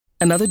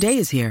Another day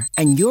is here,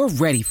 and you're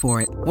ready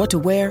for it. What to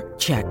wear?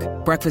 Check.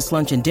 Breakfast,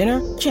 lunch, and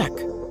dinner? Check.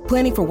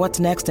 Planning for what's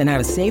next and how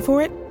to save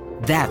for it?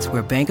 That's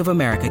where Bank of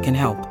America can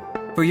help.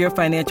 For your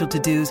financial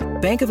to-dos,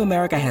 Bank of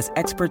America has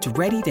experts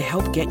ready to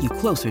help get you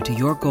closer to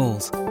your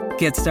goals.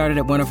 Get started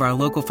at one of our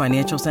local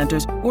financial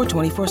centers or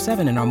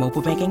 24/7 in our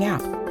mobile banking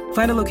app.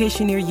 Find a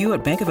location near you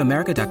at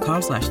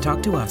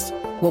bankofamerica.com/talktous.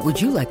 What would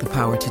you like the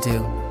power to do?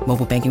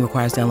 Mobile banking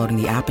requires downloading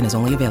the app and is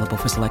only available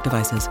for select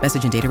devices.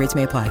 Message and data rates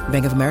may apply.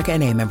 Bank of America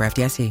N.A., member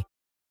FDIC.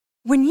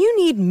 When you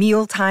need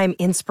mealtime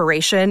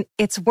inspiration,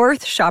 it's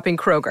worth shopping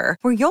Kroger,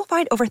 where you'll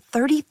find over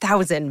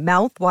 30,000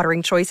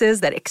 mouth-watering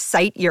choices that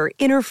excite your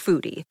inner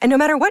foodie. And no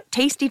matter what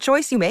tasty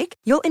choice you make,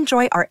 you'll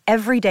enjoy our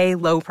everyday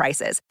low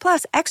prices,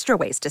 plus extra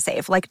ways to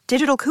save, like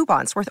digital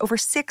coupons worth over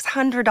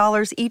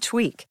 $600 each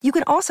week. You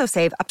can also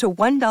save up to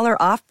 $1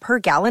 off per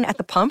gallon at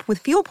the pump with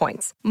fuel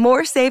points.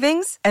 More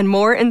savings and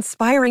more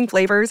inspiring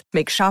flavors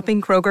make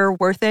shopping Kroger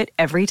worth it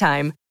every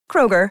time.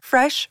 Kroger,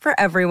 fresh for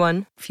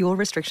everyone. Fuel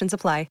restrictions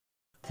apply.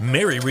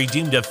 Mary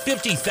redeemed a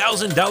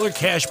 $50,000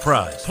 cash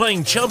prize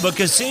playing Chumba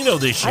Casino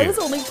this year. I was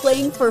only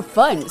playing for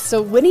fun,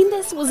 so winning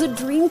this was a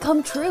dream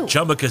come true.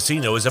 Chumba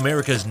Casino is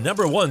America's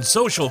 #1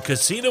 social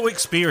casino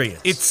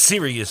experience. It's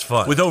serious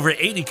fun. With over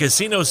 80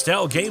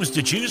 casino-style games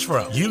to choose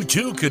from, you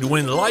too could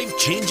win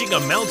life-changing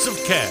amounts of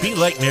cash. Be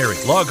like Mary.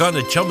 Log on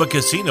to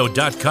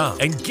ChumbaCasino.com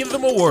and give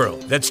them a whirl.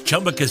 That's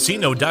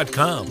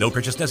ChumbaCasino.com. No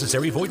purchase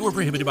necessary. Void or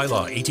prohibited by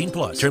law.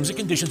 18+. Terms and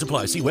conditions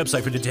apply. See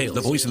website for details.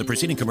 The voice in the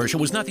preceding commercial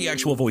was not the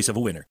actual voice of a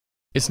winner.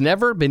 It's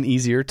never been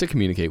easier to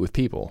communicate with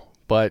people,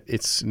 but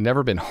it's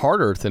never been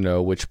harder to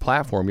know which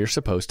platform you're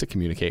supposed to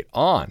communicate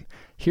on.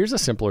 Here's a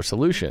simpler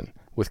solution.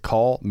 With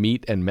call,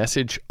 meet, and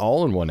message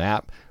all in one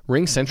app,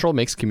 RingCentral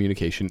makes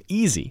communication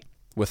easy.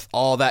 With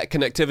all that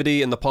connectivity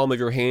in the palm of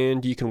your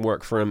hand, you can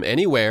work from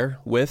anywhere,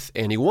 with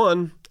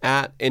anyone,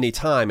 at any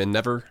time, and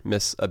never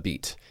miss a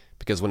beat.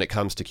 Because when it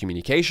comes to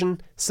communication,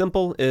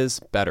 simple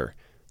is better.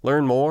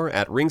 Learn more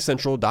at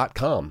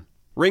ringcentral.com.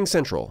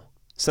 RingCentral.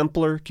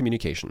 Simpler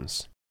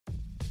communications.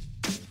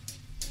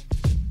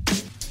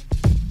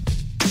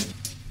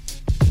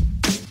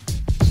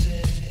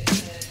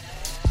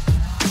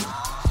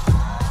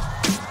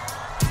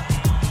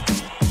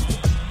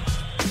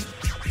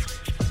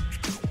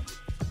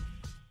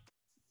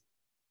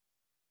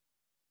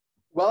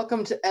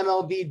 Welcome to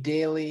MLB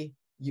Daily,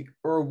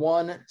 your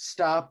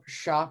one-stop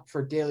shop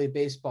for daily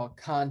baseball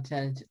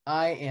content.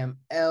 I am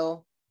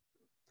LJ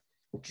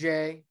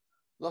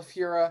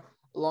LaFura.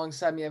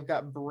 Alongside me, I've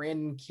got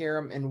Brandon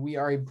Karam, and we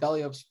are a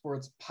Belly Up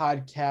Sports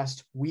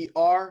podcast. We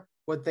are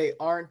what they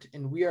aren't,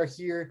 and we are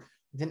here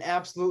with an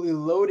absolutely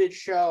loaded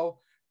show.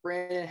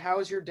 Brandon, how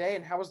was your day,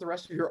 and how was the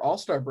rest of your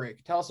All-Star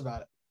break? Tell us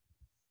about it.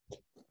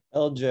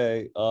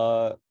 LJ,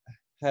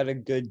 had a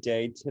good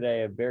day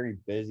today, a very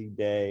busy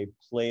day.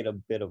 Played a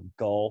bit of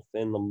golf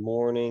in the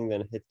morning,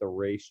 then hit the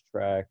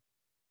racetrack.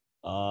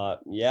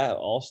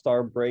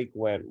 All-Star break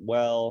went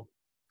well.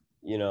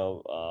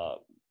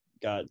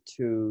 Got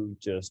to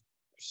just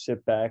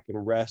sit back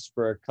and rest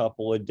for a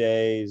couple of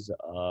days,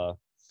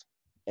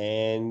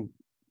 and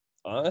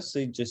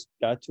honestly just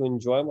got to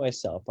enjoy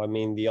myself. I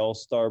mean, the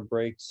All-Star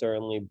break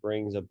certainly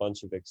brings a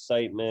bunch of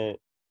excitement.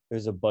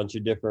 There's a bunch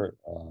of different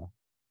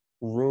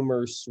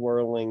rumors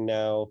swirling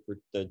now. For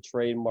the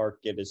trade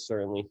market is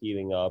certainly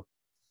heating up.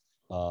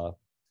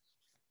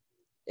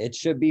 It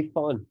should be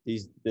fun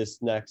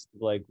this next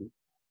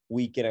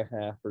week and a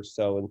half or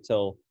so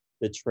until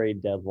the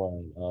trade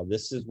deadline.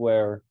 This is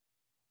where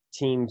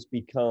teams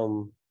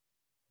become,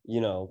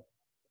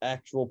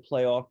 actual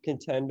playoff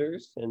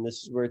contenders, and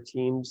this is where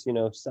teams,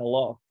 sell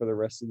off for the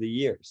rest of the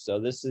year. So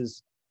this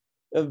is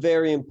a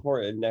very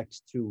important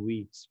next 2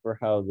 weeks for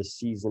how the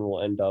season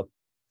will end up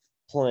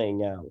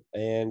playing out.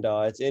 And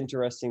it's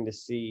interesting to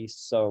see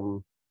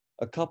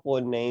a couple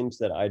of names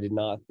that I did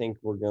not think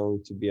were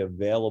going to be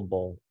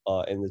available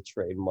in the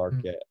trade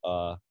market.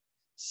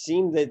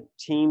 Seemed that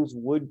teams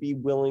would be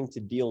willing to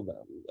deal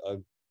them. A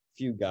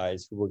few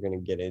guys who we're going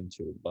to get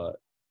into, but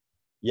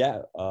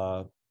yeah,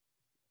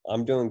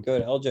 I'm doing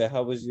good. LJ,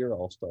 how was your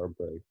All-Star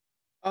break?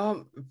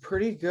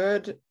 Pretty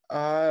good.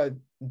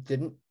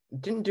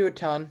 Didn't do a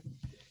ton.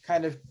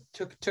 Kind of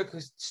took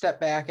a step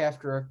back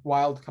after a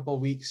wild couple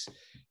of weeks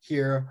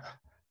here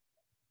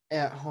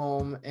at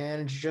home,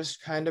 and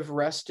just kind of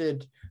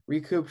rested,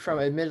 recouped from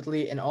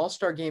admittedly an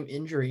All-Star game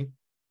injury.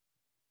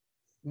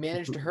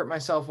 Managed to hurt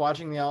myself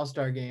watching the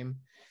All-Star game.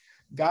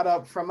 Got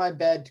up from my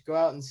bed to go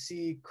out and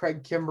see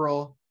Craig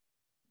Kimbrell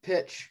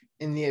pitch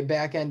in the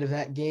back end of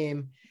that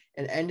game,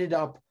 and ended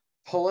up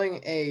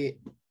pulling a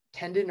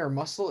tendon or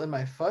muscle in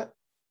my foot.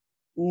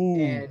 Ooh.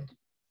 And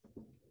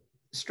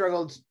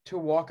struggled to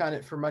walk on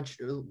it for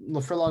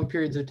long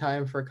periods of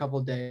time for a couple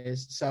of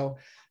days. So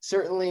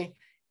certainly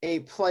a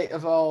plight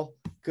of all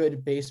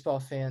good baseball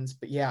fans.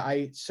 But yeah,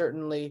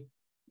 the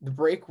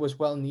break was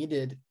well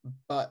needed,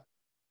 but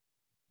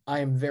I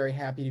am very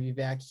happy to be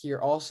back here.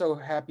 Also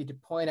happy to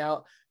point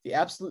out the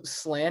absolute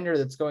slander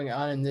that's going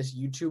on in this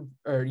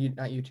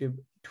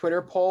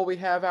Twitter poll we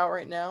have out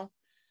right now.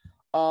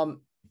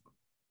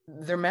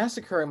 they're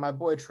massacring my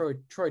boy Troy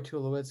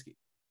Tulowitzki.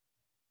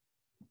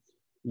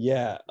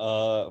 Yeah.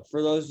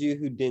 For those of you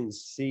who didn't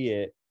see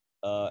it,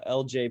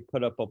 LJ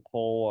put up a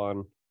poll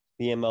on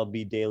the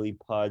MLB Daily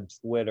Pod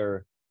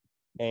Twitter,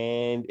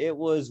 and it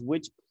was,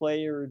 which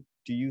player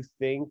do you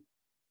think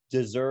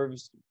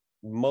deserves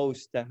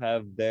most to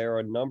have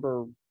their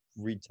number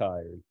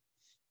retired?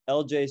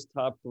 LJ's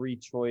top 3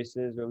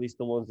 choices, or at least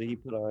the ones that he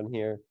put on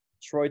here: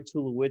 Troy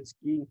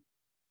Tulowitzki,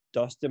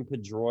 Dustin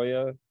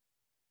Pedroia,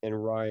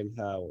 and Ryan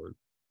Howard.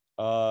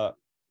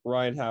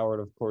 Ryan Howard,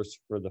 of course,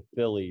 for the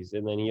Phillies,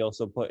 and then he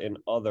also put an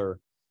other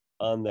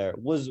on there.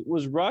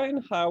 Was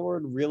Ryan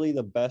Howard really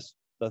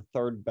the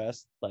third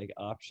best like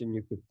option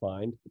you could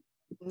find?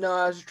 No,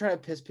 I was just trying to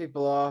piss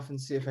people off and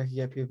see if I could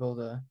get people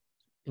to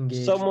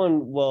engage.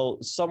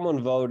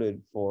 Someone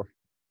voted for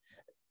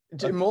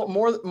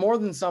more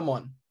than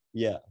someone.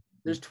 Yeah.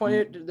 There's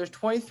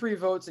 23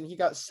 votes, and he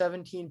got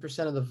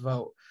 17% of the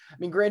vote. I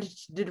mean, granted,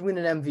 he did win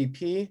an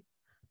MVP,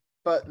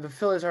 but the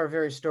Phillies are a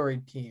very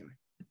storied team.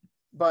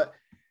 But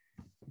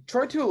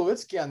Troy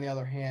Tulowitzki, on the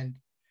other hand,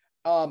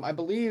 I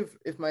believe,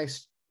 if my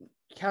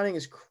counting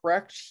is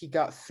correct, he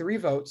got 3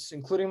 votes,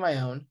 including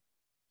my own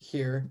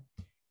here.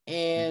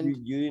 And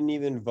you didn't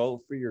even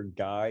vote for your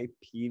guy,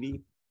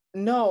 Petey?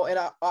 No, and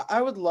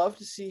I would love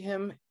to see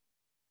him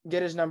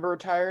get his number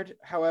retired.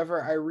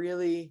 However,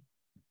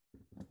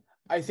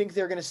 I think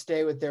they're going to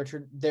stay with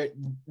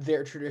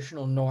their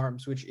traditional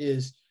norms, which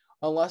is,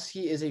 unless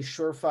he is a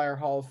surefire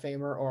Hall of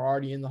Famer or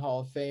already in the Hall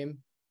of Fame,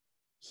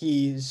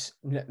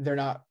 they're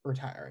not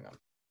retiring him.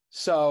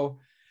 So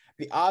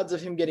the odds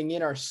of him getting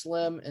in are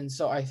slim, and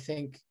so I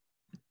think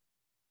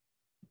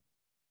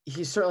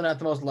he's certainly not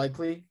the most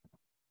likely,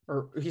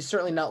 or he's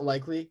certainly not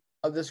likely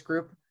of this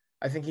group.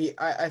 I think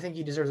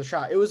he deserves a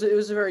shot. It was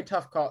a very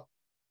tough call,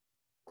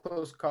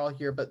 close call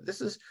here, but this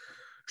is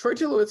Troy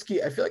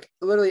Tulowitzki. I feel like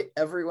literally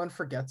everyone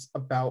forgets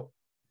about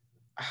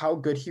how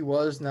good he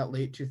was in that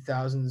late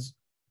 2000s,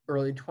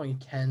 early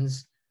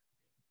 2010s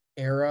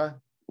era.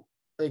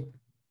 Like,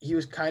 he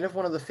was kind of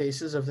one of the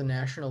faces of the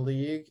National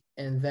League,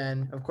 and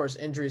then, of course,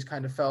 injuries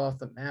kind of fell off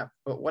the map.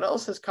 But what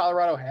else has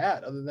Colorado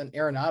had other than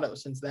Arenado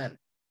since then?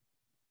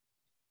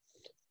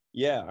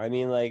 Yeah, I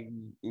mean, like,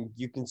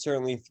 you can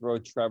certainly throw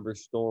Trevor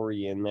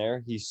Story in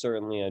there. He's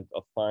certainly a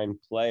fine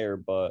player,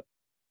 but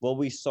what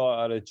we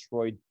saw out of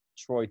Troy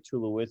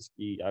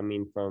Tulowitzki, I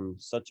mean, from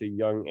such a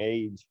young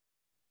age,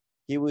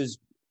 he was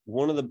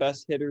one of the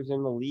best hitters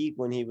in the league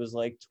when he was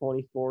like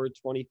 24,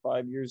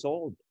 25 years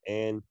old.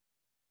 And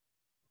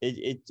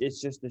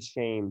it's just a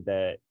shame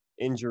that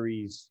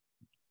injuries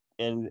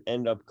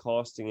end up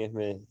costing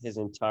him his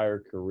entire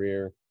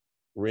career,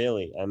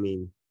 really. I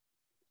mean,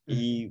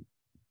 he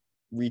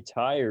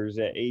retires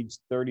at age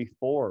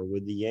 34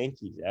 with the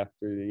Yankees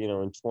after, in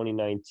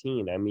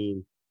 2019. I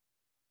mean,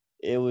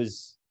 it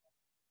was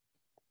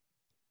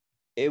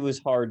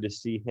hard to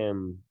see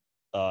him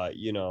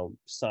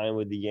sign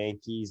with the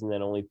Yankees and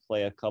then only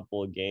play a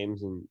couple of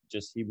games, and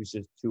he was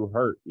just too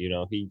hurt.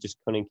 He just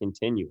couldn't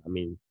continue. I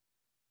mean,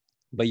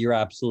 but you're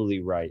absolutely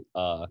right.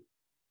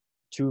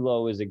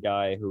 Tulo is a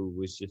guy who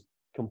was just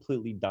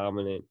completely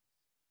dominant,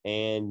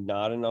 and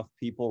not enough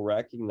people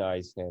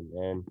recognize him.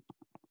 And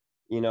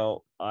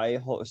I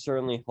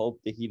certainly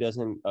hope that he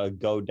doesn't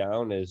go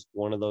down as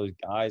one of those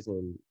guys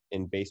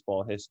in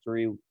baseball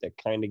history that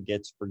kind of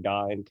gets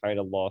forgotten, kind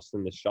of lost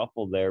in the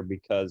shuffle there,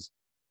 because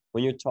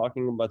when you're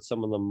talking about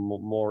some of the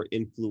more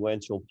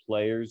influential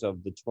players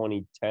of the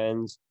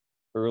 2010s,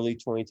 early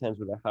 2010s,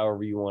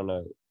 however you want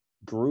to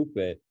group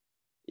it,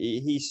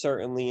 he's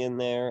certainly in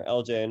there.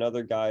 LJ,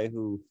 another guy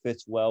who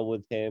fits well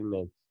with him,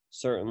 and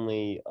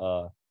certainly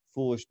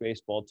Foolish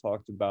Baseball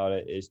talked about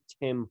it, is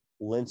Tim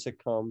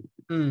Lincecum.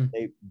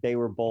 They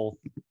were both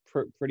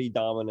pretty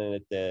dominant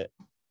at the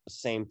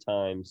same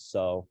time.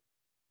 So,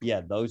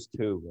 yeah, those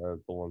two are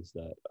the ones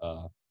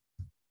that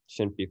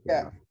shouldn't be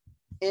forgotten. Yeah.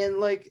 And,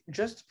 like,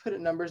 just to put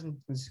numbers in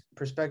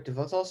perspective,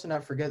 let's also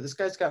not forget this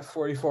guy's got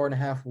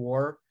 44.5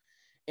 WAR,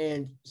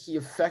 and he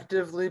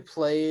effectively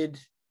played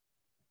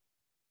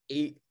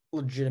 8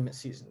 legitimate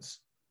seasons.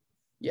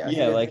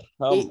 Yeah, like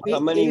how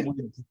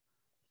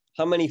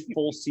many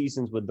full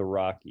seasons with the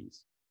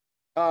Rockies?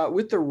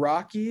 With the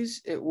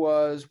Rockies, it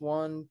was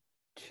 1,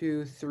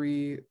 2,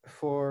 3,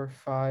 4,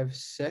 5,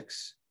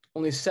 6.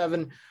 Only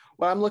 7.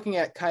 What I'm looking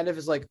at kind of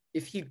is like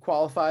if he'd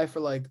qualify for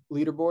like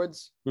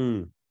leaderboards.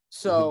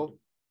 So,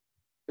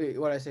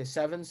 what did I say?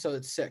 7. So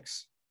it's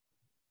 6.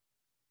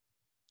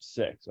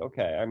 6.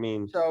 Okay. I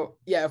mean. So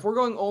yeah, if we're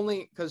going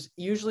only, because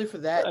usually for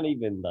that, not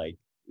even like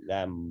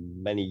that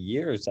many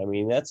years. I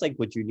mean, that's like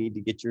what you need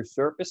to get your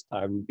surface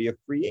time to be a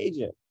free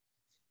agent.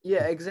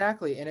 Yeah,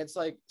 exactly. And it's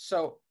like,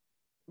 so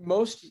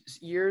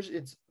most years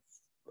it's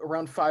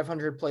around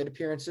 500 plate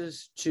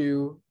appearances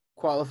to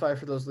qualify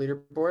for those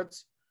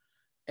leaderboards.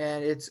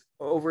 And it's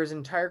over his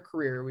entire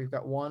career. We've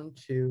got 1,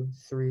 2,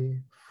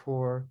 3,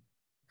 4,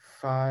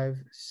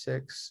 5,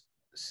 6,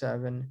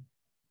 7.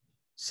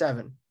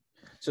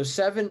 So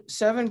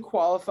seven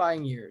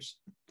qualifying years.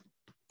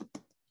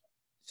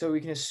 So we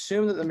can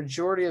assume that the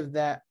majority of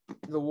that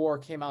the WAR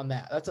came on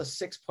that. That's a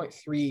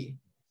 6.3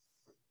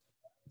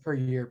 per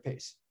year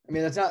pace. I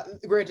mean, that's not,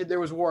 granted, there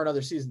was WAR in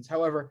other seasons.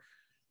 However,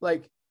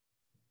 like,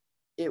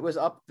 it was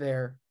up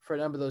there for a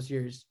number of those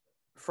years.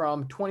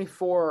 From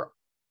 24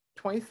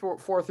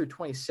 through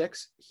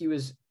 26, he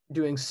was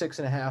doing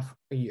 6.5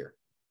 a year.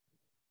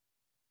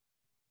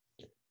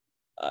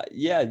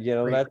 Yeah,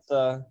 Great.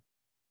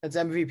 that's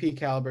MVP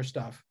caliber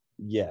stuff.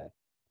 yeah,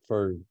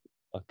 for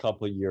a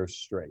couple of years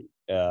straight.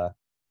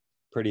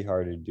 Pretty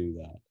hard to do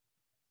that.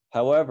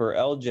 However,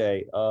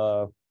 LJ,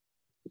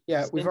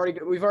 Yeah, we've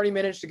already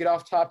managed to get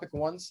off topic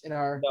once in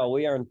our. no,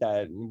 we aren't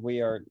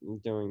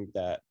doing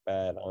that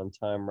bad on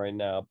time right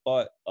now.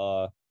 But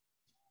the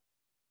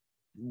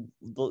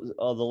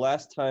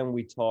last time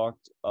we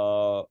talked,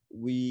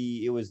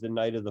 it was the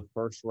night of the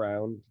first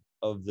round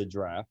of the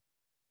draft.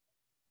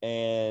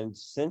 And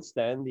since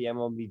then, the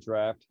MLB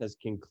draft has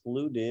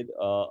concluded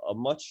a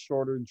much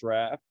shorter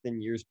draft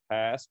than years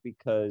past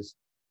because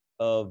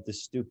of the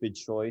stupid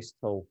choice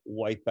to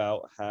wipe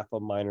out half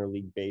of minor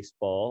league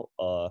baseball.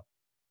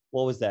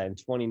 What was that in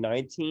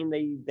 2019?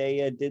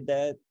 They did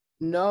that.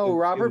 No,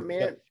 Robert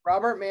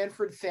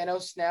Manfred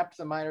Thanos snapped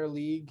the minor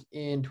league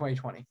in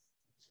 2020.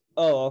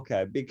 Oh,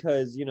 okay.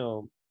 Because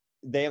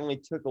they only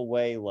took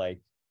away like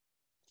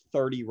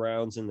 30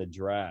 rounds in the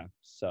draft,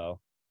 so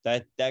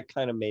that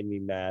kind of made me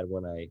mad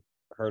when I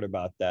heard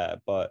about that.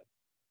 But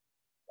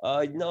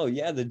no,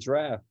 yeah, the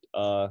draft.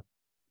 LJ,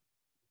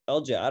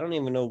 I don't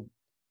even know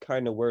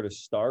kind of where to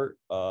start.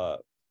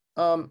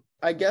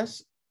 I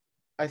guess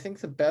I think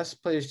the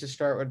best place to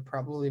start would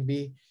probably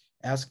be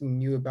asking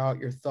you about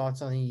your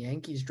thoughts on the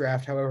Yankees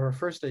draft. However,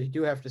 first I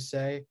do have to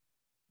say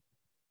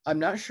I'm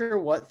not sure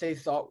what they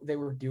thought they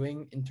were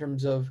doing in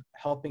terms of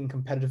helping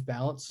competitive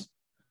balance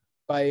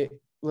by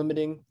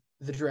limiting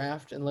the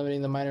draft and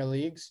limiting the minor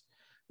leagues,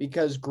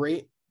 because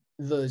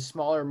the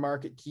smaller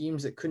market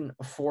teams that couldn't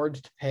afford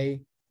to pay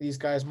these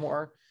guys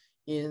more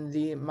in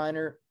the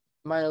minor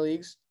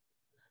leagues,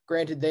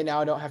 granted, they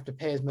now don't have to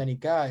pay as many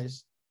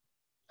guys.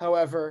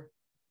 However,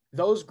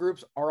 those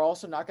groups are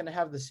also not going to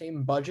have the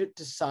same budget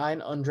to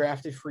sign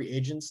undrafted free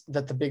agents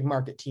that the big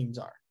market teams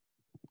are.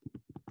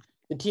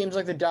 The teams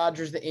like the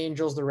Dodgers, the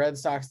Angels, the Red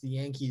Sox, the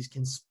Yankees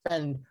can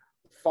spend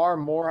far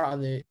more on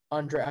the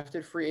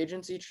undrafted free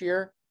agents each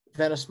year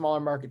than a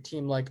smaller market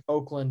team like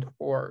Oakland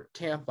or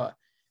Tampa.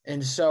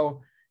 And so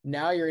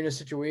now you're in a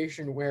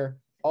situation where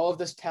all of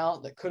this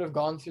talent that could have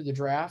gone through the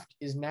draft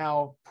is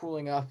now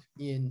pooling up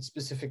in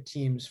specific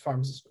teams'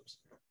 farm systems.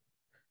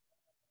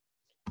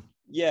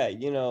 Yeah,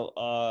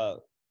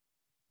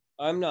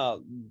 I'm not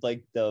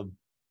like the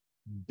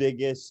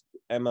biggest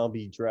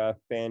MLB draft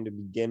fan to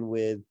begin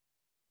with.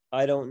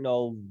 I don't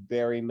know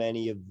very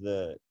many of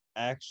the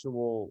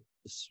actual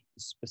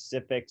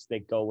specifics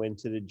that go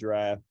into the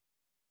draft.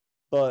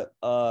 But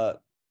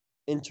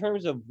in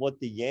terms of what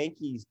the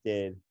Yankees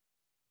did,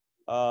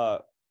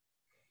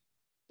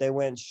 they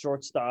went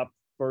shortstop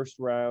first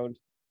round.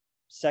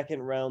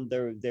 Second round,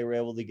 they were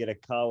able to get a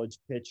college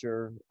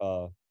pitcher,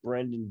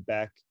 Brendan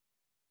Beck.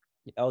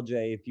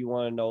 LJ, if you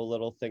want to know a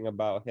little thing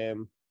about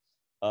him,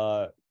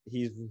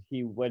 he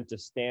went to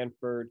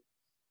Stanford.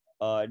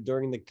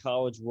 During the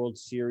College World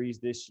Series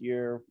this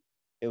year,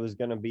 it was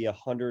going to be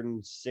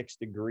 106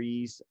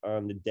 degrees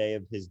on the day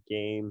of his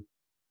game,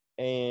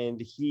 and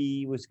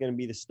he was going to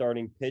be the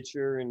starting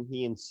pitcher, and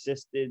he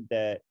insisted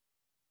that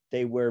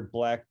they wear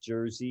black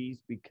jerseys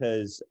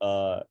because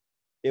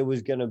it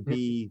was going to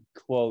be,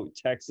 quote,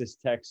 Texas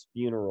Tech's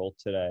funeral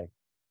today.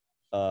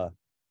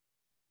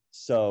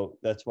 So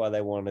that's why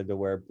they wanted to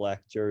wear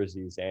black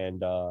jerseys.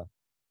 And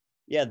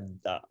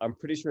I'm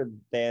pretty sure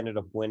they ended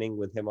up winning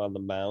with him on the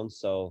mound.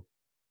 So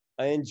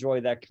I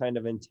enjoy that kind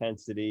of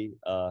intensity,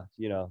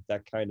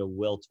 that kind of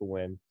will to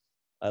win.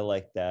 I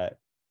like that.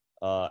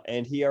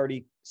 And he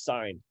already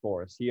signed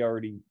for us. He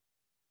already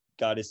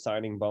got his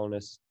signing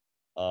bonus.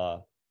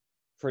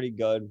 Pretty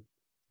good.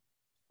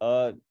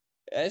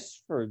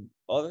 As for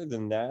other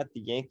than that,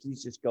 the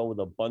Yankees just go with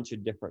a bunch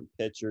of different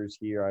pitchers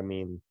here. I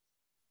mean,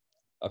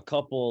 a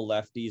couple of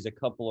lefties, a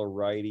couple of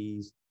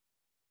righties.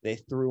 They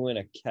threw in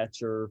a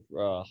catcher,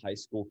 a high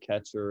school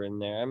catcher in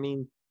there. I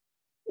mean,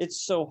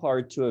 it's so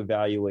hard to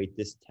evaluate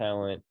this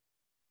talent.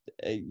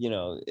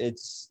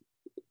 It's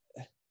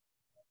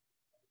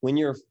when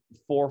you're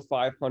 400 or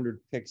 500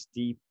 picks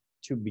deep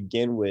to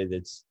begin with,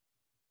 it's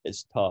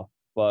tough.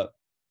 But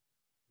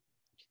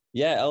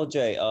yeah,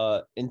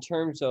 LJ, in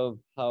terms of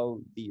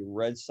how the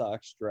Red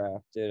Sox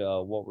drafted,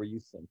 what were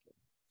you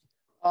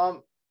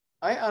thinking?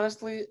 I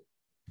honestly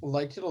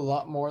liked it a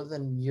lot more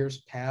than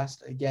years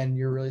past. Again,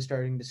 you're really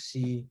starting to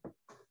see,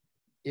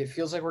 it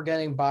feels like we're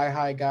getting buy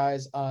high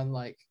guys on,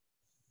 like,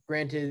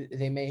 granted,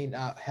 they may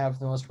not have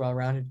the most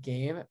well-rounded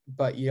game,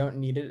 but you don't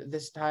need it at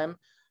this time.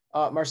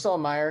 Marcelo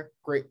Meyer,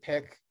 great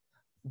pick,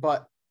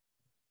 but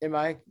in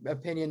my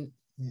opinion,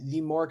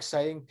 the more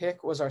exciting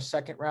pick was our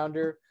second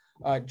rounder,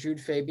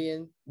 Jude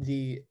Fabian,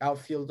 the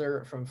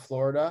outfielder from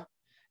Florida.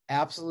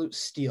 Absolute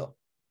steal.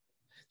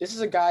 This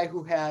is a guy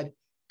who had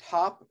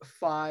top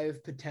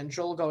 5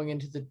 potential going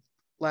into the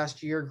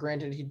last year.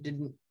 Granted, he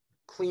didn't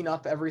clean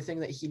up everything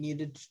that he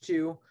needed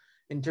to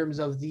in terms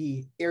of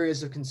the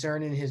areas of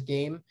concern in his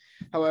game.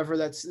 However,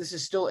 this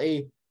is still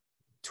a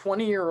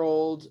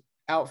 20-year-old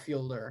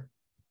outfielder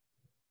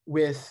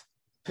with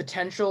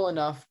potential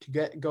enough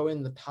to go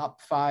in the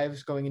top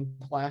 5s going into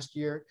last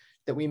year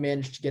that we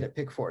managed to get at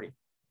pick 40.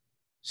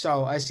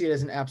 So I see it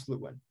as an absolute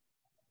win.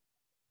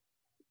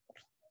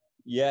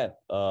 Yeah.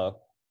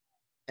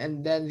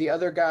 And then the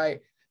other guy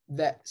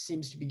that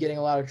seems to be getting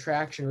a lot of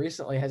traction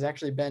recently has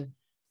actually been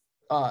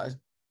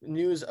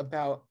news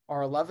about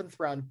our 11th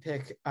round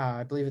pick.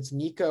 I believe it's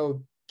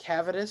Nico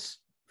Cavadis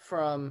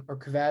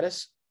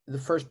Cavadis, the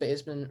first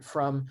baseman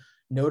from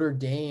Notre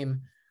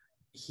Dame.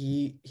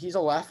 He's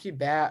a lefty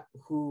bat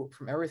who,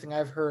 from everything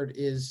I've heard,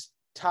 is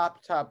top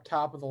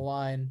of the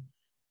line,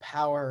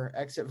 power,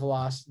 exit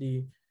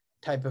velocity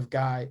type of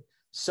guy.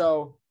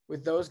 So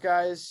with those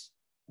guys,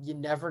 you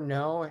never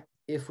know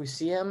if we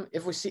see him.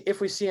 If we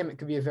see him, it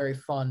could be a very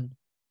fun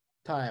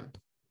time.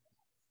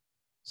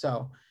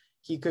 So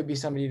he could be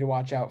somebody to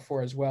watch out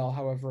for as well.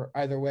 However,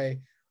 either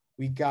way,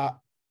 we got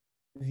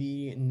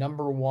the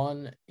number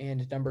 1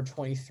 and number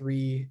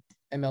 23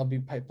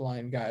 MLB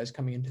pipeline guys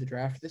coming into the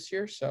draft this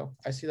year. So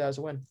I see that as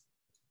a win.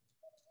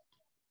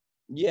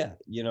 Yeah,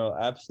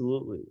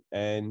 absolutely.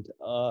 And,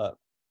 I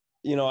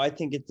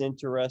think it's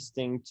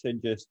interesting to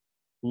just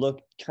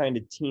look kind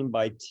of team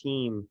by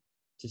team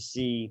to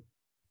see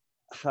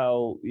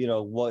how,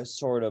 what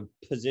sort of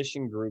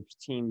position groups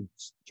teams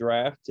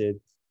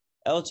drafted.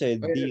 LJ,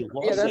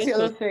 that's the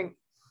other thing.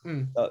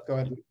 Go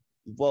ahead.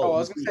 Well, I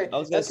was going to say,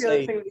 that's the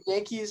other thing.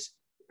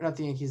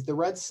 The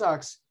Red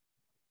Sox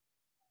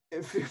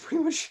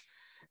pretty much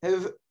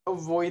have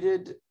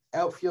avoided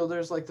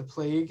outfielders like the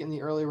plague in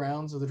the early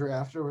rounds of the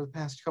draft over the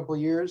past couple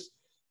of years.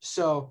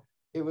 So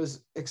it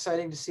was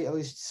exciting to see at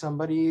least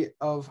somebody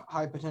of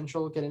high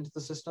potential get into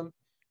the system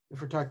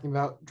if we're talking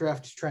about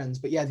draft trends.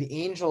 But yeah, the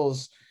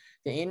Angels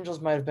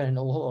might have been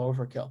a little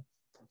overkill.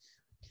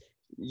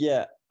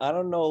 Yeah, I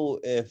don't know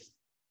if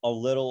a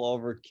little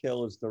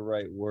overkill is the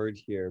right word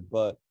here,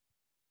 but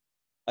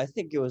I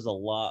think it was a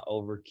lot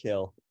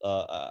overkill.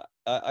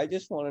 I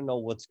just want to know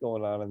what's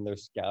going on in their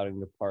scouting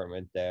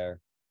department there.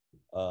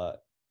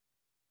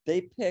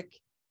 They pick.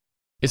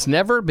 It's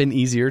never been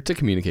easier to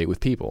communicate with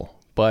people,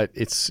 but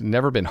it's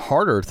never been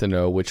harder to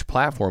know which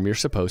platform you're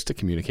supposed to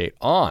communicate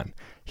on.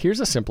 Here's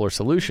a simpler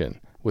solution.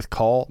 With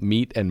Call,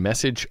 Meet, and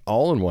Message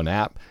all in one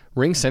app,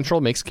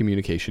 RingCentral makes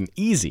communication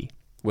easy.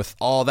 With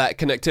all that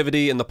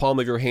connectivity in the palm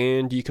of your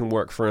hand, you can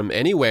work from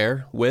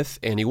anywhere with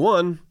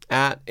anyone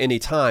at any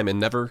time and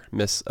never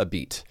miss a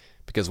beat.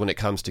 Because when it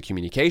comes to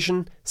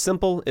communication,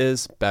 simple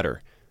is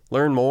better.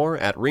 Learn more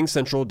at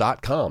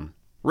ringcentral.com.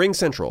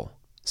 RingCentral.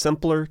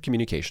 Simpler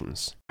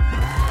communications.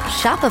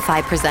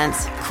 Shopify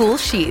presents cool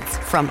sheets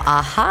from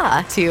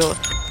AHA to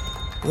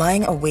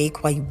lying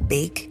awake while you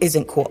bake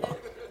isn't cool.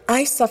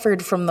 I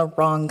suffered from the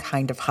wrong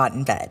kind of hot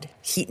in bed,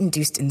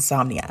 heat-induced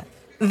insomnia.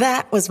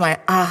 That was my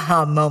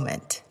aha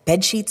moment.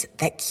 Bed sheets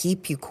that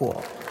keep you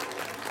cool.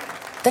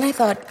 Then I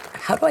thought,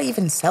 how do I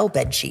even sell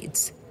bed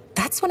sheets?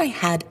 That's when I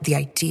had the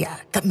idea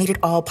that made it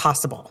all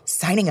possible,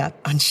 signing up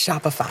on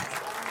Shopify.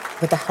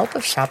 With the help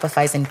of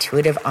Shopify's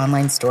intuitive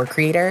online store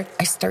creator,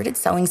 I started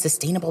selling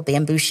sustainable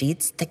bamboo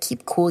sheets that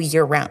keep cool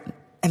year-round.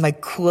 And my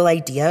cool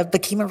idea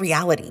became a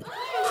reality.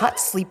 Hot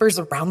sleepers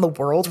around the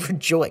world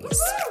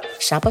rejoice.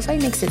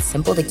 Shopify makes it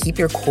simple to keep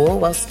your cool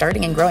while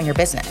starting and growing your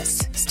business.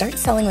 Start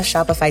selling with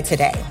Shopify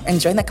today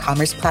and join the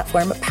commerce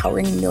platform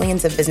powering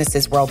millions of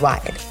businesses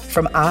worldwide.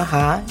 From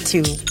AHA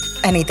to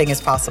anything is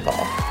possible.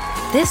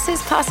 This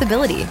is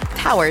Possibility,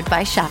 powered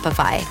by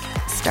Shopify.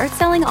 Start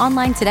selling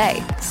online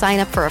today. Sign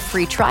up for a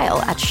free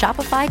trial at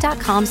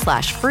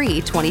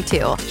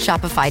shopify.com/free22.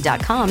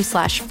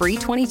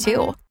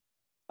 Shopify.com/free22.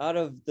 Out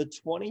of the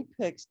 20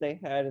 picks they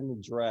had in the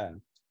draft,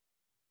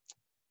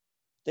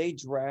 they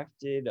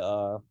drafted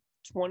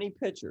 20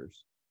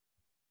 pitchers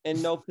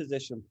and no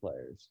position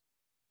players.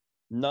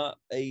 Not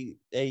a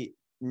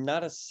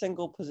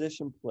single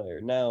position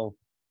player. Now,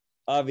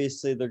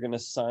 obviously, they're going to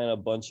sign a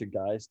bunch of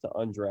guys to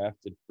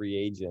undrafted free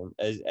agent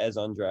as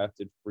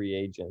undrafted free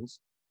agents,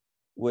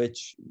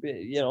 which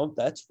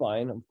that's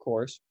fine, of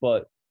course.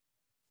 But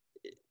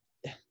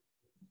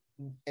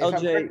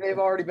LJ, they've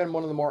already been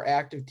one of the more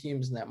active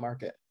teams in that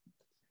market.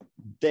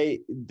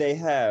 They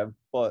have,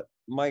 but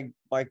my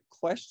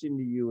question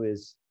to you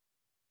is,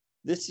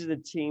 this is a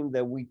team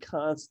that we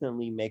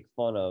constantly make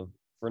fun of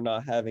for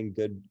not having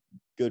good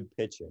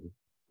pitching.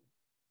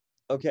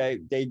 Okay,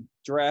 they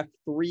draft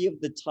 3 of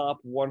the top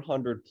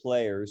 100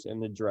 players in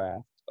the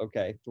draft.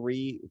 Okay,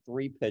 three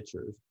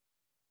pitchers.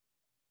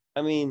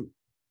 I mean,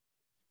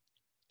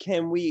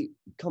 can we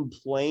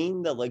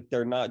complain that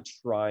they're not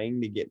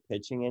trying to get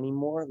pitching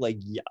anymore?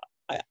 Yeah,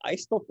 I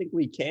still think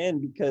we can,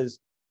 because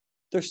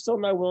they're still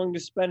not willing to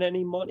spend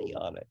any money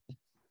on it.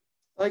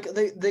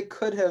 They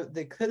could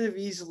have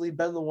easily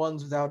been the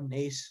ones without an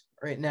ace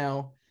right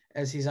now,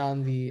 as he's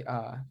on the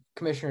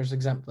commissioner's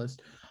exempt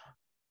list,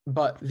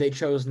 but they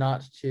chose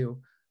not to.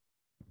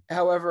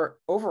 However,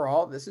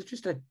 overall, this is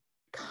just a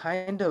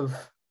kind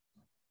of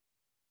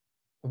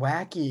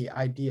wacky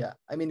idea.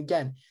 I mean,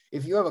 again,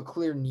 if you have a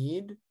clear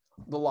need,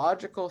 the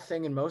logical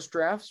thing in most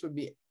drafts would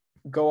be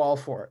go all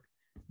for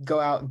it, go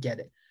out and get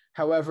it.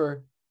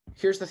 However,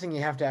 here's the thing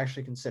you have to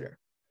actually consider: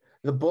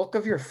 the bulk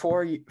of your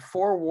four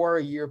WAR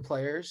a year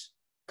players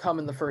come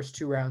in the first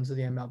 2 rounds of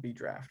the MLB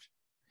draft.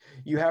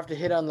 You have to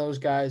hit on those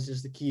guys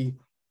as the key,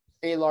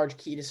 a large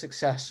key to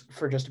success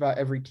for just about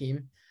every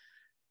team.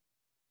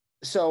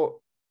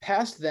 So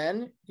past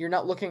then, you're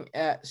not looking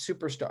at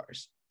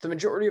superstars. The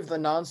majority of the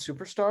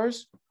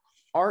non-superstars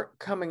aren't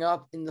coming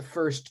up in the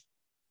first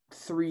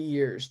 3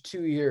 years,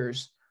 2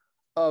 years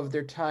of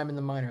their time in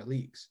the minor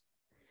leagues.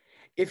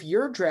 If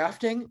you're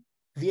drafting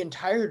the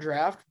entire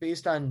draft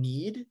based on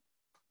need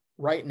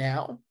right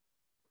now,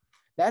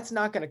 that's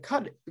not going to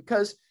cut it,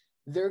 because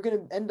they're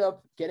going to end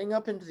up getting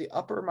up into the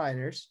upper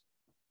minors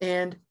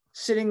and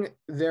sitting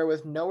there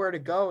with nowhere to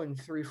go in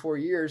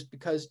 3-4 years,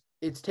 because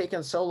it's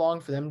taken so long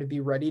for them to be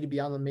ready to be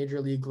on the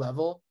major league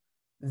level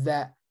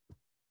that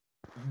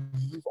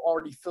you've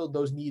already filled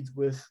those needs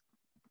with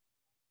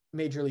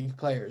major league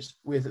players,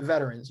 with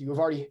veterans. You've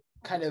already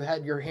kind of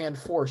had your hand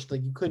forced,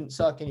 like you couldn't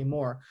suck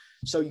anymore.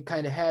 So you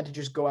kind of had to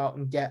just go out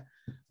and get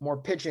more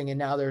pitching. And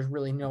now there's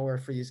really nowhere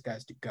for these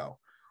guys to go.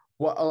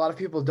 What a lot of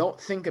people don't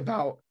think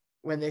about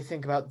when they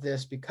think about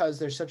this, because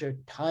there's such a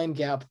time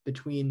gap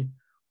between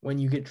when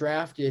you get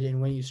drafted and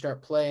when you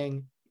start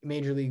playing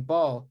major league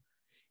ball,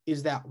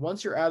 is that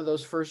once you're out of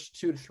those first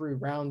 2 to 3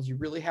 rounds, you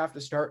really have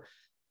to start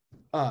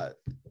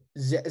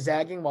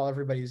zagging while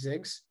everybody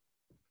zigs.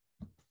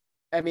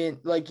 I mean,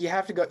 like you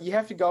have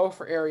to go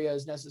for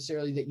areas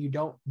necessarily that you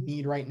don't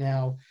need right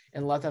now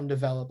and let them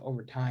develop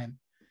over time.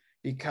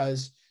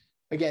 Because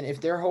again,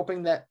 if they're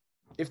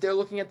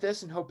looking at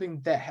this and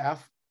hoping that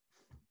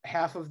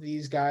half of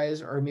these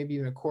guys, or maybe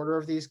even a quarter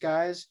of these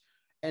guys,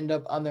 end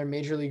up on their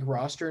major league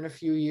roster in a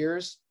few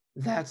years,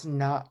 that's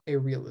not a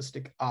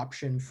realistic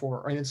option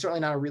and it's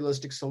certainly not a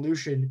realistic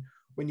solution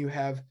when you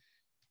have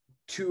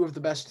 2 of the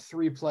best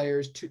 3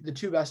 players, the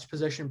 2 best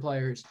position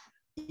players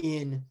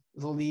in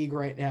the league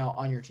right now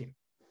on your team.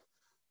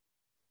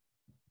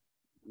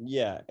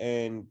 Yeah,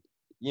 and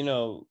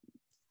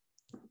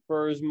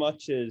for as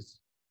much as,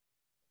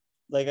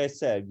 like I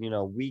said,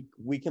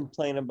 we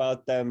complain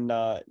about them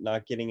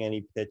not getting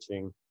any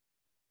pitching.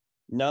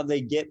 Now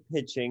they get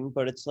pitching,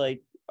 but it's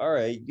like, all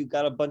right, you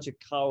got a bunch of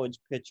college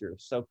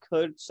pitchers. So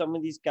could some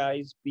of these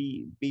guys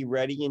be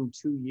ready in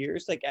 2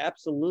 years? Like,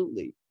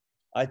 absolutely.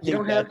 I think you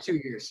don't have 2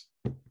 years.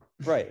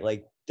 Right.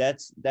 Like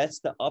that's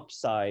the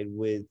upside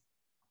with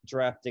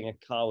drafting a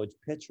college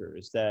pitcher,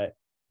 is that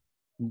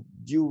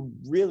you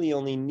really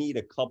only need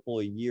a couple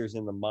of years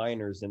in the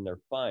minors and they're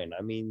fine.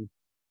 I mean,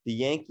 the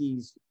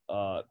Yankees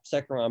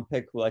second round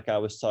pick, like I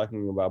was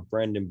talking about,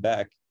 Brendan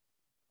Beck,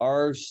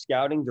 our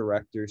scouting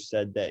director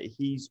said that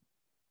he's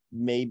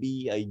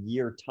maybe a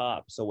year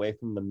tops away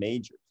from the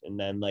majors. And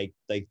then like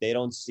they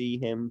don't see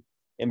him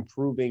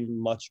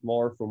improving much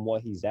more from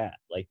what he's at.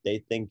 Like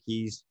they think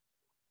he's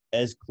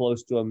as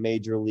close to a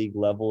major league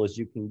level as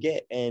you can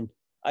get. And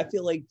I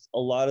feel like a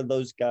lot of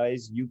those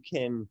guys you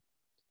can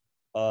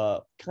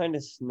kind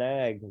of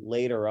snag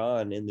later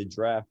on in the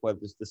draft, whether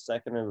it's the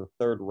second or the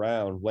third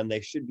round, when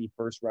they should be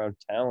first round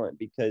talent,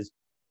 because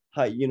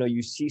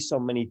you see so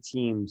many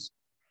teams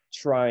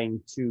trying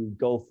to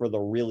go for the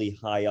really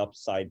high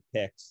upside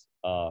picks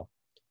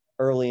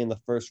early in the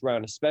first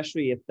round,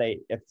 especially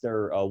if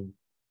they're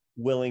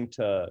willing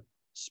to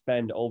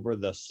spend over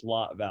the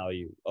slot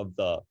value of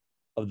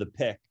the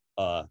pick.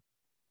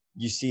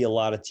 You see a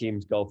lot of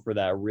teams go for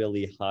that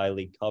really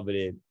highly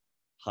coveted,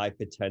 high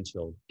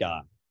potential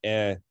guy.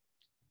 And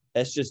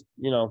it's just,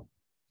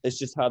 it's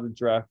just how the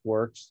draft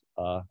works.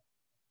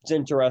 It's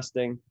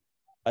interesting.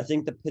 I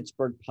think the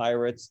Pittsburgh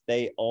Pirates,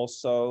 they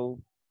also,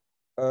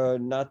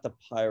 not the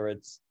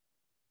Pirates.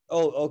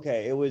 Oh,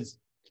 okay. It was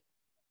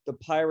the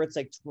Pirates,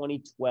 like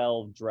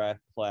 2012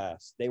 draft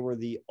class. They were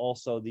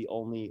also the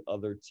only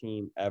other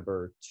team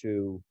ever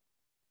to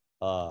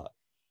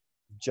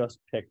just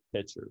pick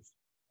pitchers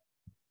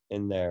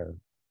in their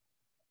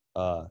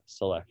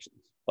selections.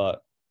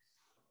 But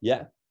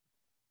yeah,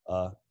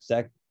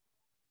 Zach,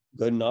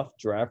 good enough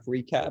draft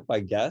recap, I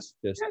guess.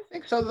 I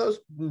think so. Those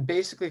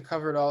basically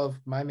covered all of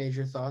my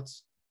major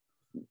thoughts.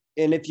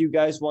 And if you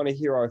guys want to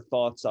hear our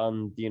thoughts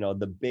on,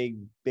 the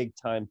big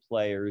time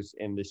players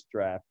in this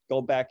draft, go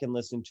back and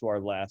listen to our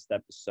last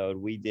episode.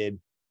 We did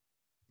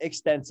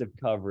extensive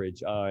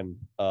coverage on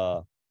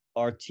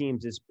our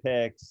teams'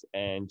 picks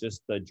and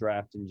just the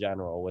draft in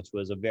general, which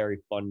was a very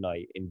fun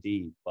night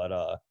indeed.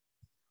 But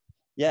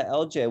yeah,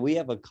 LJ, we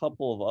have a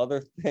couple of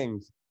other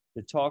things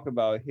to talk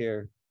about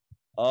here.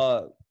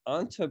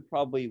 On to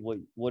probably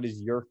what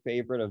is your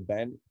favorite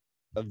event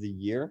of the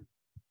year,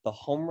 the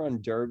Home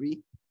Run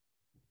Derby.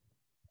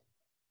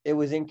 It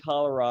was in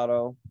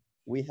Colorado.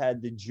 We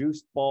had the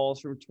juiced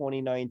balls from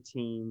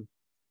 2019.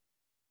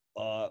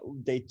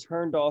 They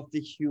turned off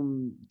the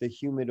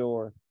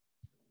humidor.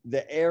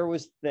 The air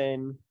was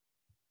thin,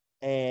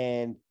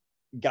 and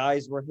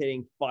guys were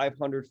hitting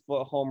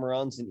 500-foot home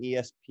runs, and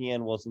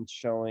ESPN wasn't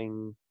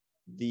showing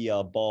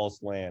the balls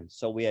land,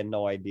 so we had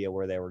no idea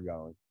where they were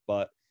going.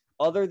 But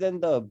other than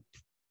the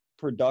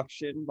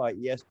production by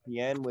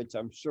ESPN, which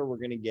I'm sure we're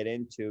going to get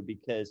into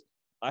because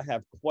I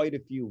have quite a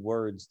few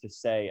words to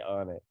say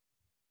on it.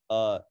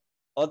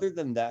 Other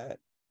than that,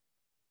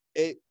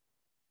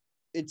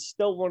 it's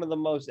still one of the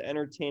most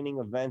entertaining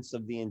events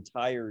of the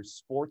entire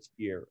sports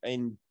year,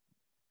 and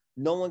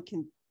no one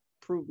can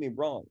prove me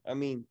wrong. I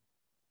mean,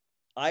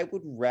 I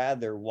would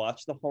rather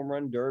watch the home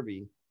run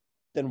derby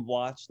than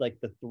watch like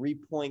the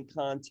 3-point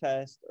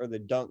contest or the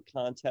dunk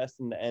contest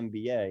in the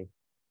NBA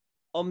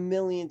a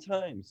million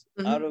times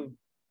out of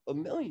a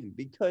million,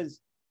 because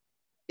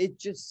it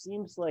just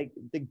seems like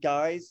the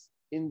guys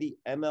in the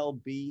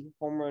MLB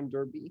home run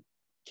derby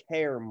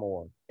care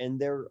more, and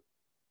the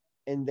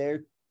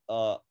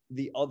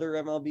other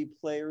MLB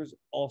players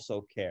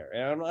also care.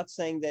 And I'm not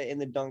saying that in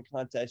the dunk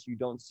contest you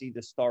don't see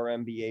the star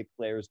NBA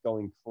players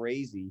going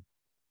crazy,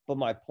 but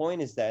my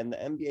point is that in the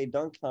NBA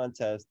dunk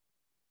contest,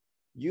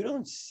 you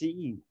don't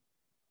see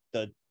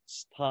the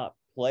top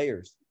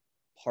players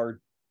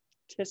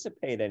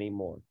participate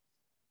anymore.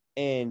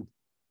 And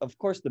of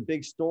course, the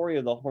big story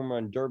of the home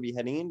run derby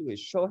heading into it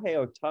is Shohei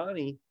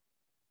Ohtani.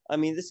 I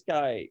mean, this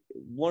guy,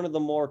 one of the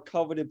more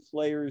coveted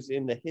players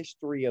in the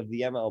history of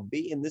the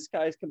MLB, and this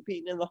guy is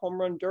competing in the home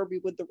run derby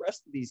with the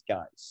rest of these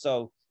guys.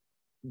 So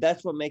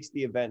that's what makes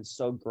the event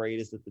so great,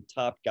 is that the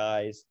top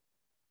guys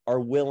are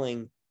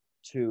willing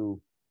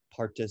to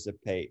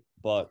participate.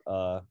 But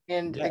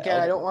again,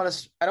 I don't want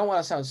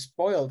to sound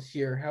spoiled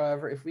here.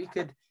 However, if we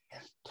could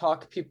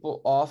talk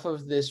people off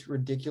of this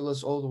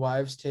ridiculous old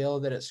wives' tale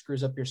that it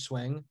screws up your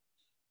swing,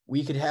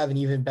 we could have an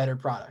even better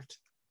product.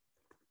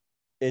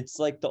 It's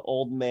like the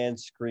old man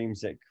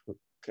screams at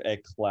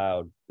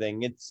cloud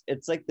thing.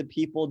 It's like the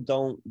people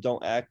don't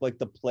act like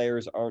the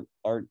players aren't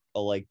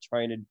like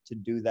trying to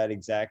do that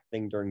exact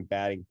thing during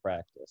batting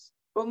practice.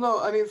 Well,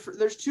 no, I mean,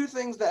 there's two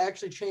things that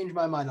actually changed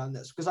my mind on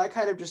this, because I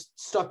kind of just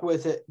stuck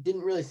with it,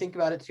 didn't really think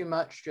about it too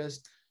much,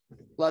 just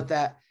let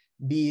that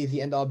be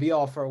the end all be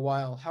all for a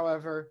while.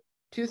 However,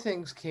 two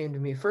things came to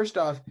me. First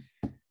off,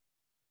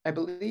 I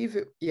believe,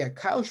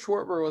 Kyle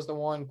Schwarber was the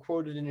one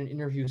quoted in an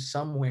interview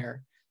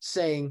somewhere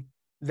saying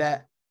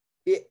that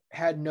it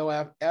had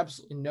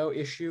absolutely no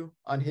issue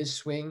on his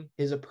swing,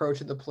 his approach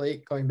at the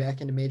plate going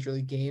back into major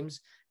league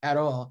games at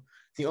all.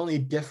 The only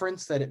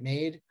difference that it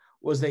made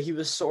was that he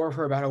was sore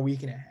for about a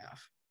week and a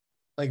half,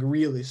 like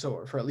really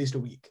sore for at least a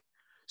week.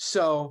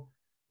 So,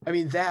 I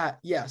mean, that,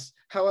 yes.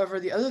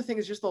 However, the other thing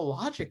is just the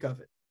logic of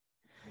it.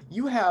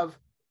 You have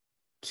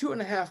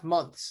 2.5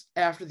 months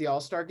after the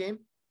All-Star game.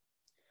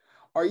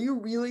 Are you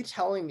really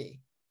telling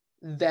me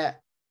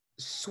that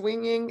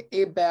swinging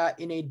a bat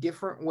in a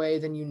different way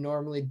than you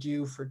normally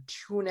do for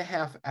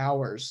 2.5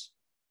 hours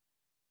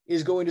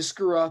is going to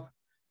screw up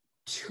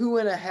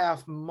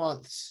 2.5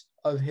 months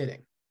of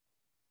hitting?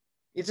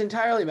 It's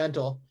entirely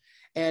mental.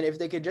 And if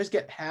they could just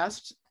get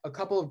past a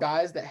couple of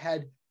guys that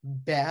had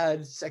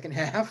bad second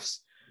halves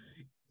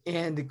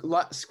and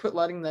quit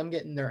letting them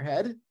get in their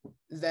head,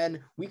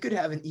 then we could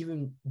have an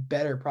even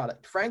better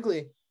product.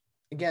 Frankly,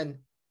 again,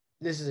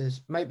 this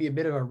might be a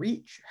bit of a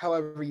reach.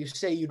 However, you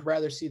say you'd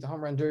rather see the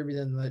home run derby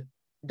than the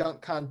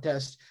dunk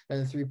contest, than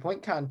the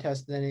 3-point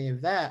contest, than any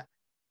of that.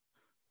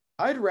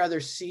 I'd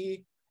rather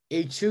see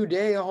a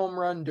 2-day home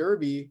run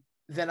derby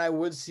than I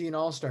would see an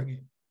All-Star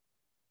game.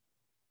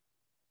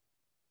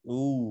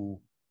 Ooh.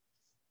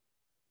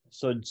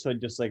 So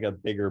just like a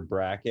bigger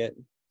bracket?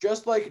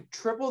 Just like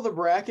triple the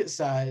bracket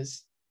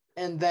size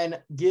and then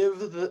give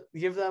them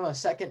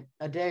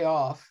a day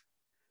off,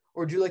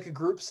 or do like a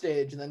group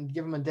stage and then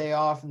give them a day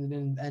off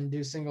and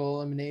do single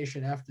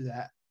elimination after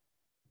that.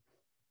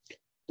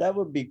 That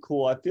would be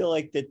cool. I feel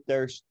like that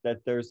there's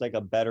like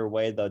a better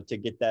way though to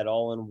get that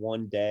all in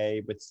one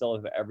day, but still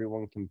have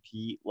everyone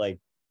compete. Like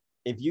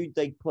if you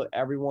like put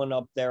everyone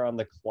up there on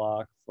the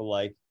clock for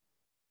like,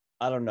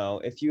 I don't know,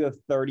 if you have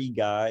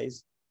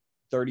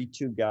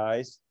 32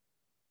 guys,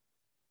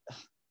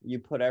 you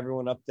put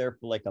everyone up there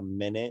for like a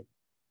minute,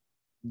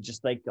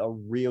 just like a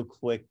real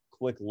quick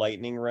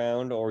lightning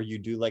round, or you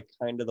do like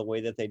kind of the way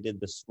that they did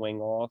the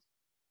swing off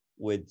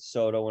with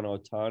Soto and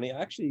Ohtani.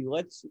 Actually,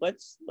 let's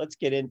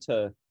get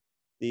into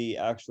the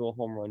actual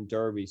home run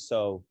derby.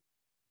 So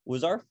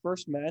was our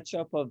first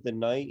matchup of the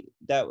night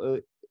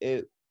that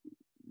it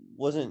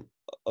wasn't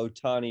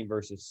Ohtani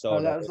versus Soto?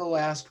 Oh, that was the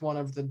last one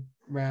of the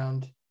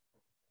round.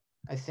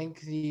 I think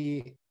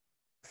the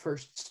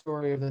first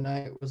story of the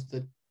night was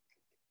the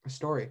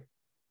Story.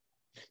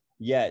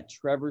 Yeah,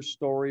 Trevor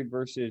Story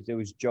versus it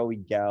was Joey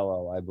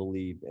Gallo, I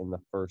believe, in the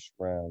first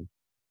round.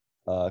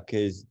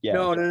 Because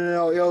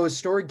No, it was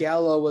Story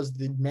Gallo was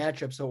the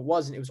matchup, so it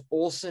wasn't. It was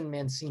Olsen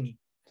Mancini.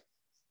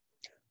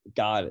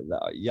 Got it.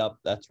 Yep,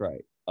 that's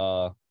right.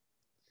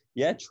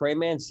 Yeah, Trey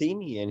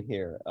Mancini in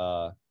here.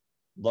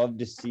 Love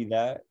to see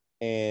that.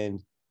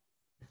 And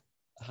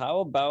how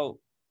about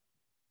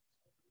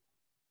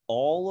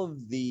all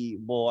of the?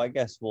 Well, I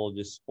guess we'll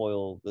just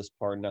spoil this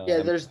part now.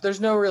 Yeah, there's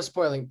no real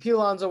spoiling. Pete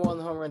Alonso won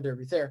the home run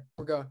derby. There,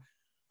 we're going.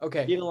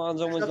 Okay. Pete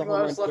Alonso wins the home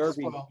run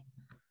derby.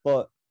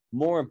 But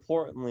more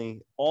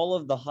importantly, all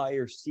of the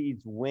higher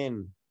seeds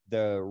win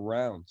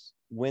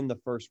the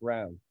first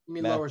round. You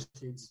mean lower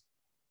seeds?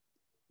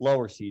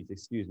 Lower seeds,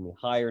 excuse me.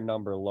 Higher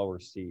number, lower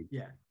seed.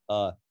 Yeah.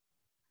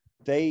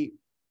 They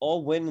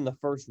all win in the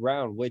first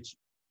round, which,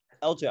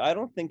 LJ, I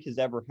don't think has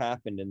ever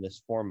happened in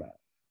this format.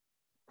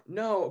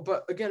 No,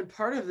 but again,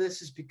 part of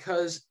this is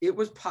because it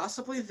was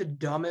possibly the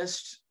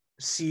dumbest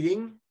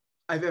seeding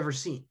I've ever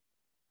seen.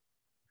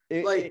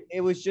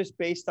 It was just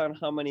based on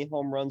how many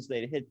home runs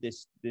they'd hit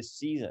this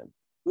season.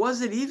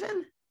 Was it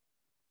even?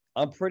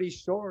 I'm pretty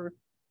sure,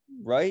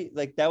 right?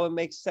 Like, that would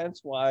make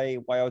sense why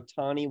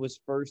Ohtani was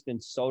first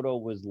and Soto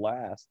was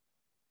last.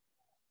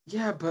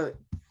 Yeah, but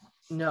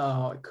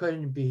no, it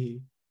couldn't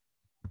be.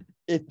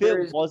 If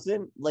it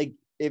wasn't, like,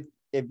 if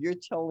you're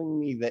telling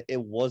me that it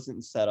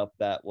wasn't set up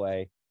that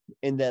way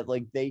and that,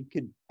 like, they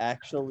could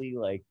actually,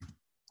 like,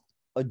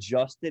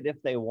 adjust it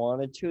if they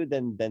wanted to,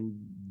 then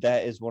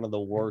that is one of the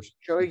worst.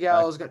 Joey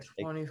Gallo's got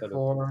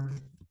 24.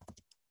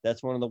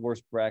 That's one of the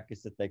worst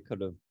brackets that they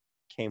could have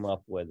came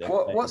up with.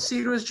 What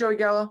seed was Joey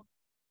Gallo?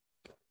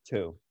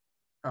 2.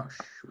 Oh,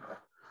 shoot.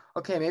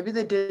 Okay, maybe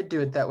they did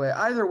do it that way.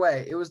 Either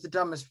way, it was the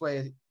dumbest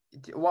way.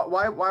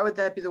 Why would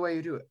that be the way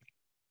you do it?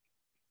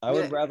 I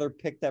would rather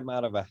pick them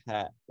out of a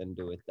hat than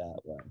do it that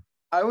way.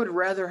 I would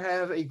rather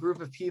have a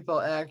group of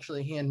people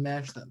actually hand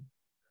match them.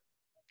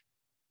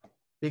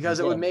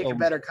 Because it would make a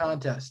better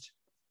contest.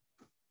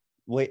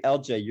 Wait,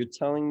 LJ, you're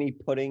telling me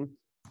putting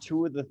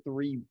 2 of the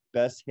 3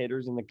 best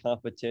hitters in the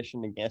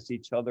competition against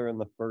each other in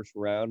the first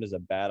round is a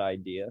bad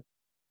idea?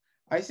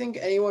 I think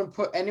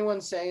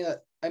anyone saying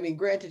that, I mean,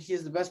 granted, he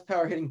is the best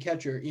power hitting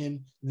catcher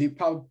in the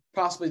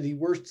possibly the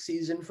worst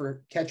season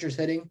for catchers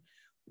hitting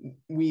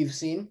we've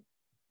seen.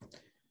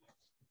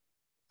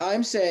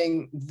 I'm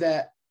saying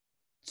that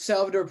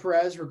Salvador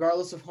Perez,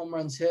 regardless of home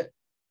runs hit,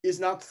 is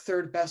not the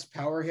third best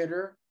power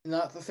hitter,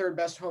 not the third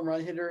best home run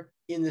hitter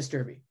in this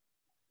derby.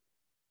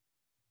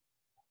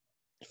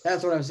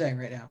 That's what I'm saying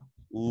right now.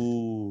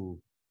 Ooh.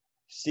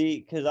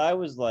 See, because I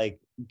was like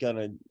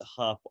gonna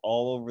hop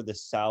all over the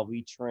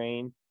Salvi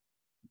train,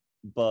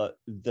 but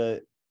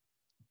the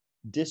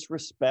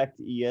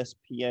disrespect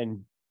ESPN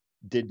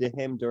did to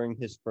him during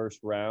his first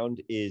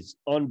round is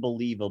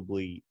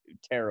unbelievably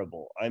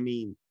terrible. I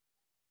mean,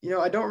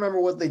 I don't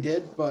remember what they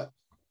did, but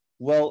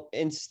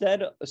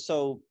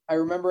I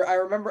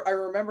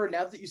remember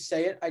now that you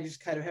say it, I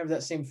just kind of have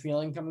that same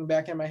feeling coming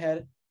back in my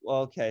head.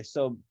 Well, okay,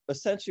 so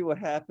essentially what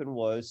happened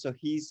was,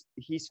 he's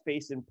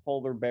facing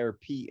Polar Bear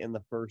Pete in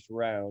the first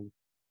round.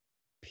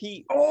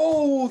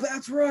 Oh,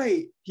 that's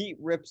right. Pete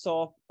rips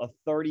off a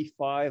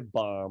 35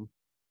 bomb.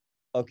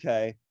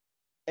 Okay.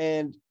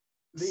 And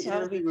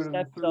Salvi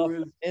steps up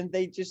and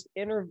they just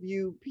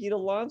interview Pete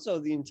Alonso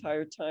the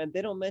entire time.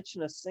 They don't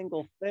mention a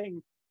single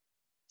thing.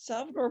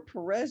 Salvador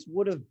Perez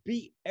would have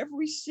beat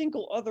every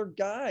single other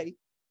guy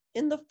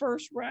in the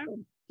first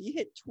round. He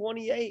hit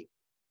 28.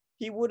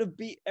 He would have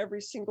beat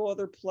every single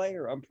other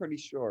player, I'm pretty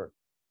sure.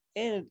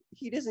 And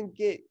he doesn't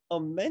get a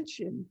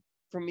mention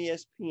from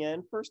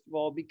ESPN, first of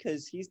all,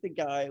 because he's the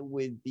guy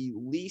with the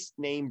least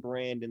name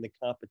brand in the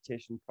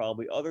competition,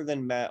 probably, other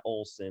than Matt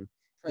Olson.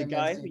 The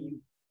guy who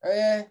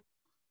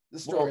the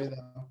story,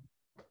 though.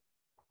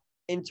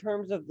 In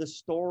terms of the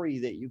story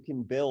that you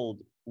can build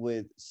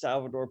with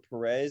Salvador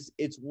Perez,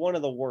 it's one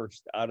of the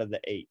worst out of the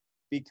 8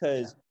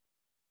 because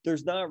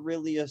there's not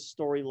really a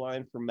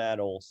storyline for Matt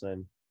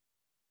Olson.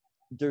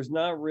 There's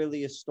not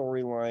really a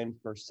storyline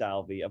for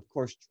Salvi. Of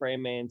course, Trey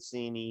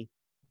Mancini,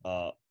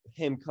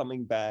 him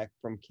coming back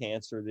from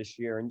cancer this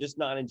year, and just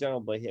not in general,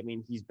 but I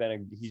mean, he's been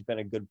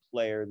a good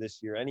player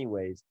this year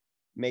anyways.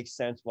 Makes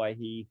sense why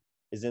he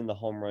is in the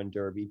home run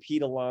derby.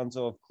 Pete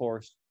Alonso, of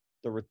course,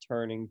 the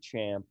returning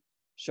champ.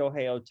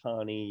 Shohei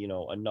Ohtani,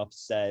 enough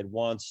said.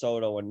 Juan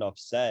Soto, enough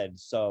said.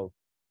 So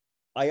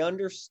I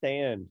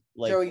understand.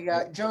 Like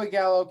Joey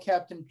Gallo,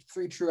 captain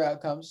 3 true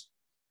outcomes.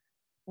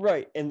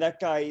 Right. And that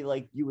guy,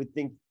 like, you would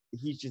think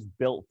he's just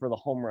built for the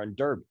home run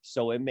derby.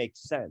 So it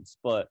makes sense.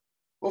 But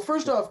well,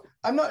 first off,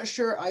 I'm not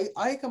sure.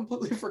 I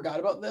completely forgot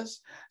about this.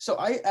 So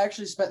I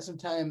actually spent some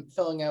time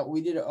filling out.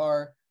 We did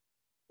our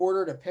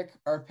order to pick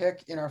our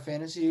pick in our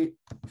fantasy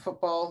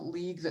football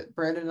league that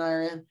Brandon and I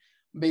are in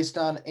based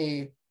on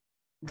a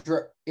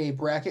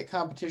bracket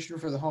competition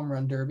for the home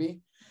run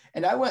derby.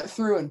 And I went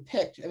through and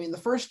picked. I mean, the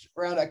first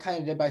round I kind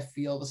of did by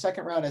feel. The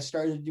second round I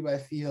started to do by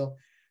feel.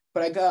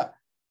 But I got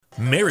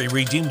Mary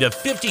redeemed a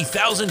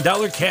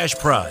 $50,000 cash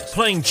prize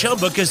playing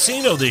Chumba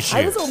Casino this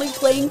year. I was only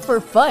playing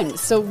for fun,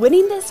 so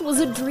winning this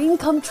was a dream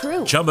come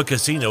true. Chumba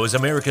Casino is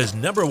America's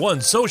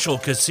 #1 social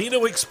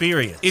casino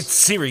experience. It's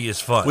serious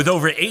fun. With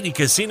over 80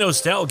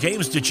 casino-style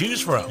games to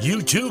choose from,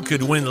 you too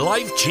could win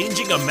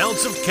life-changing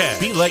amounts of cash.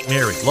 Be like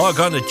Mary.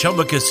 Log on to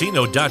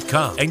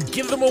ChumbaCasino.com and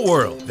give them a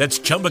whirl. That's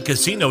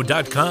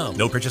ChumbaCasino.com.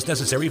 No purchase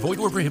necessary. Void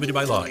where prohibited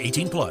by law.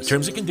 18+.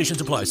 Terms and conditions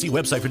apply. See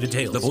website for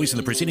details. The voice in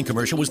the preceding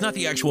commercial was not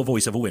the actual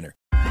voice of a winner.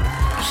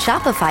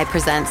 Shopify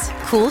presents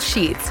cool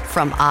sheets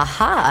from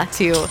AHA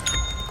to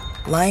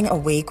lying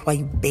awake while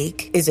you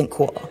bake isn't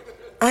cool.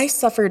 I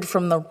suffered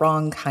from the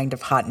wrong kind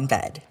of hot in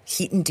bed,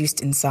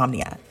 heat-induced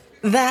insomnia.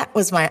 That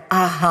was my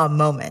aha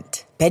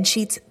moment.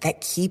 Bedsheets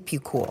that keep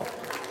you cool.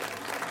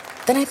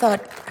 Then I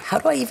thought, how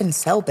do I even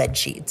sell bed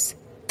sheets?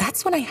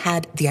 That's when I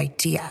had the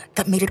idea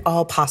that made it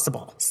all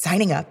possible,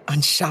 signing up on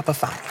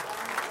Shopify.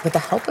 With the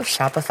help of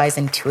Shopify's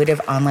intuitive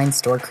online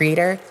store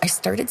creator, I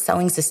started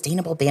selling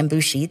sustainable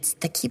bamboo sheets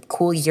that keep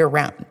cool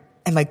year-round.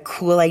 And my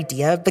cool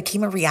idea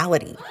became a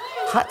reality.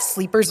 Hot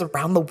sleepers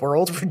around the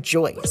world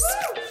rejoice.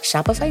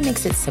 Shopify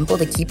makes it simple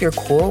to keep your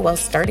cool while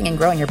starting and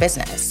growing your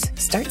business.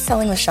 Start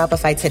selling with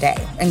Shopify today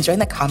and join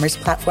the commerce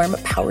platform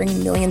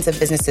powering millions of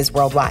businesses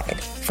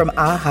worldwide. From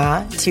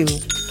aha to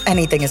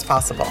anything is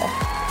possible.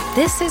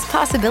 This is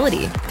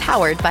Possibility,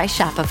 powered by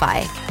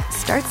Shopify.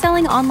 Start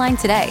selling online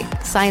today.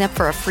 Sign up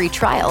for a free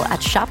trial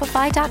at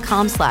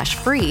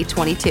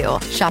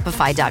shopify.com/free22.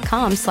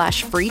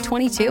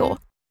 Shopify.com/free22.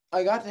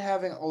 I got to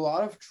having a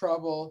lot of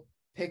trouble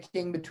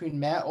picking between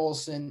Matt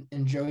Olson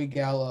and Joey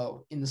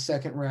Gallo in the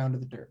second round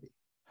of the Derby.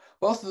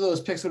 Both of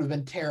those picks would have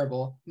been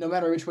terrible, no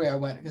matter which way I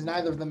went, because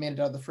neither of them made it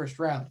out of the first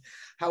round.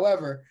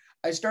 However,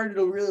 I started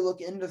to really look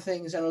into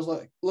things, and I was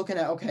looking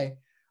at, okay,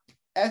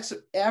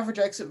 average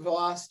exit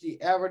velocity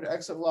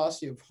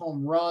of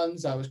home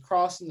runs. I was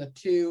crossing the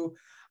 2.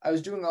 I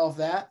was doing all of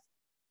that.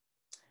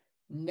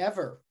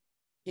 Never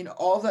in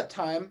all that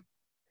time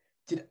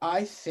did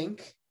I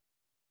think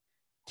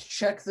to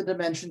check the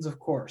dimensions of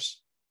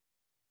course.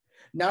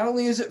 Not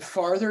only is it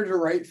farther to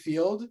right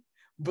field,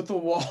 but the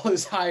wall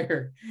is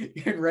higher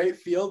in right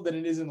field than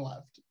it is in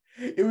left.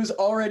 It was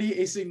already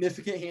a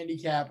significant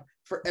handicap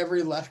for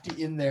every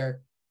lefty in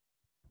there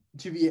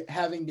to be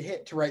having to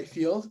hit to right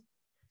field.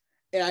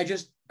 And I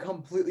just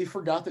completely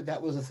forgot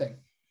that was a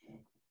thing.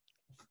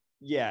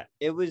 Yeah,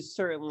 it was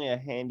certainly a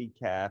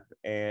handicap.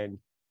 And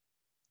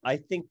I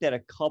think that a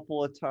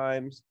couple of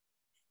times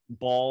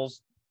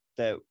balls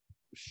that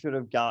should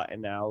have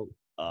gotten out,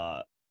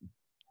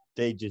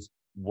 they just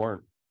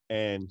weren't.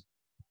 And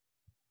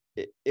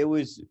it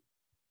was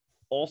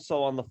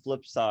also on the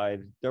flip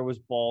side, there was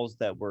balls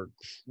that were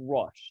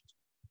crushed.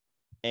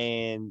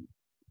 And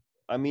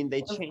I mean,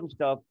 they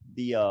changed up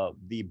the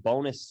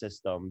bonus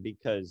system,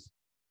 because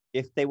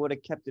if they would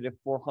have kept it at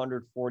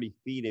 440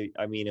 feet, it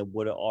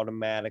would have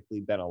automatically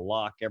been a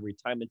lock every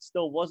time. It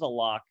still was a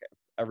lock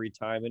every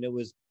time, and it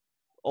was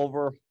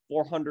over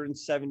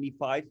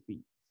 475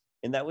 feet.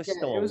 And that was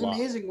still a lock. It was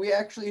amazing. We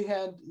actually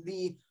had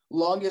the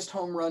longest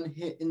home run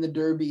hit in the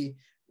Derby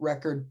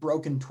record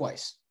broken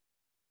twice.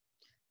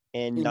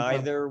 And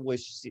neither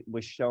was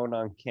shown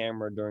on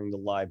camera during the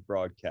live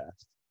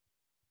broadcast.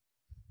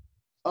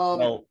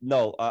 I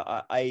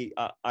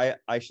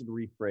should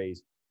rephrase.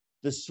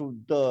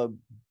 The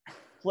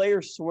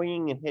player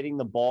swinging and hitting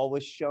the ball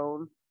was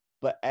shown,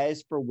 but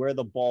as for where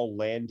the ball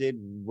landed,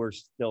 we're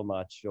still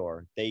not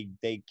sure. They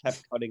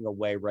kept cutting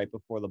away right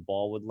before the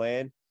ball would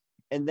land,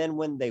 and then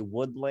when they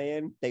would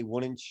land, they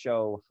wouldn't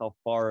show how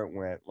far it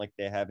went like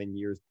they have in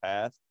years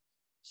past.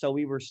 So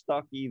we were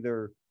stuck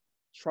either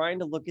trying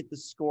to look at the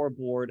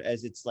scoreboard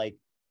as the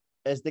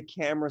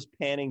camera's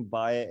panning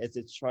by it as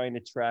it's trying to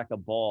track a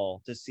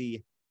ball to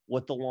see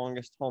what the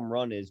longest home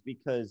run is,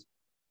 because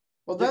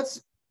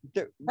that's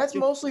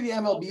mostly the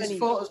MLB's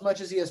fault as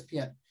much as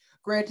ESPN.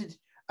 Granted,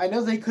 I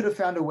know they could have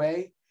found a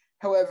way.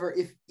 However,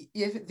 if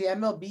the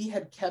MLB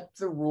had kept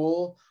the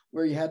rule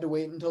where you had to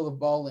wait until the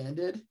ball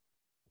landed,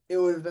 it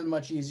would have been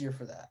much easier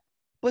for that.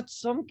 But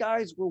some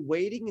guys were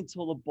waiting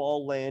until the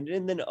ball landed,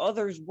 and then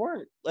others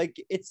weren't.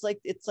 It's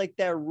like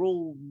that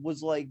rule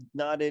was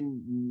not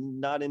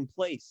in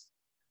place,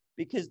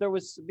 because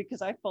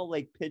I felt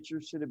like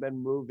pitchers should have been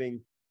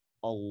moving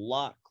a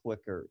lot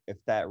quicker if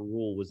that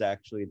rule was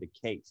actually the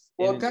case.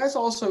 Well, guys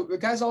also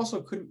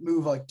couldn't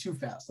move too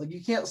fast.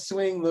 You can't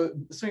swing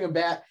a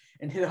bat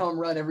and hit a home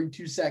run every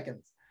 2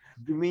 seconds.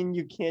 You mean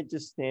you can't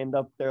just stand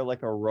up there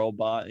like a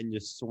robot and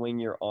just swing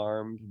your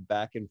arms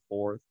back and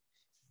forth,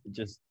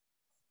 just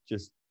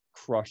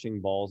crushing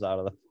balls out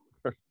of the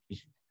park?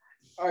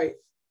 All right.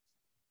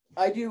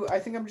 I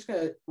think I'm just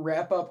going to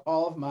wrap up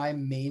all of my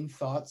main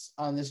thoughts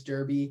on this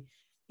Derby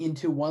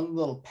into one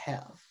little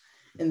path.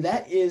 And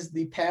that is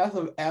the path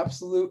of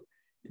absolute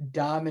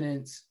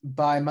dominance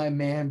by my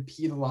man,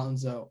 Pete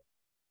Alonso,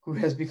 who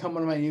has become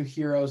one of my new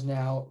heroes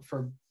now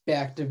for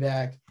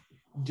back-to-back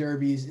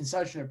Derbies in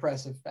such an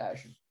impressive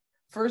fashion.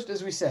 First,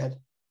 as we said,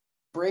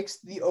 breaks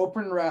the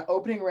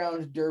opening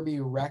round Derby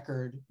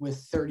record with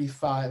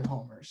 35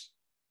 homers.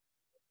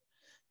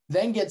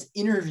 Then gets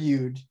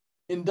interviewed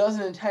and does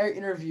an entire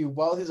interview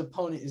while his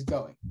opponent is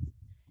going.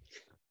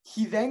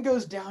 He then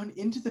goes down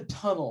into the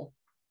tunnel,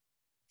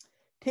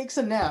 takes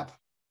a nap,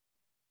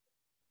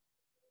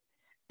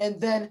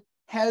 and then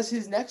has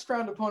his next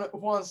round opponent,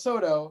 Juan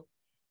Soto,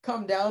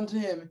 come down to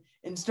him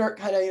and start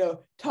kind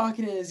of,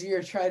 talking in his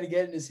ear, trying to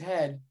get in his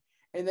head,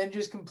 and then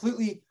just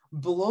completely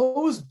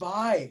blows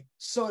by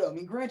Soto. I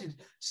mean, granted,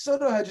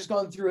 Soto had just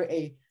gone through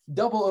a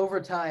double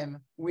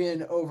overtime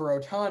win over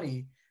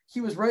Ohtani.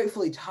 He was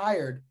rightfully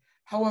tired.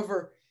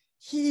 However,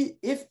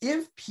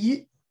 if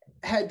Pete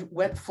had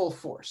went full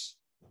force,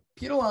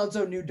 Pete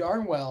Alonso knew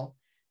darn well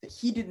that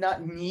he did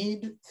not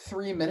need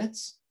 3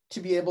 minutes to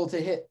be able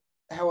to hit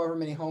however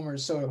many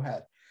homers Soto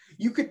had.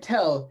 You could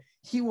tell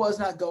he was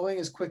not going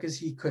as quick as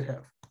he could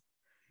have.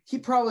 He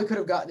probably could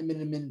have gotten him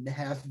in a minute and a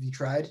half if he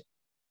tried.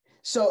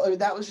 So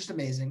that was just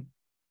amazing.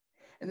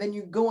 And then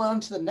you go on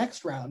to the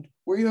next round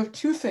where you have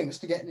two things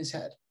to get in his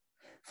head.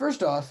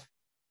 First off,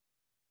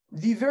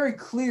 the very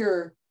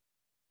clear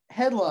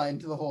headline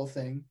to the whole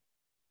thing,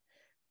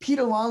 Pete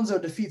Alonso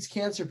defeats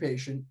cancer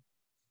patient.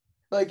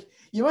 Like,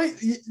 you might,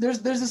 there's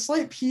a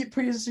slight piece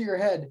of your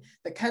head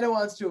that kind of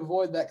wants to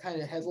avoid that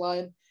kind of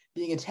headline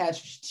being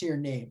attached to your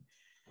name.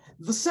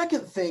 The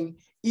second thing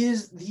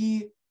is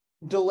the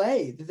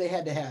delay that they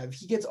had to have.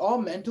 He gets all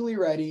mentally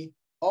ready,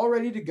 all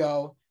ready to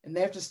go, and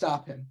they have to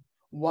stop him.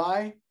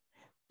 Why?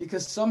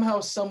 Because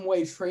somehow, some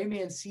way, Trey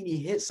Mancini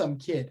hit some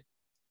kid.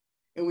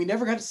 And we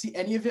never got to see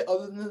any of it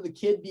other than the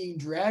kid being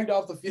dragged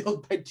off the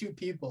field by two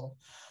people.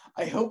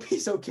 I hope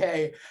he's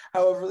okay.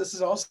 However, this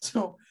is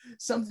also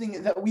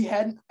something that we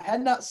had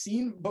not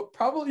seen, but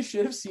probably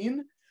should have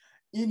seen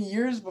in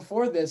years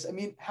before this. I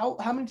mean, how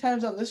many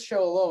times on this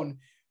show alone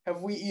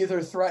have we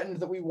either threatened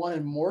that we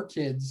wanted more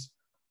kids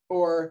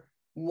or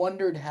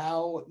wondered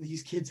how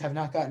these kids have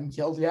not gotten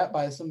killed yet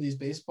by some of these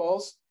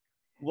baseballs?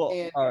 Well,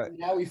 and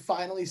now we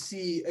finally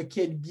see a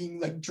kid being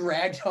like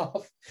dragged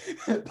off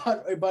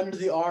under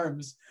the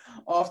arms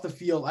off the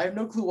field. I have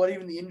no clue what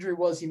even the injury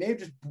was. He may have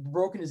just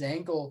broken his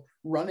ankle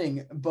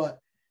running, but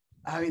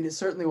I mean, it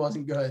certainly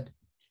wasn't good.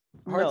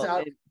 Hearts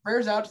out,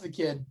 prayers out to the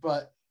kid,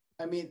 but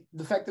I mean,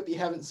 the fact that we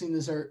haven't seen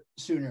this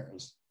sooner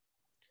is.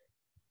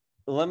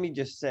 Let me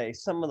just say,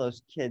 some of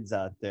those kids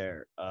out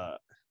there.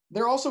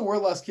 There also were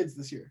less kids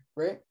this year,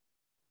 right?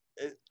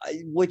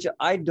 Which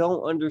I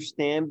don't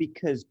understand,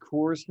 because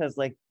Coors has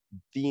like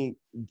the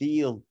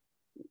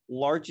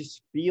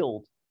largest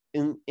field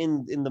in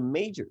the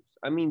majors.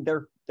 I mean,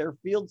 their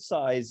field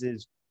size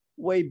is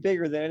way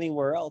bigger than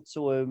anywhere else,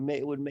 so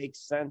it would make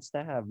sense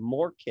to have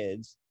more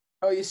kids.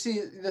 Oh, you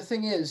see, the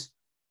thing is,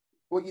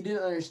 what you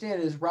didn't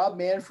understand is Rob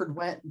Manfred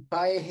went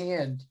by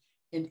hand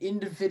and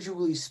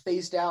individually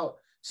spaced out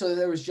so that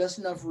there was just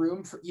enough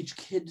room for each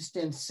kid to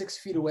stand 6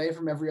 feet away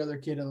from every other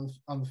kid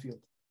on the field.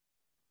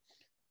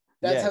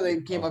 That's how they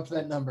came up to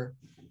that number.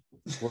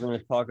 We're going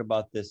to talk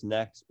about this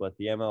next, but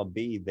the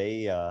MLB,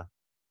 they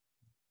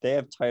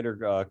have tighter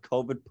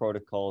COVID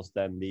protocols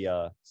than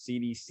the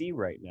CDC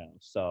right now.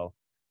 So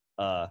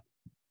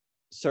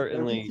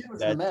certainly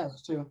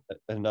that's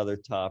another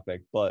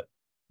topic. But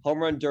home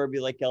run derby,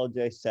 like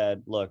LJ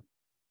said, look,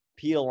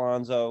 Pete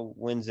Alonso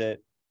wins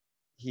it.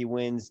 He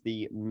wins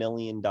the $1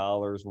 million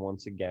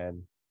once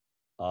again.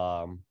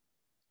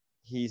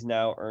 He's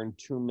now earned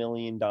 $2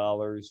 million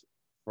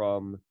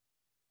from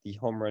the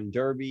home run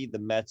derby. The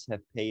Mets have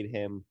paid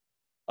him,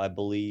 I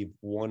believe,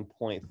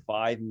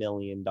 $1.5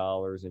 million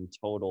in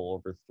total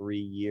over 3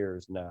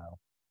 years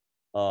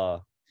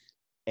now.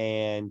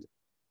 And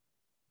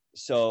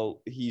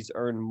so he's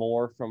earned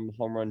more from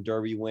home run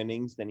derby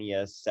winnings than he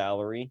has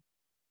salary.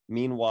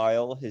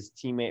 Meanwhile, his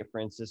teammate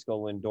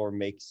Francisco Lindor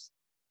makes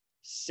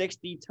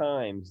 60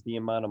 times the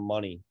amount of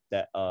money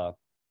that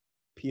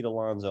Pete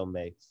Alonso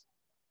makes.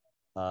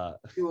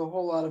 Do a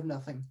whole lot of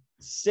nothing.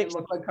 60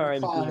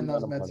 times in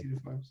those Mets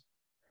uniforms.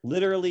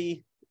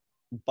 Literally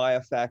by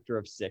a factor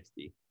of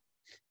 60.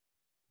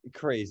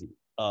 Crazy.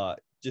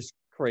 Just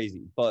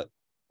crazy. But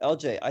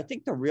LJ, I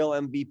think the real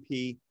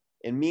MVP,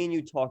 and me and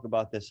you talk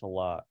about this a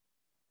lot,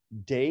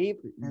 Dave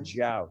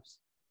Joust.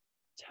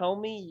 Tell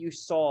me you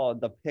saw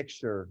the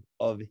picture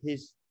of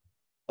the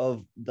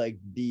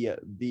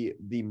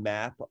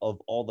map of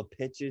all the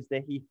pitches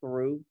that he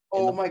threw.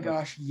 Oh my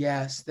gosh,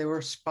 yes. They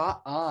were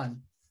spot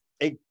on.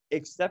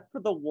 Except for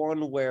the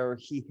one where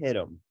he hit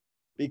him,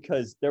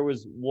 because there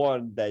was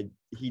one that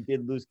he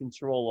did lose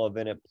control of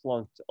and it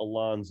plunked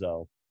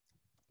Alonso.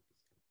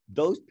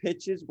 Those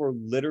pitches were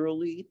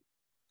literally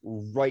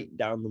right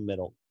down the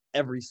middle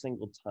every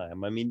single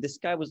time. I mean, this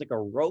guy was like a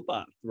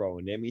robot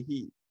throwing. I mean,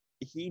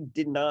 he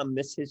did not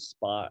miss his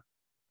spot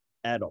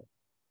at all.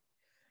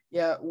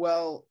 Yeah,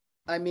 well,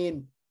 I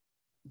mean,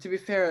 to be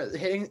fair,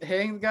 hitting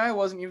the guy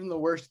wasn't even the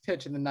worst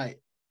pitch in the night.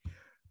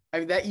 I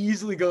mean, that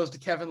easily goes to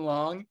Kevin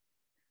Long.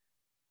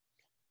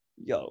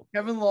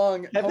 Kevin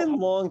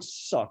Long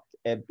sucked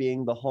at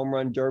being the home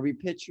run derby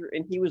pitcher,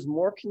 and he was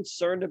more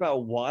concerned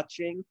about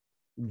watching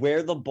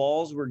where the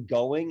balls were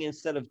going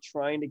instead of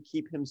trying to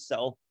keep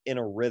himself in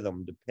a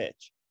rhythm to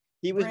pitch.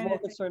 He was more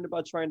concerned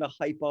about trying to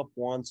hype up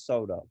Juan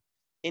Soto,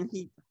 and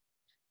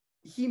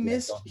he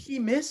missed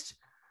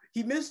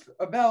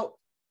about,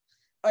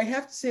 I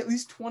have to say, at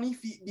least 20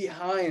 feet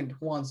behind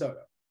Juan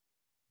Soto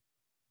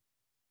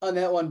on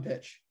that one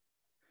pitch.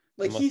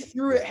 Like, he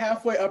threw it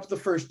halfway up the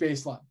first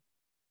baseline.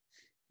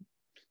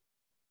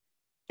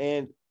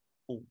 And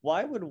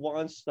why would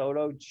Juan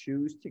Soto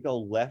choose to go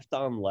left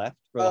on left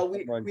for the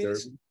home run derby?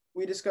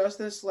 We discussed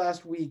this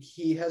last week.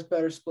 He has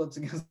better splits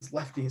against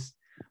lefties.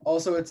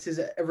 Also, it's his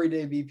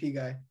everyday BP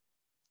guy.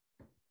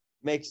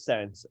 Makes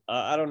sense.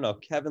 I don't know.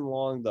 Kevin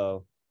Long,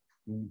 though,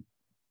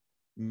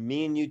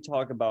 me and you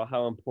talk about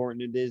how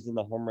important it is in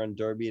the home run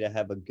derby to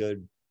have a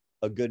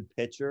good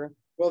pitcher.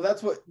 Well,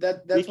 that's what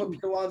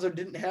Pete Alonso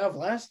didn't have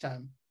last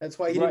time. That's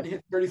why he didn't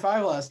hit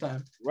 35 last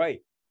time. Right.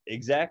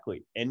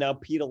 Exactly. And now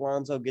Pete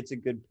Alonso gets a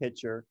good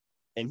pitcher,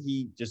 and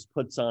he just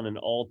puts on an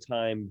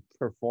all-time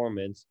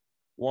performance.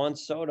 Juan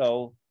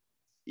Soto,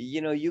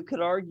 you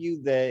could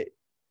argue that.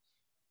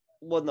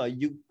 Well, no,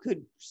 you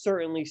could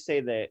certainly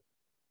say that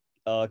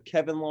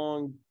Kevin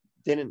Long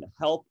didn't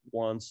help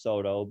Juan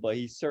Soto, but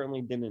he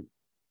certainly didn't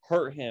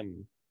hurt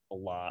him a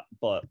lot.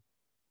 But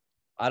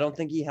I don't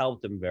think he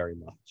helped him very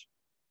much.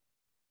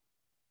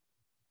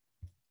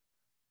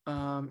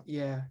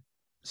 Yeah.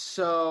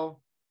 So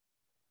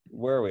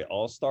where are we?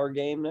 All-Star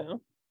game now?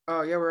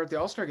 Oh, yeah, we're at the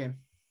All-Star game.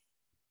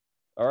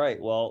 All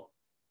right. Well,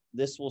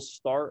 this will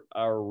start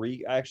our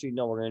actually,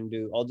 no,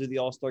 I'll do the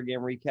All-Star game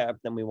recap.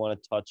 Then we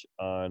want to touch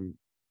on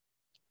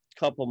a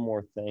couple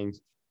more things.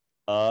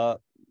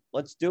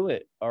 Let's do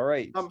it. All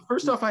right.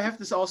 First off, I have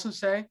to also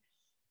say,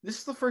 this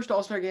is the first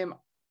All-Star game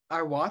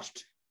I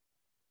watched.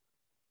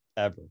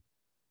 Ever.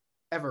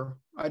 I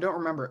don't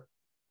remember it.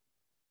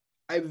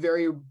 I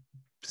very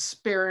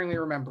sparingly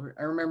remember.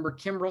 I remember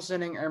Kimbrel's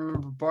inning. I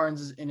remember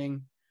Barnes'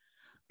 inning.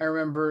 I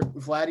remember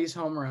Vladdy's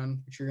home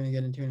run, which you're going to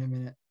get into in a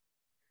minute.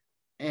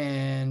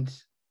 And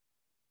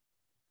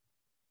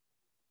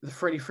the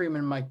Freddie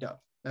Freeman mic'd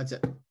up. That's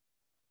it.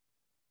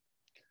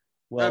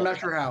 Well, I'm not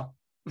sure how.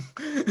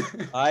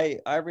 I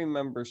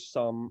remember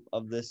some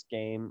of this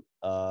game.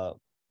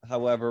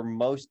 However,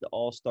 most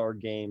All-Star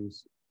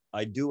games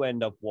I do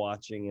end up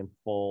watching in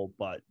full,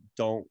 but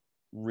don't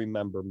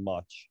remember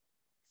much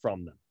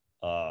from them.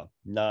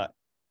 Not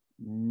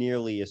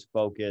nearly as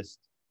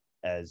focused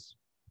as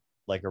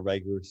like a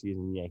regular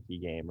season Yankee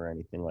game or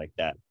anything like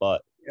that.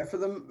 But yeah, for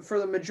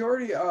the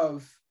majority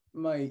of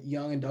my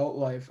young adult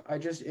life,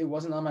 it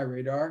wasn't on my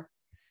radar.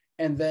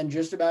 And then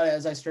just about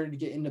as I started to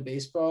get into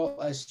baseball,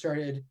 I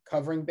started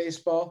covering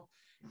baseball,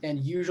 and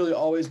usually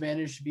always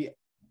managed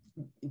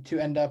to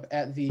end up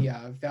at the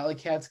Valley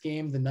Cats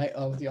game the night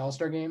of the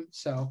All-Star game.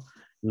 So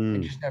I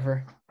just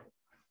never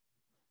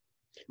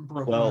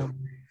broke. Well,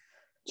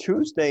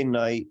 Tuesday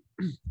night,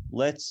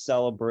 let's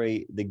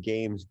celebrate the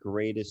game's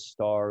greatest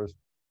stars,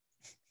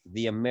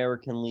 the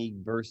American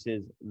League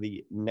versus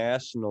the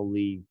National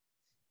League.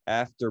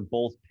 After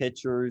both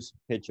pitchers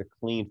pitch a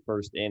clean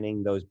first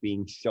inning, those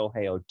being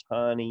Shohei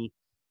Ohtani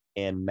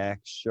and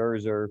Max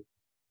Scherzer,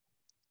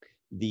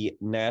 the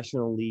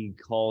National League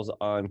calls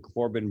on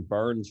Corbin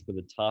Burnes for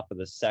the top of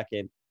the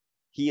second.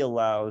 He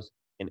allows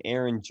an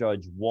Aaron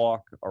Judge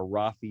walk, a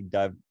Rafi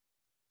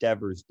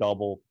Devers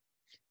double,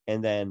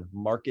 and then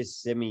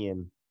Marcus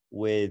Semien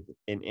with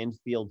an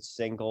infield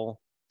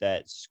single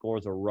that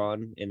scores a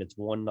run, and it's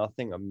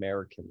 1-0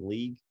 American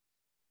League.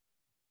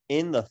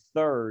 In the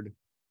third,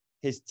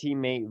 his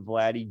teammate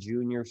Vladdy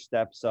Jr.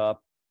 steps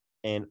up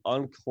and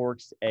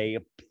uncorks a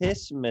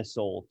piss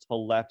missile to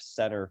left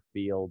center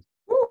field.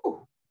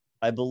 Woo!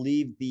 I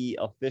believe the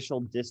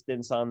official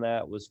distance on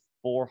that was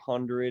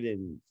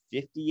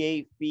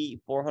 458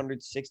 feet,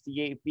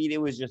 468 feet.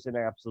 It was just an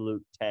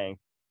absolute tank.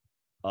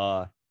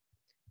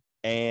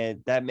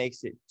 And that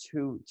makes it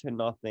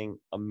 2-0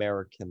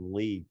 American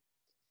League.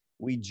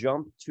 We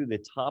jump to the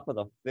top of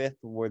the fifth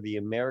where the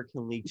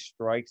American League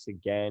strikes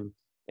again.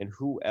 And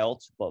who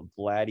else but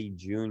Vladdy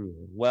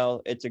Jr.?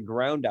 Well, it's a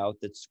ground out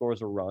that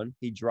scores a run.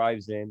 He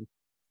drives in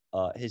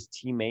his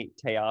teammate,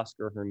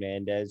 Teoscar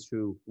Hernandez,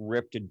 who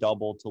ripped a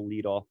double to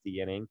lead off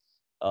the inning.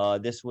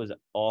 This was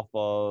off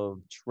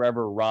of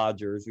Trevor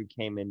Rogers, who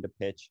came in to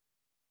pitch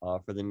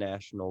for the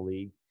National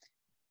League.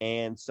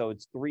 And so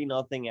it's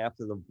 3-0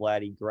 after the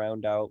Vladdy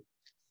ground out.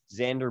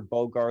 Xander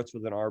Bogaerts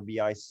with an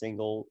RBI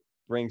single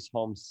brings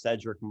home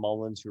Cedric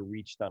Mullins, who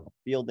reached on a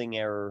fielding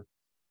error.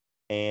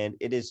 And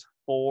it is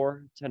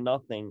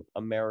 4-0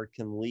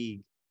 American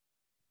League.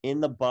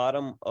 In the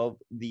bottom of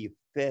the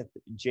fifth,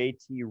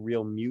 JT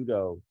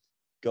Realmuto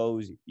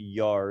goes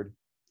yard,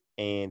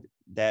 and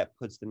that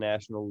puts the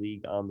National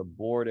League on the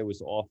board. It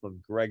was off of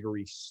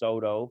Gregory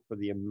Soto for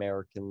the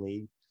American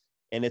League,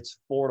 and it's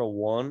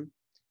 4-1.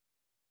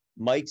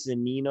 Mike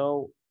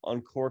Zunino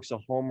uncorks a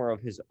homer of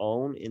his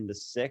own in the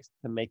sixth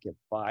to make it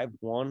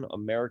 5-1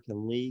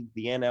 American League.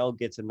 The NL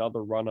gets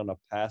another run on a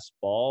pass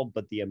ball,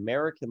 but the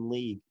American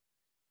League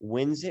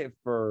wins it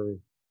for,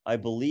 I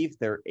believe,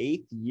 their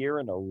 8th year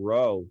in a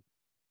row,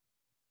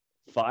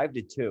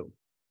 5-2.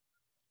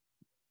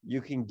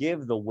 You can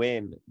give the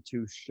win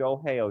to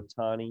Shohei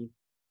Ohtani,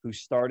 who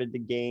started the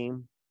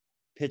game,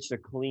 pitched a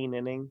clean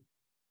inning.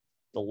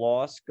 The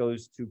loss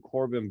goes to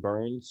Corbin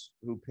Burnes,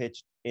 who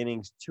pitched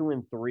innings 2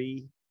 and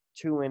 3,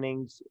 2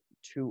 innings,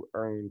 2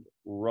 earned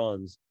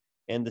runs.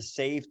 And the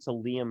save to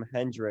Liam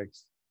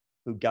Hendriks,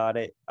 who got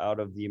it out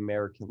of the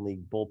American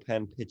League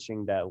bullpen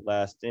pitching that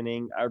last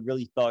inning. I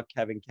really thought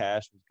Kevin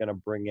Cash was going to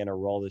bring in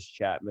Aroldis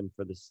Chapman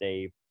for the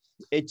save.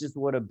 It just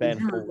would have been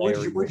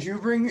hilarious. Would you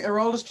bring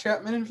Aroldis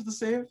Chapman in for the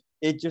save?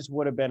 It just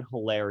would have been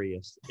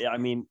hilarious. I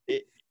mean,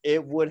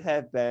 it would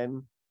have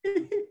been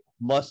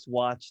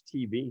must-watch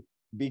TV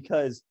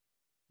because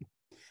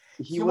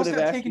he would have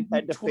actually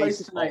had to twice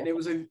face tonight. And it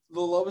was the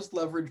lowest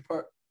leverage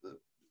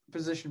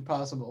position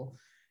possible.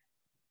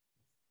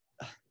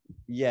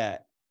 yeah,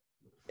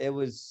 it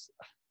was.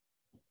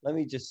 Let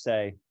me just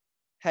say,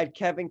 had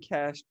Kevin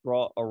Cash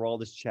brought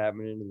Aroldis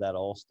Chapman into that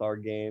All-Star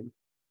game,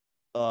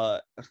 I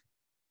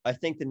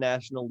think the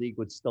National League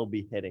would still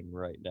be hitting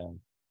right now.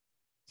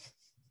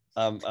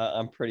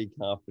 I'm pretty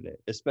confident,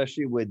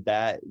 especially with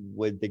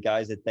the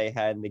guys that they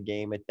had in the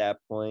game at that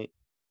point.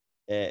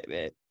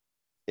 It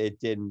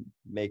didn't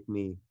make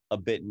me a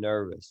bit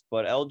nervous.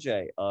 But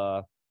LJ,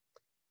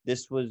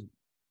 this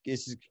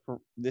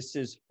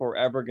is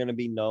forever going to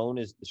be known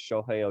as the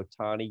Shohei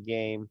Ohtani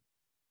game.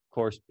 Of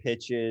course,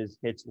 pitches,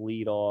 hits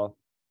leadoff.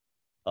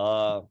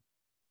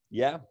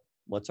 Yeah.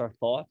 What's our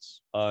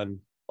thoughts on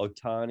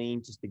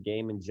Ohtani, just the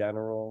game in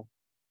general?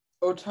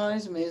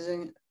 Ohtani's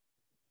amazing.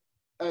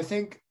 I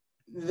think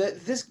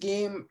that this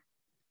game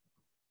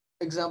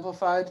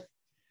exemplified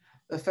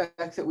the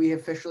fact that we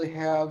officially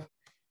have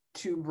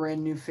two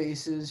brand new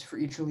faces for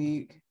each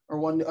league,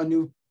 or a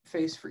new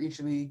face for each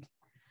league.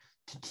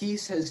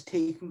 Tatis has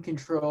taken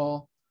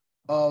control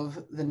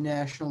of the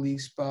National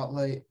League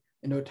spotlight,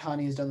 and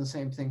Ohtani has done the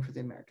same thing for the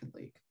American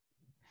League.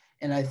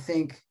 And I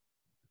think,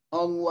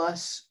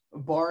 unless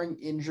barring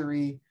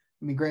injury,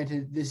 I mean,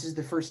 granted, this is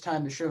the first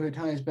time that Shohei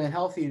Ohtani has been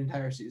healthy an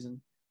entire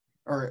season,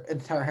 or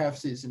entire half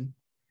season.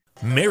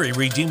 Mary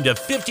redeemed a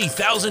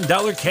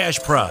 $50,000 cash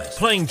prize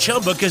playing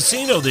Chumba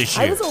Casino this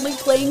year. I was only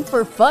playing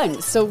for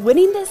fun, so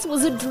winning this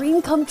was a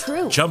dream come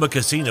true. Chumba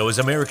Casino is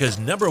America's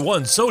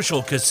 #1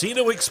 social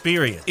casino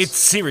experience. It's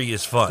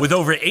serious fun. With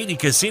over 80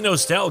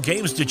 casino-style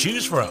games to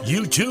choose from,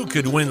 you too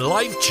could win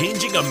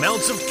life-changing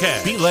amounts of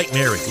cash. Be like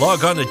Mary.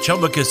 Log on to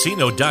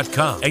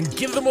ChumbaCasino.com and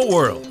give them a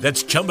whirl.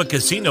 That's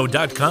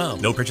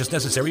ChumbaCasino.com. No purchase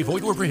necessary.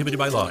 Void or prohibited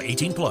by law.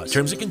 18+.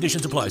 Terms and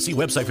conditions apply. See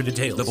website for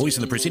details. The voice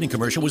in the preceding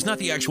commercial was not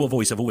the actual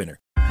voice of a winner.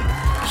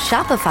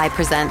 Shopify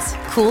presents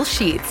cool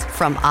sheets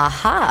from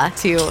AHA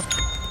to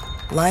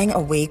lying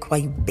awake while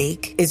you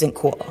bake isn't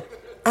cool.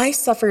 I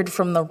suffered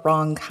from the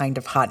wrong kind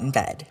of hot in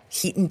bed,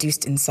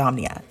 heat-induced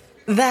insomnia.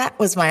 That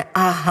was my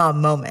aha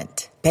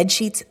moment. Bed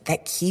sheets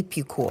that keep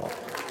you cool.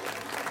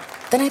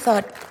 Then I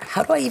thought,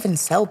 how do I even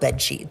sell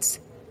bed sheets?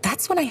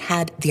 That's when I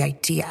had the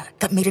idea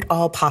that made it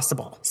all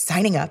possible,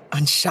 signing up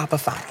on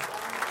Shopify.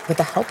 With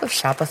the help of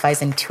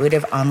Shopify's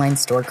intuitive online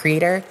store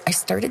creator, I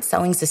started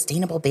selling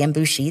sustainable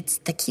bamboo sheets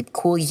that keep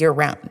cool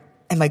year-round.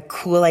 And my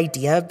cool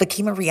idea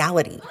became a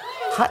reality.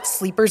 Hot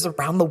sleepers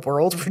around the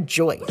world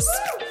rejoice.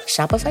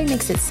 Shopify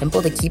makes it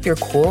simple to keep your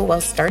cool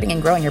while starting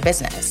and growing your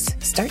business.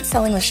 Start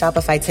selling with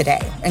Shopify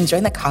today and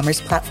join the commerce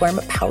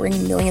platform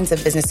powering millions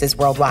of businesses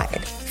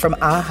worldwide. From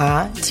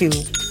AHA to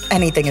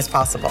anything is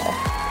possible.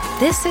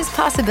 This is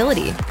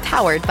Possibility,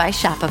 powered by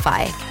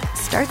Shopify.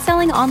 Start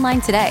selling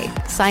online today.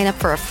 Sign up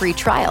for a free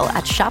trial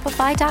at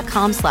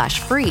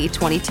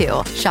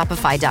shopify.com/free22.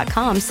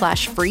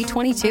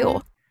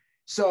 Shopify.com/free22.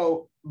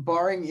 So,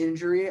 barring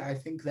injury, I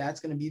think that's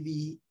going to be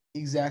the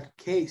exact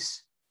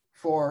case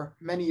for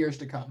many years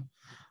to come.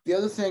 The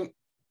other thing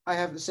I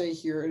have to say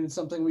here, and it's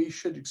something we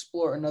should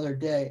explore another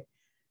day,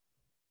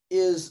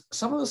 is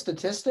some of the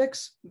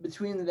statistics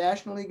between the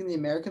National League and the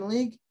American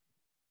League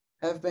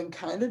have been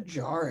kind of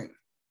jarring.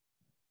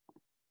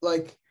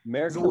 Like,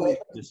 American League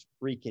just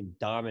freaking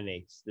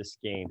dominates this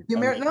game.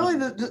 Not only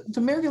the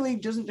American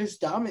League doesn't just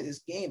dominate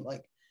this game,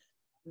 like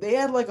they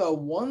had like a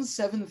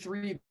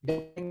 173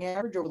 batting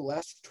average over the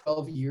last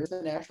 12 years.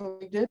 The National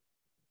League did.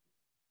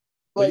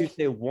 Like, you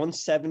say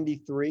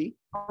 173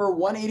 or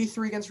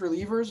 183 against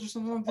relievers or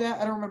something like that.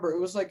 I don't remember. It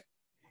was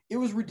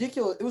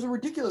ridiculous. It was a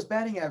ridiculous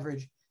batting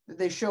average that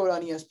they showed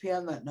on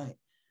ESPN that night,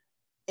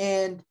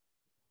 and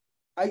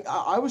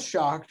I was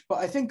shocked, but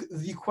I think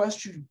the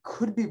question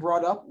could be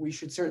brought up. We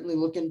should certainly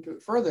look into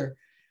it further.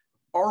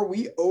 Are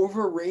we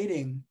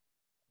overrating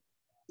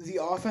the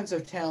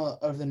offensive talent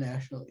of the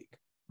National League?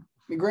 I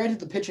mean, granted,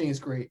 the pitching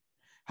is great.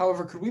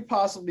 However, could we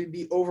possibly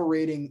be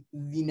overrating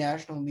the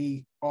National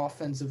League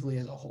offensively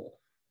as a whole?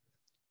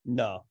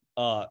 No.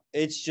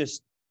 It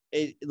just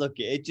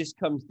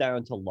comes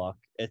down to luck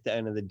at the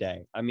end of the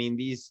day. I mean,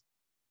 these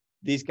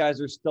guys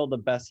are still the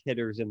best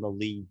hitters in the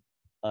league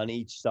on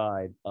each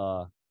side.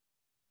 I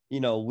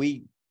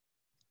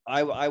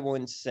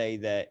wouldn't say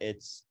that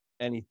it's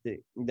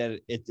anything that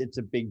it's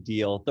a big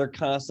deal. They're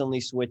constantly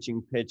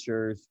switching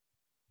pitchers.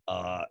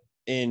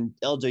 And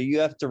LJ, you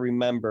have to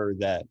remember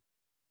that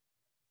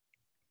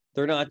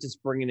they're not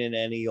just bringing in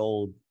any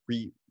old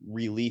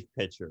relief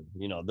pitcher.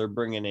 They're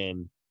bringing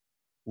in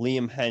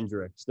Liam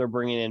Hendricks. They're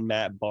bringing in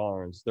Matt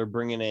Barnes. They're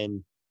bringing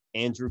in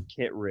Andrew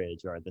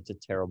Kittredge. All right, that's a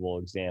terrible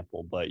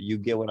example, but you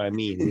get what I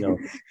mean. The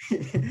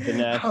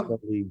National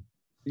League.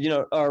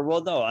 No.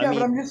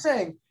 But I'm just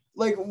saying,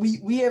 like,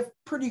 we have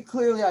pretty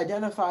clearly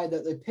identified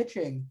that the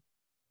pitching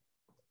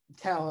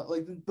talent,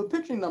 like the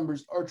pitching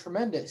numbers are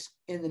tremendous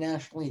in the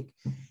National League.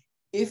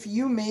 If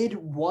you made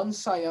one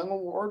Cy Young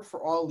award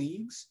for all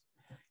leagues,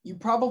 you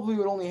probably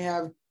would only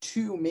have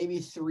 2, maybe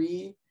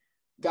 3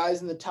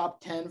 guys in the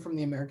top 10 from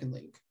the American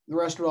League. The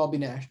rest would all be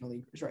National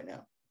Leaguers right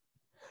now.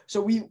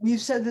 So we've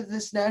said that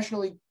this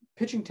National League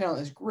pitching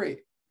talent is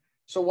great.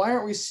 So why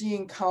aren't we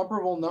seeing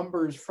comparable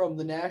numbers from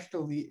the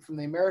National League, from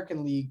the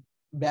American League,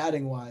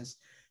 batting wise,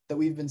 that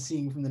we've been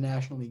seeing from the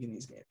National League in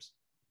these games.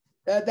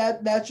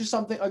 That's just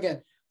something,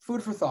 again,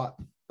 food for thought.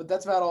 But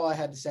that's about all I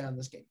had to say on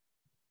this game.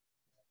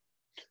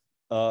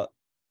 The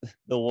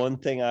one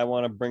thing I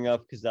want to bring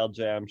up, because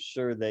LJ, I'm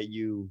sure that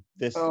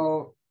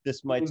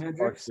this might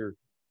spark your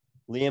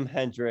Liam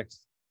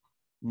Hendriks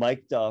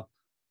mic'd up.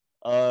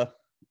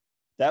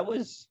 That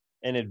was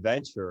an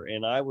adventure,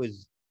 and I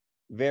was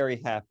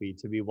very happy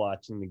to be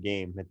watching the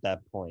game at that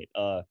point.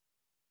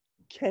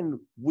 Can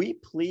we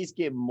please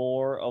get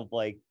more of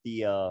like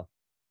the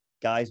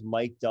guys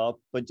mic'd up,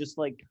 but just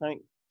like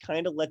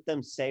kind of let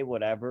them say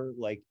whatever?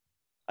 Like,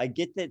 I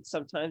get that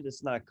sometimes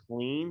it's not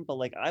clean, but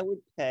like I would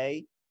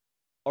pay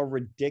a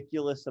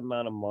ridiculous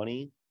amount of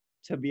money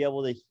to be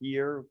able to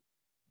hear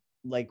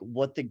like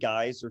what the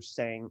guys are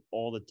saying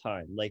all the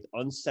time, like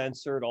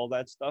uncensored, all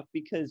that stuff,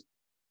 because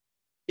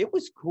it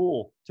was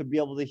cool to be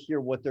able to hear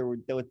what they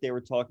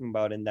were talking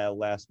about in that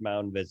last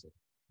mound visit.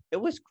 It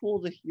was cool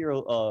to hear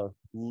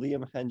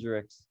Liam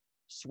Hendriks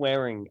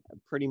swearing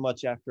pretty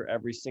much after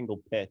every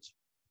single pitch,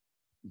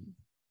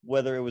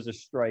 whether it was a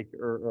strike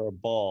or a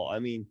ball. I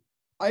mean,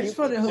 I just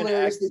found it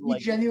hilarious that he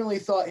genuinely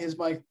thought his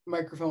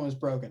microphone was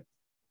broken.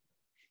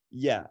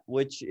 Yeah,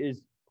 which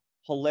is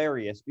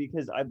hilarious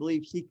because I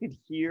believe he could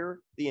hear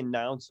the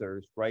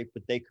announcers, right?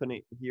 But they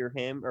couldn't hear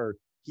him, or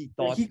he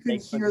thought he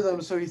couldn't hear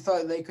them, so he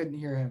thought they couldn't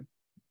hear him.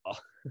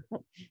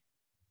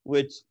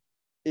 Which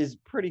is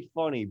pretty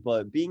funny,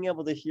 but being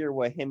able to hear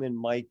what him and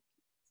Mike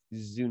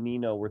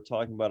Zunino were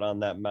talking about on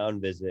that mound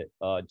visit,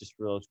 just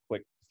for those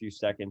quick few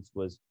seconds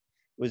was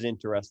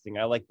interesting.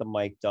 I like the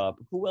mic'd up.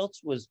 Who else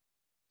was?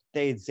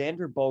 They had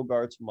Xander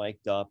Bogaerts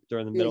mic'd up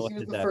during the middle of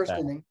his first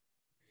inning,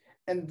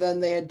 and then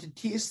they had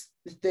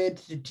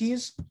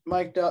Tatis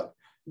mic'd up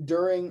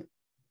during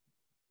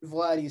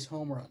Vladdy's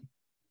home run.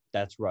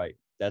 That's right.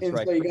 That's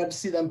right. So you got to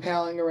see them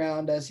palling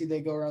around as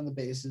they go around the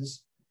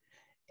bases,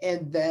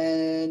 and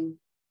then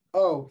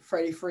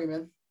Freddie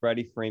Freeman.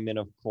 Freddie Freeman,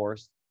 of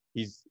course.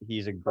 He's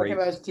a great. Talking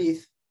about his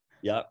teeth.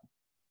 Yep.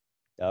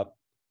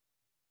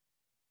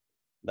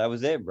 That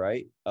was it,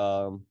 right?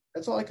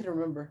 That's all I can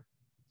remember.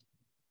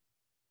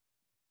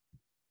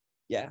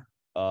 Yeah.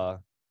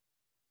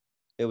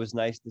 It was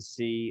nice to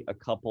see a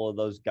couple of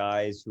those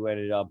guys who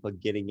ended up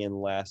getting in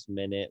last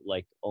minute,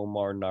 like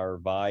Omar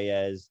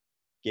Narvaez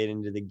get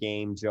into the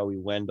game. Joey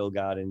Wendell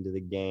got into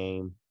the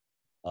game.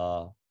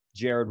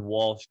 Jared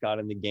Walsh got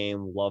in the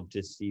game. Love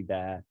to see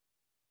that.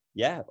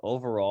 Yeah,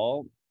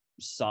 overall,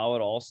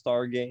 solid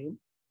all-star game.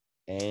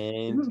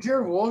 And didn't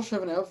Jared Walsh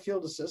have an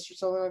outfield assist or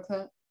something like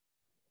that?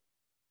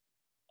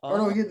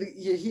 No,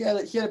 he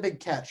had a big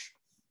catch.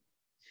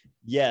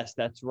 Yes,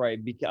 that's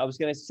right. Because I was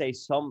gonna say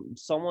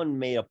someone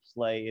made a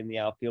play in the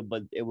outfield,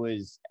 but it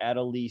was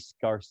Adolis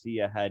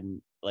Garcia had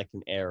like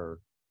an error.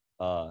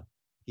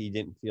 He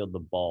didn't field the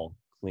ball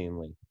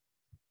cleanly.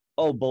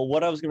 Oh, but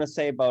what I was gonna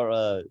say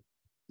about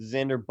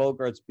Xander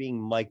Bogaerts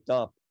being mic'd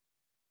up,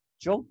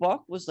 Joe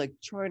Buck was like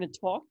trying to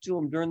talk to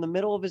him during the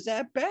middle of his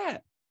at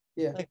bat.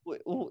 Yeah, like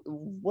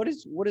what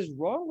is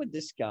wrong with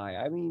this guy?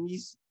 I mean,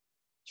 he's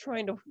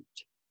trying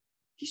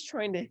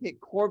to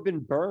hit Corbin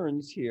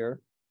Burns here.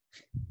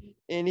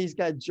 And he's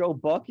got Joe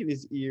Buck in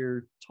his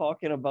ear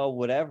talking about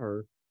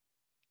whatever.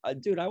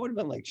 Dude, I would have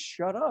been like,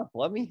 shut up.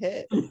 Let me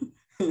hit.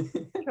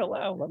 Chill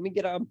out. Let me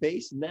get on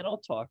base, and then I'll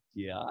talk to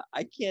you.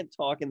 I can't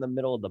talk in the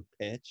middle of the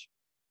pitch.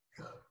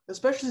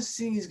 Especially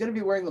seeing he's going to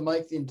be wearing the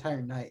mic the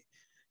entire night.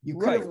 You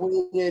could have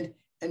waited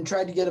and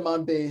tried to get him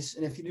on base.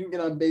 And if you didn't get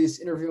on base,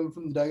 interview him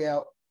from the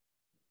dugout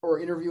or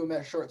interview him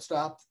at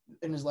shortstop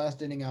in his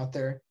last inning out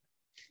there.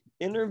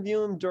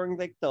 Interview him during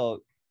like the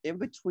in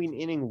between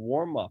inning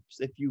warm-ups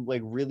if you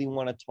like really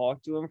want to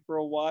talk to him for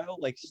a while,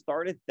 like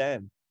start it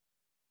then.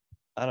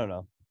 I don't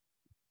know.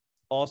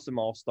 Awesome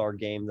all-star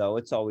game though.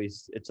 It's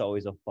always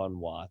a fun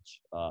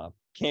watch.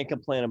 Can't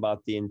complain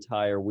about the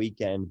entire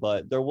weekend,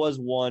 but there was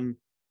one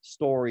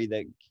story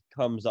that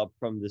comes up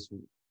from this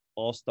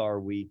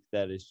all-star week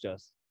that is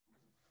just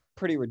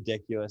pretty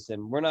ridiculous,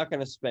 and we're not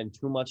going to spend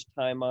too much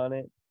time on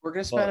it. We're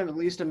going to spend at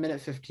least a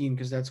minute 15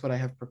 because that's what I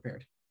have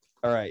prepared.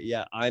 All right,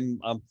 yeah, I'm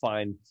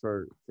fine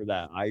for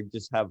that. I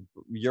just have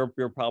you're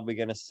probably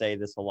gonna say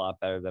this a lot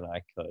better than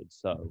I could.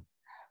 So,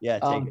 yeah,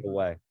 take it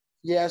away.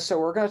 Yeah, so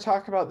we're gonna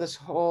talk about this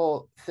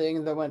whole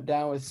thing that went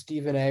down with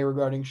Stephen A.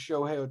 regarding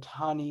Shohei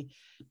Ohtani.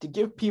 To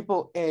give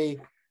people a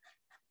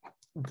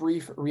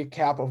brief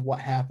recap of what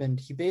happened,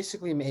 he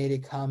basically made a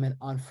comment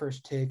on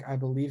First Take. I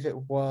believe it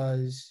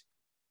was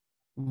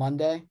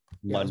Monday.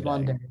 Yeah, it was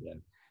Monday. Yeah.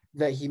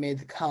 That he made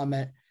the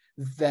comment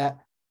that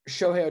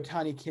Shohei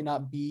Ohtani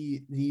cannot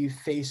be the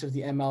face of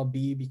the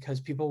MLB because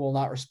people will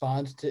not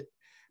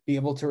be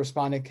able to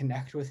respond and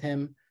connect with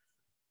him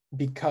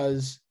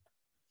because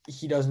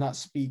he does not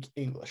speak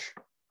English,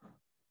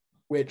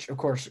 which of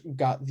course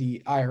got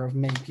the ire of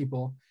many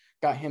people,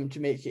 got him to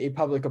make a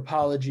public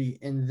apology,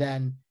 and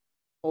then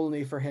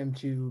only for him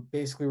to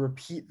basically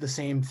repeat the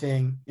same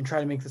thing and try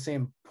to make the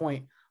same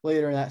point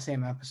later in that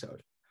same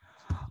episode.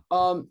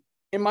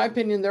 In my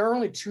opinion, there are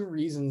only two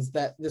reasons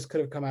that this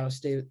could have come out of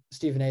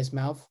Stephen A's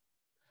mouth.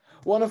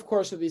 One, of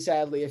course, would be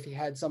sadly if he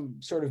had some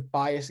sort of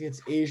bias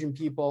against Asian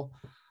people.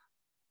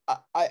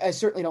 I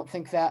certainly don't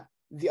think that.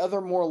 The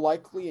other more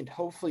likely and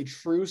hopefully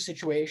true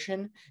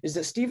situation is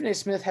that Stephen A.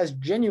 Smith has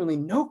genuinely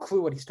no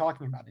clue what he's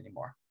talking about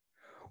anymore.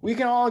 We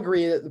can all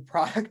agree that the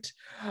product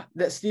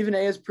that Stephen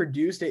A. has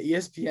produced at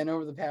ESPN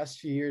over the past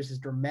few years has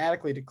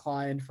dramatically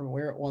declined from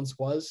where it once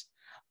was.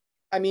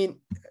 I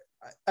mean,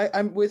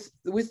 I'm with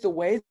the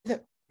way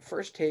that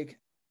First Take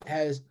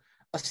has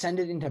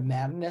ascended into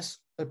madness,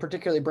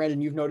 particularly Brandon,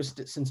 you've noticed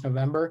it since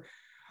November.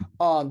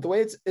 The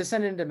way it's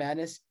ascended into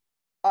madness,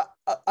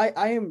 I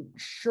am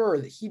sure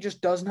that he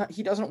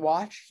doesn't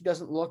watch, he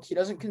doesn't look, he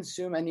doesn't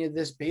consume any of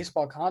this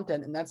baseball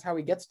content, and that's how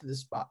he gets to this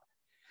spot.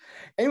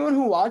 Anyone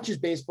who watches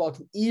baseball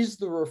can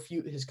easily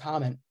refute his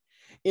comment.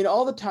 In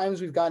all the times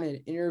we've gotten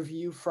an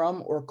interview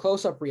from or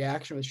close-up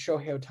reaction with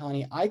Shohei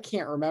Ohtani, I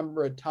can't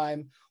remember a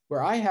time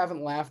where I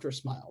haven't laughed or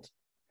smiled.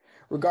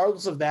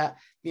 Regardless of that,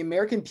 the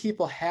American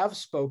people have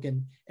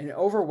spoken and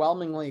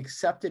overwhelmingly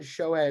accepted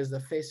Shohei as the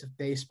face of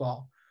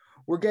baseball.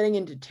 We're getting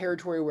into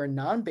territory where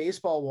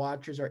non-baseball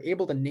watchers are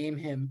able to name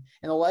him,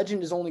 and the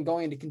legend is only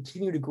going to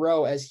continue to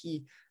grow as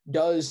he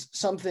does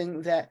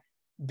something that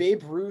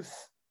Babe Ruth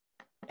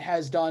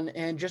has done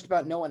and just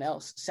about no one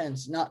else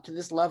since. Not to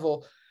this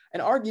level.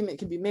 An argument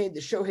can be made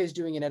that Shohei's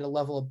doing it at a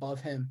level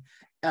above him.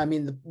 I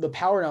mean, the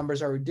power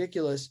numbers are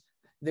ridiculous.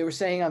 They were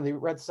saying on the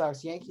Red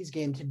Sox-Yankees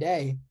game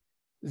today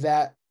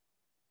that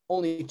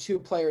only 2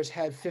 players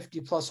had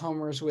 50-plus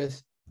homers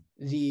with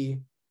the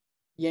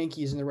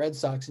Yankees and the Red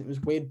Sox. And it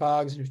was Wade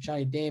Boggs and it was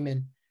Johnny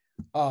Damon.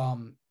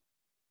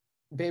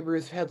 Babe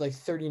Ruth had like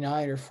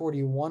 39 or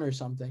 41 or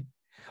something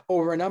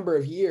over a number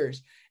of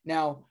years.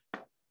 Now,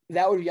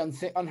 that would be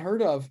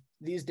unheard of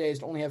these days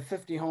to only have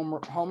 50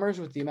 homers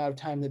with the amount of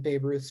time that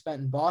Babe Ruth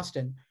spent in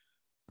Boston.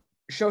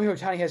 Shohei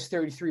Ohtani has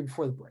 33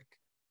 before the break.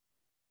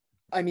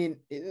 I mean,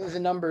 the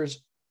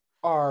numbers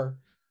are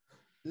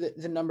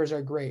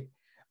great.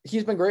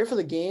 He's been great for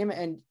the game,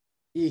 and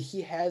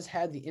he has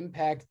had the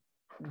impact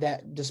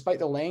that, despite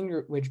the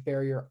language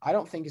barrier, I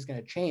don't think is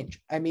going to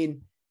change. I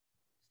mean,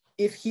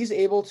 if he's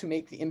able to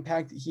make the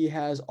impact that he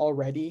has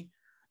already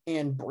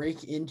and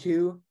break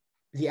into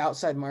the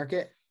outside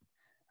market,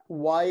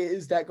 why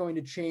is that going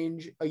to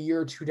change a year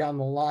or two down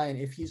the line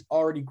if he's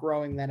already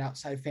growing that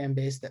outside fan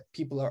base that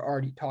people are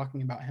already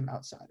talking about him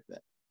outside of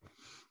it?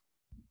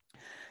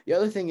 The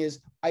other thing is,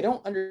 I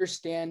don't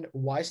understand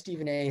why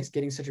Stephen A. is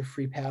getting such a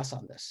free pass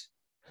on this.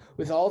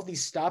 With all of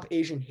these Stop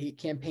Asian Hate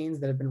campaigns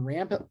that have been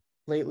rampant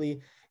lately,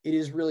 it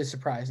is really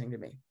surprising to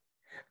me.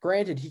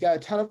 Granted, he got a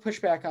ton of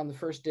pushback on the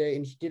first day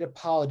and he did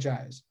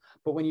apologize,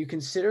 but when you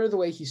consider the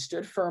way he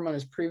stood firm on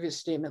his previous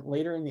statement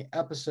later in the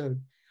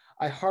episode,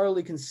 I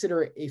hardly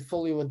consider it a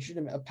fully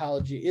legitimate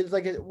apology. It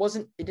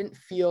certainly didn't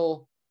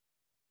feel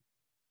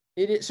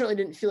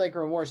like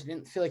remorse. It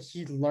didn't feel like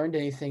he'd learned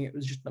anything. It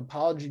was just an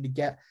apology to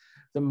get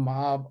the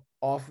mob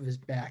off of his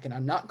back. And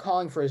I'm not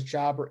calling for his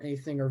job or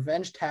anything. A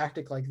revenge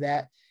tactic like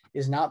that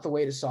is not the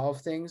way to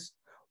solve things.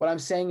 What I'm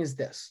saying is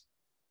this.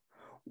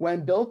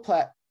 When Bill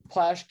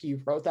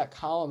Plaschke wrote that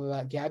column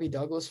about Gabby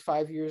Douglas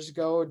 5 years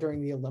ago during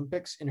the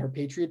Olympics and her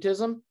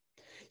patriotism,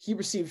 he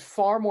received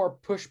far more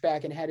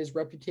pushback and had his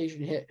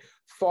reputation hit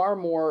far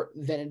more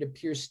than it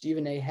appears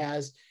Stephen A.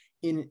 has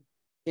in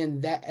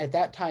that. At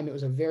that time, it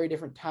was a very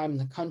different time in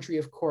the country,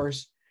 of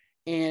course.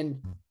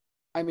 And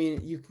I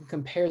mean, you can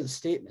compare the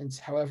statements.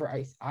 However,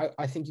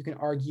 I think you can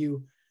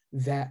argue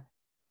that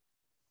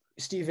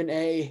Stephen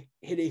A.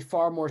 hit a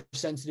far more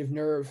sensitive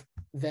nerve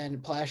than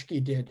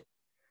Plaschke did.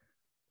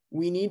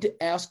 We need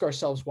to ask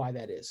ourselves why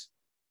that is.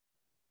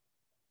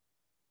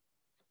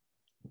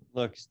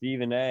 Look,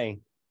 Stephen A.,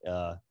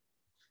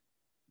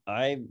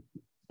 I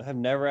have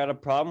never had a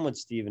problem with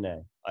Stephen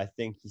A. I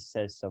think he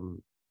says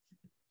some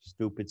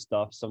stupid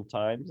stuff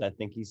sometimes. I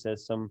think he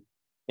says some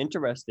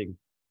interesting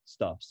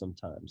stuff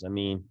sometimes. I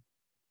mean,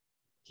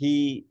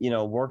 he,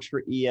 works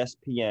for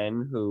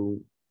ESPN,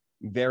 who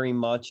very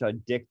much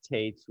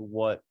dictates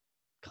what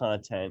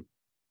content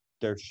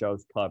their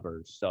shows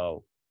cover.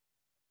 So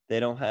they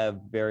don't have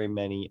very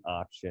many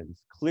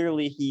options.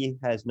 Clearly, he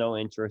has no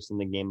interest in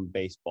the game of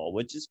baseball,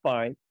 which is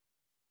fine.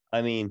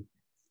 I mean,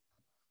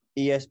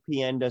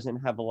 ESPN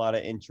doesn't have a lot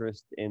of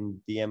interest in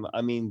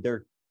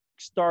they're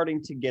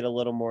starting to get a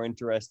little more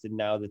interested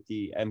now that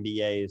the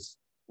NBA is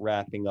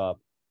wrapping up.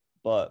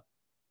 But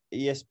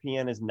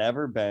ESPN has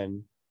never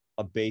been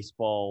a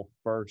baseball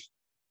first,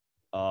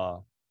 I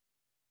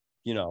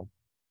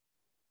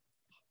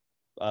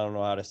don't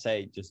know how to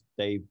say, just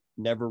they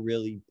never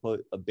really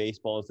put a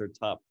baseball as their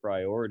top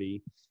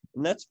priority.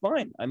 And that's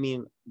fine. I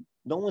mean,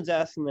 no one's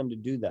asking them to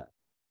do that.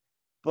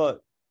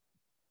 But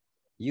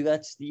you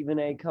got Stephen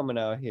A. coming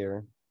out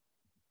here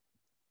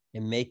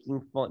and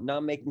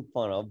not making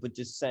fun of, but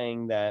just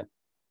saying that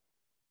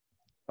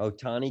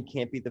Ohtani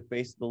can't be the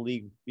face of the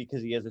league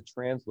because he has a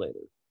translator.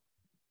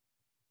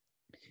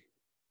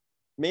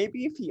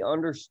 Maybe if he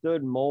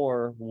understood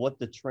more what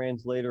the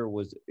translator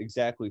was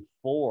exactly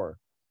for,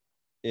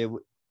 it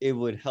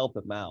would help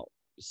him out.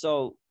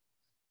 So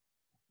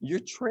your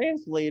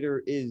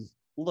translator is,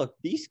 look,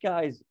 these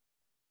guys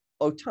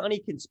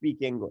Ohtani can speak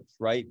English,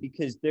 right?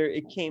 Because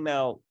it came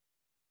out,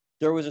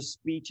 there was a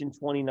speech in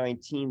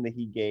 2019 that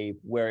he gave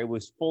where it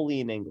was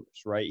fully in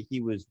English, right? He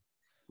was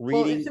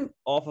reading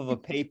off of a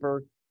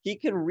paper. He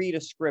can read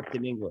a script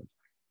in English.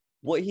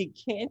 What he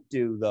can't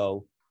do,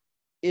 though,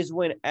 is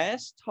when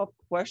asked tough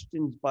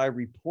questions by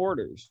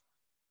reporters,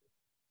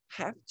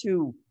 have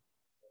to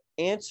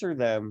answer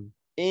them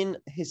in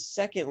his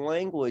second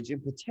language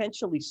and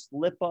potentially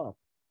slip up.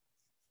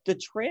 The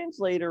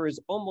translator is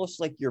almost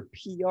like your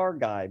PR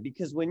guy,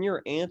 because when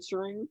you're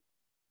answering,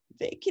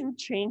 they can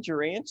change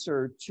your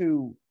answer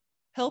to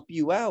help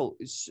you out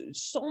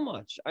so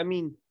much. I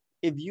mean,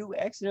 if you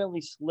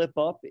accidentally slip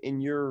up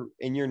in your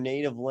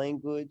native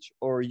language,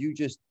 or you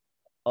just,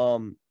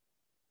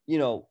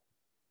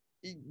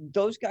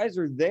 those guys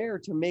are there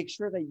to make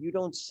sure that you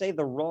don't say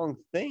the wrong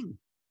thing.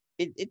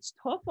 It's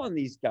tough on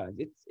these guys.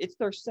 It's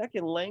their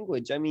second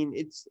language. I mean,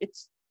 it's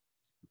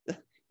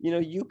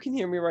you can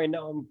hear me right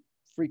now. I'm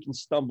freaking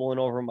stumbling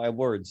over my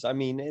words. I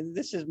mean,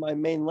 this is my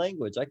main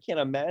language. I can't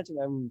imagine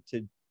I'm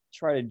to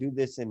try to do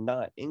this in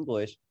not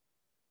English.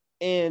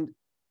 And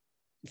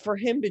for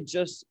him to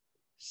just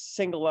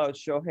single out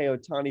Shohei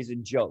Ohtani's a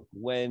joke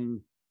when,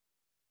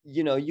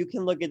 you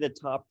can look at the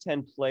top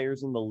 10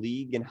 players in the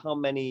league and how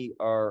many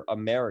are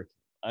American.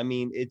 I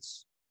mean,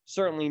 it's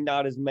certainly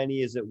not as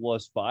many as it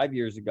was 5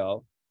 years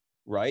ago,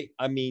 right?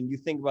 I mean, you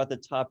think about the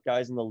top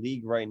guys in the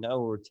league right now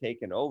who are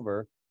taking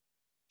over.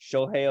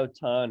 Shohei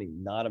Ohtani,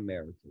 not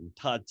American.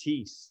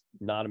 Tatis,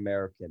 not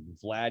American.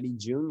 Vladdy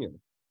Jr.,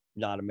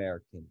 not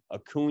American.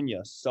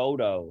 Acuna,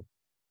 Soto.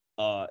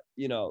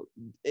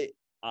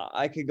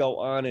 I could go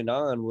on and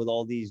on with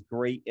all this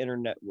great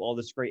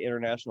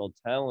international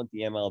talent the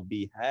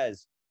MLB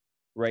has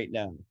right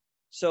now.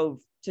 So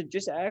to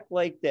just act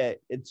like that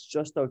it's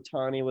just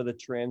Ohtani with a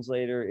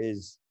translator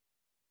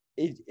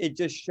it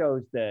just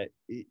shows that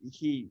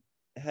he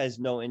has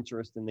no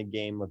interest in the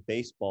game of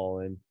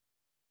baseball. And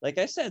like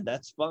I said,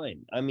 that's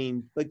fine. I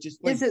mean, but just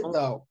is it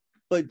though?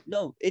 But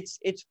no, it's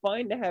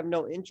fine to have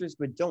no interest,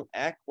 but don't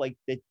act like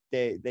that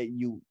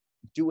you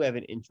do have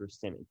an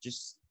interest in it.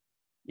 Just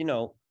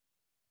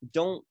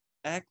don't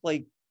act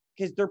like,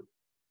 because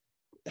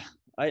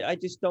I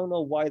just don't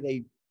know why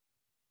they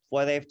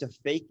have to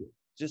fake it.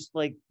 Just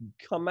like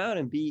come out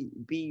and be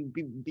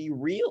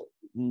real.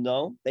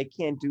 No, they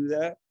can't do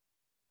that.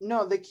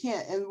 No, they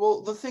can't. And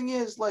well, the thing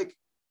is, like,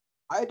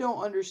 I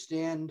don't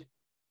understand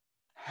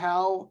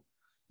how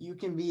you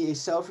can be a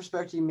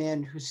self-respecting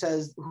man who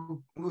says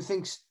who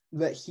thinks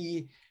that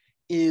he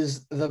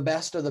is the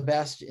best of the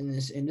best in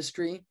this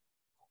industry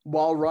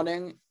while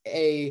running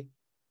a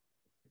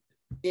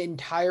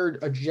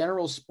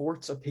general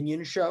sports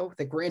opinion show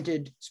that,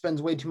 granted,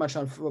 spends way too much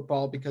on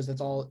football because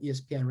that's all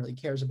ESPN really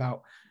cares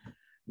about.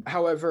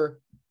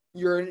 However,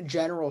 you're a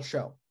general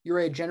show. You're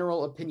a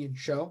general opinion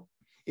show.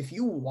 If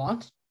you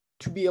want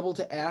to be able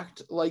to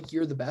act like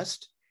you're the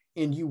best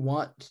and you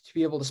want to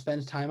be able to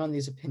spend time on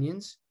these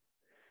opinions,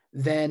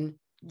 then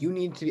you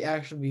need to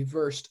actually be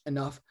versed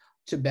enough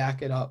to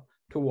back it up,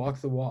 to walk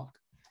the walk.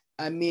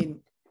 I mean,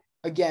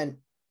 again,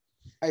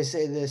 I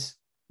say this,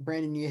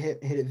 Brandon, you hit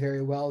it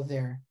very well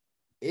there.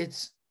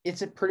 It's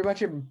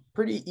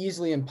pretty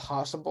easily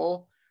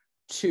impossible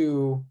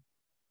to.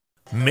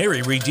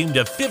 Mary redeemed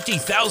a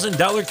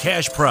 $50,000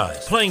 cash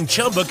prize playing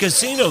Chumba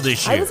Casino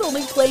this year. I was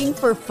only playing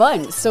for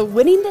fun, so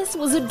winning this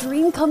was a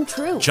dream come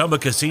true. Chumba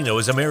Casino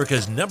is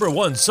America's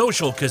 #1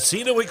 social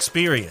casino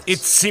experience.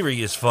 It's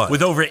serious fun.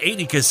 With over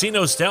 80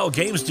 casino-style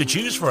games to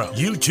choose from,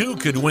 you too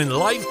could win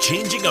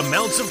life-changing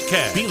amounts of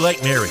cash. Be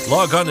like Mary.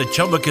 Log on to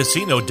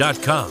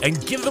ChumbaCasino.com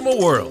and give them a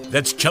whirl.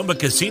 That's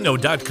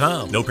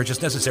ChumbaCasino.com. No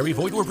purchase necessary.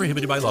 Void where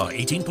prohibited by law.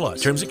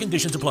 18+. Terms and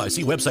conditions apply.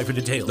 See website for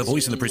details. The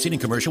voice in the preceding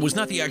commercial was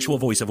not the actual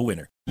voice of a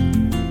winner.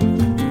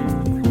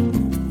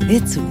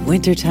 It's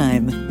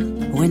wintertime.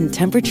 When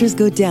temperatures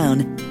go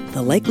down,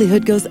 the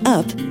likelihood goes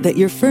up that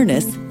your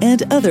furnace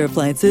and other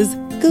appliances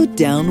go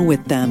down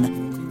with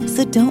them.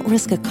 So don't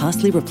risk a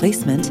costly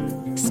replacement.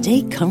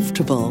 Stay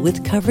comfortable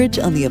with coverage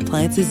on the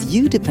appliances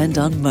you depend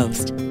on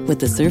most with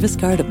the Service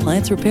Guard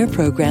Appliance Repair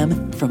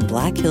Program from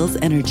Black Hills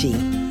Energy.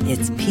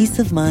 It's peace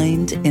of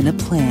mind in a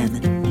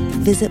plan.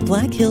 Visit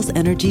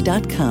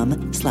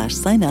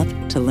blackhillsenergy.com/sign up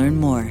to learn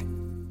more.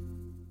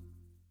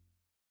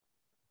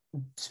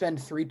 Spend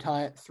 3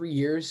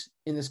 years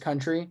in this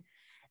country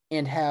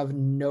and have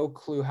no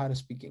clue how to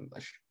speak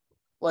English.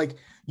 Like,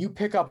 you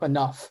pick up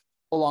enough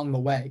along the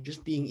way,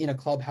 just being in a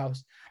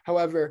clubhouse.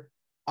 However,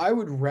 I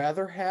would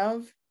rather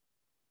have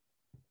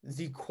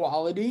the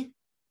quality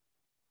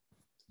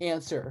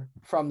answer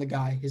from the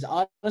guy, his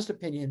honest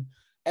opinion,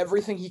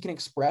 everything he can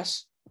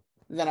express,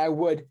 than I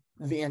would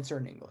the answer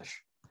in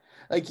English.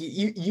 Like,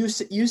 you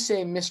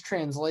say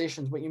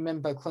mistranslations, what you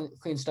meant by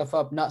clean stuff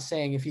up, not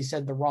saying if he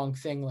said the wrong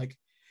thing, like,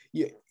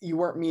 you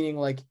weren't meaning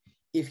like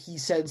if he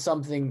said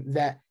something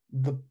that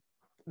the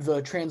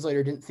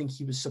translator didn't think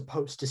he was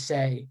supposed to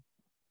say.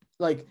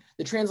 Like,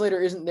 the translator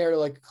isn't there to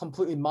like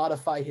completely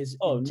modify his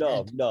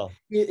intent. No.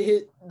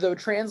 The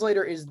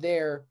translator is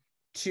there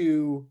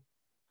to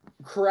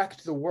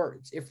correct the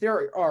words. If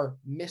there are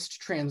missed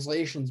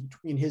translations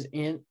between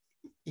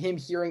him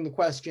hearing the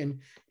question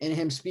and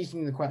him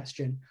speaking the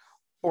question,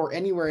 or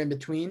anywhere in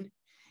between,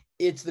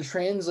 it's the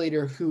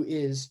translator who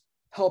is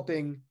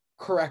helping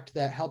correct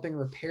that, helping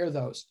repair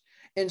those.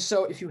 And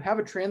so if you have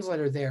a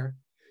translator there,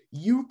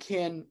 you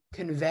can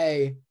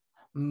convey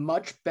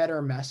much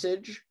better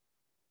message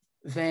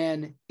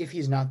than if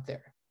he's not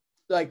there.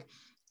 Like,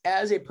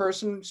 as a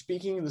person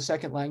speaking the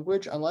second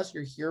language, unless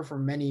you're here for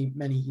many,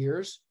 many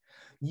years,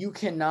 you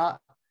cannot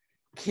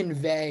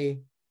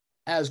convey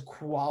as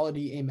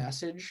quality a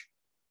message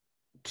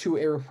to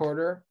a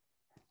reporter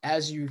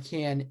as you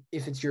can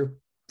if it's your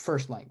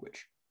first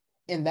language.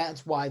 And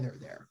that's why they're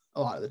there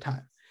a lot of the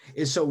time,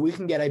 is so we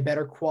can get a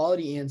better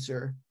quality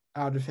answer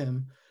out of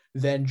him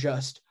than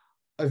just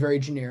a very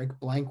generic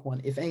blank one.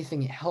 If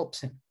anything, it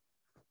helps him.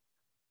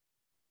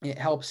 It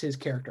helps his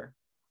character.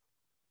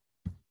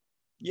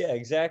 Yeah,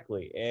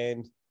 exactly.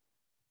 And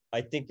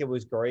I think it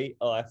was great.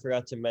 I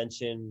forgot to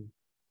mention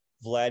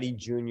Vladdy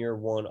Jr.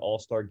 won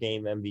All-Star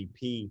Game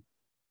MVP.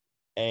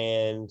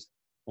 And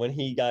when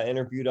he got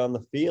interviewed on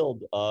the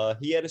field,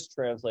 he had his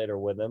translator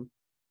with him.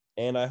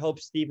 And I hope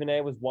Stephen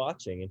A. was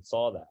watching and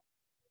saw that.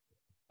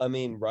 I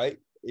mean, right?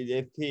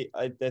 If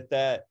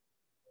that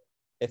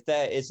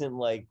isn't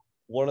like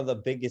one of the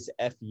biggest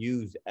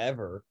FUs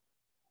ever,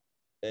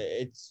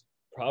 it's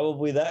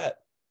probably that.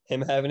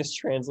 Him having his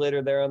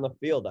translator there on the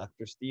field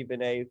after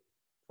Stephen A.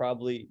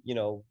 probably,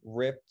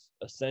 ripped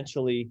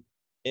essentially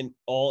in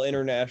all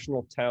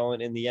international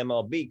talent in the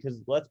MLB.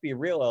 Because let's be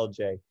real,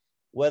 LJ,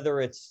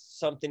 whether it's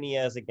something he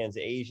has against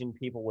Asian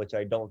people, which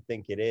I don't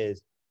think it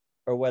is,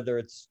 or whether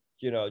it's,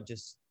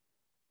 just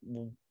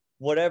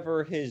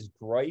whatever his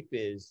gripe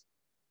is,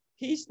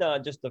 he's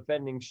not just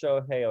offending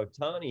Shohei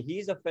Ohtani.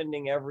 He's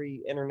offending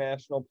every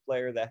international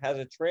player that has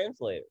a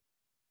translator.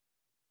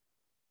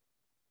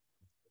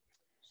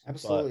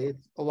 Absolutely.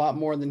 It's a lot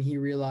more than he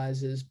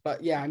realizes.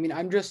 But yeah, I mean,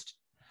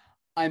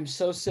 I'm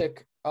so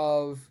sick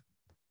of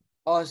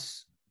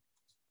us,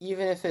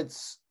 even if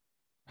it's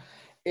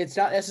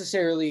not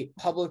necessarily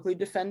publicly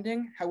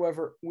defending,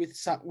 however, with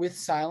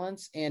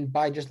silence and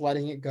by just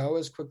letting it go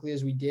as quickly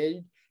as we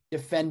did,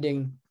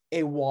 defending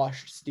a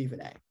washed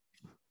Stephen A.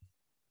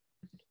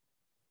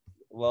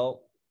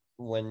 Well,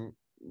 when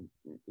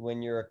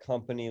you're a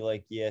company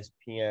like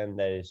ESPN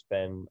that has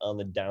been on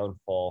the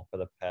downfall for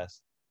the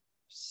past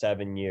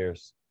 7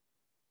 years,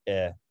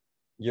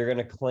 you're going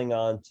to cling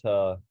on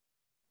to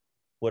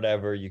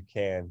whatever you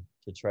can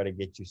to try to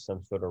get you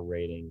some sort of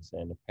ratings.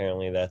 And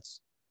apparently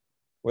that's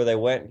where they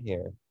went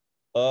here.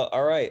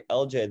 All right,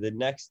 LJ, the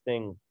next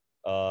thing,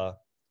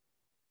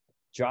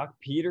 Jock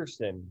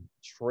Peterson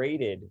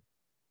traded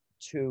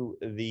to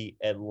the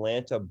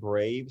Atlanta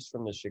Braves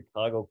from the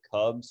Chicago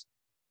Cubs.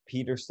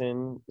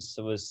 Peterson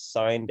was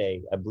signed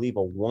I believe,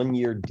 a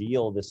 1-year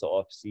deal this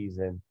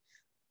offseason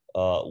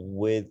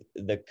with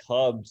the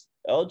Cubs.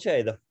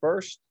 LJ, the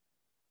first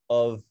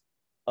of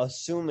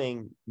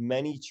assuming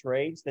many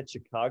trades that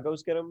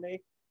Chicago's going to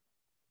make.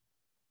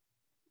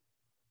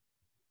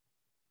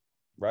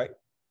 Right?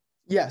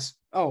 Yes.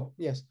 Oh,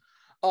 yes.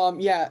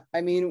 Yeah,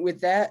 I mean,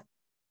 with that,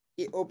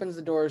 it opens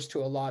the doors to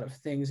a lot of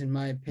things, in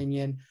my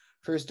opinion.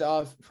 First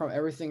off, from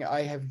everything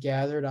I have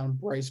gathered on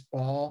Bryce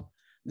Ball,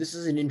 this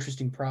is an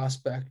interesting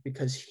prospect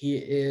because he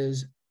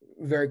is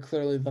very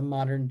clearly the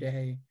modern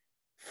day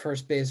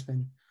first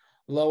baseman.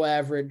 Low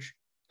average,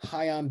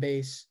 high on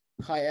base,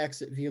 high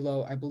exit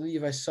velo. I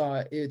believe I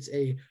saw it's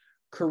a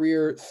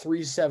career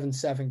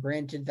 377.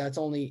 Granted, that's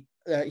only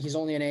he's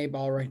only an A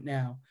ball right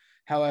now.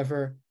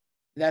 However,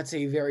 that's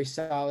a very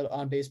solid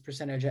on base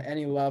percentage at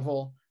any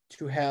level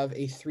to have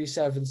a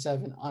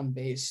 377 on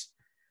base.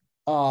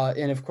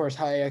 And of course,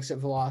 high exit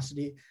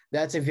velocity.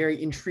 That's a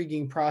very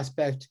intriguing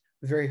prospect,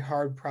 very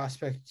hard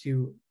prospect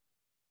to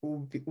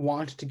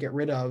want to get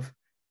rid of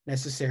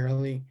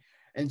necessarily.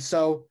 And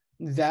so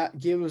that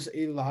gives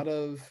a lot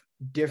of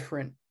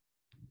different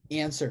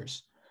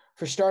answers.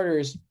 For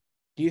starters,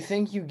 do you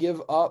think you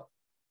give up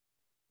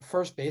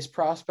first base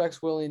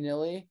prospects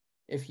willy-nilly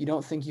if you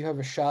don't think you have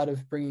a shot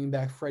of bringing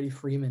back Freddie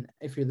Freeman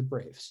if you're the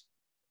Braves?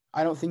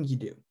 I don't think you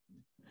do.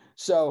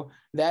 So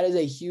that is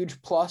a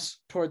huge plus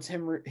towards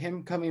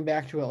him coming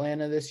back to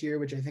Atlanta this year,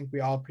 which I think we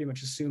all pretty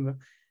much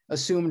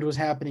assumed was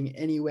happening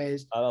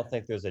anyways. I don't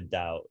think there's a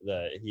doubt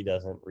that he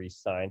doesn't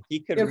re-sign.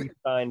 He could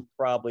re-sign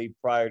probably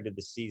prior to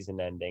the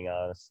season ending,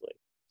 honestly.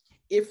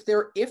 If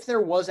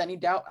there was any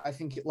doubt, I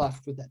think it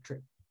left with that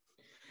trade.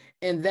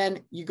 And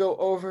then you go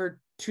over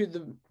to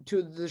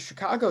the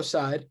Chicago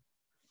side.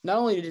 Not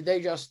only did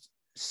they just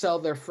sell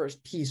their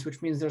first piece,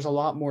 which means there's a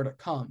lot more to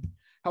come.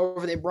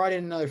 However, they brought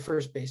in another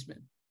first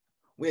baseman,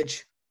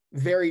 which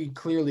very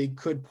clearly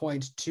could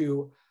point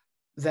to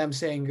them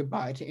saying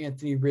goodbye to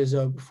Anthony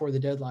Rizzo before the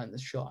deadline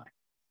this July.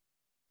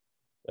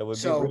 That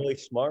would be really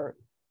smart.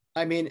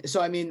 I mean,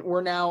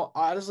 we're now,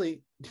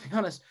 honestly, to be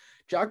honest,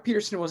 Jock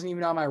Peterson wasn't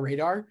even on my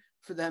radar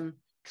for them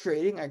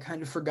trading. I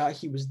kind of forgot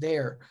he was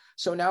there.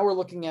 So now we're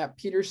looking at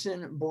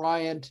Peterson,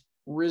 Bryant,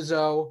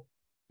 Rizzo,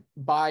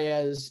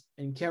 Baez,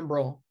 and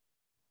Kimbrel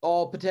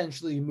all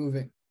potentially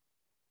moving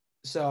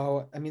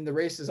So, I mean, the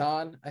race is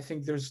on. I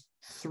think there's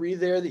 3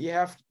 there that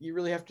you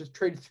really have to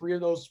trade 3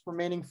 of those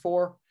remaining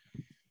 4,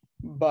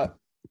 but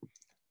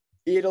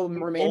it'll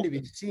remain to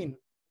be seen.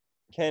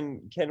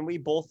 Can we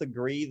both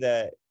agree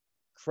that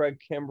Craig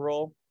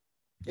Kimbrell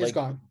is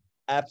gone?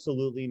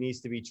 Absolutely needs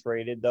to be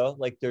traded, though.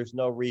 Like, there's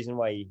no reason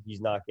why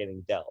he's not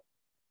getting dealt.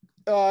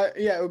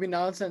 Yeah, it would be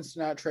nonsense to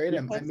not trade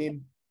him. I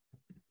mean,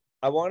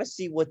 I want to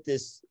see what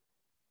this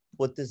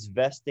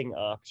vesting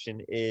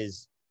option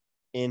is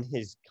in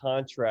his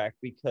contract,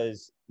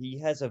 because he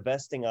has a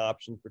vesting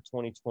option for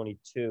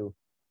 2022.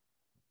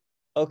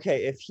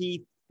 Okay, if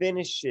he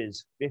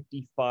finishes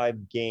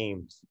 55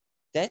 games,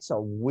 that's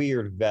a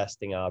weird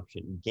vesting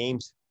option.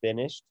 Games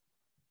finished.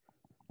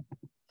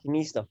 He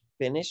needs to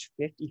finish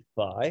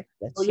 55.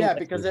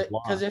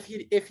 Because if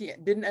he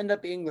didn't end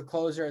up being the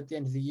closer at the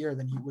end of the year,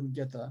 then he wouldn't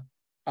get the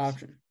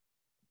option.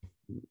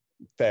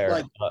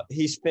 Fair.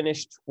 He's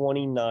finished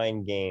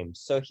 29 games,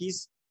 so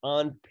he's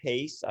on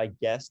pace, I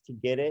guess, to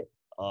get it.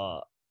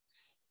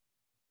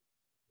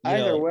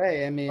 Either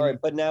way, I mean, all right,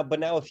 but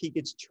now if he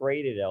gets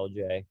traded,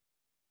 LJ,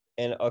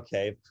 and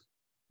okay,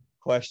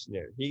 question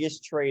here, he gets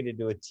traded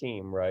to a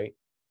team, right?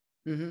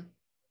 Mm-hmm.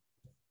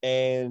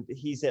 And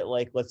he's at,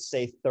 like, let's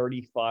say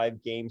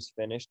 35 games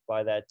finished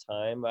by that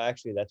time.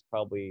 Actually, that's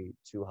probably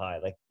too high.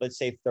 Like, let's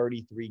say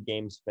 33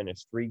 games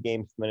finished, 3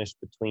 games finished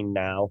between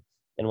now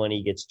and when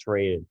he gets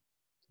traded.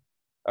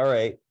 All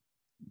right,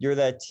 you're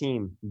that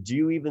team. Do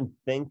you even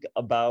think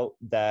about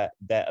that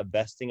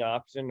vesting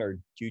option, or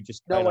do you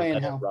just kind of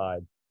let it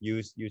ride? You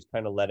just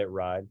kind of let it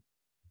ride?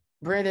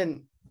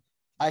 Brandon,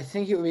 I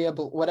think he would be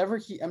able,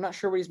 I'm not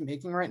sure what he's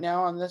making right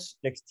now on this.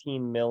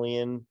 16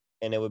 million,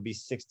 and it would be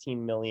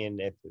 16 million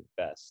if it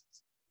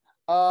vests.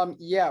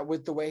 Yeah,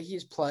 with the way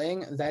he's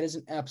playing, that is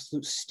an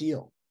absolute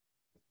steal.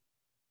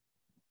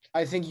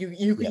 I think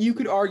you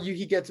could argue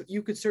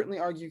you could certainly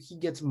argue he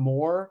gets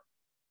more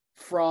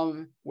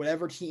from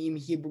whatever team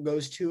he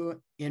goes to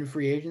in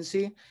free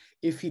agency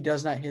if he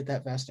does not hit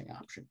that vesting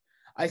option.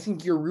 I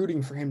think you're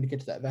rooting for him to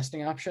get to that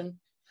vesting option,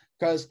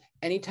 because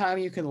anytime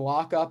you can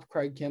lock up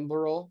Craig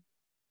Kimbrell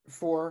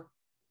for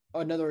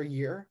another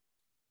year,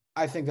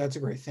 I think that's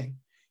a great thing.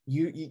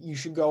 You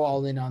should go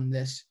all in on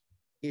this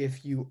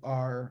if you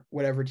are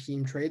whatever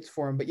team trades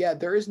for him. But yeah,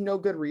 there is no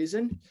good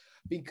reason,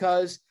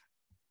 because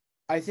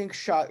I think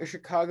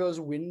Chicago's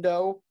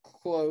window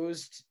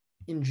closed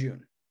in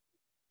June.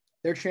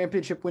 Their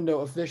championship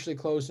window officially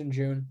closed in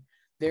June.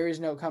 There is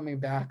no coming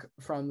back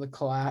from the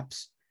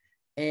collapse,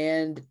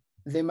 and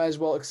they might as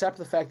well accept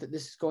the fact that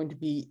this is going to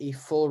be a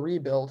full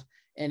rebuild.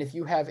 And if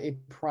you have a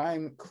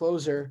prime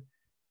closer,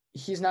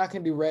 he's not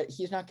going to be ready.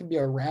 He's not going to be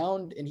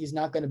around, and he's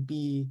not going to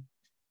be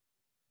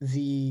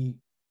the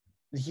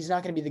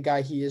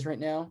guy he is right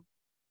now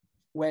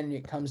when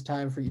it comes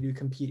time for you to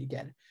compete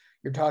again.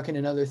 You're talking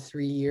another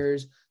 3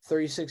 years.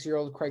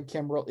 36-year-old Craig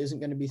Kimbrell isn't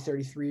going to be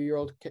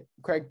 33-year-old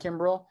Craig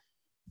Kimbrell.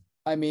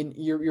 I mean,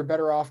 you're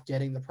better off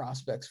getting the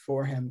prospects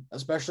for him,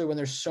 especially when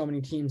there's so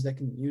many teams that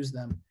can use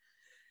them.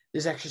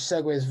 This actually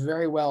segues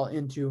very well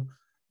into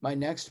my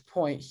next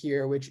point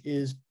here, which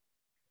is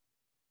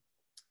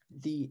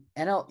the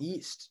NL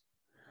East.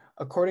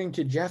 According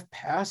to Jeff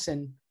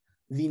Passan,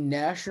 the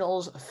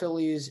Nationals,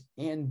 Phillies,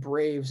 and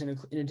Braves, in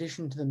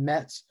addition to the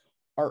Mets,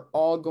 are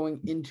all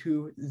going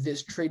into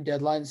this trade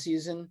deadline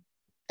season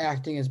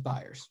acting as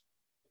buyers.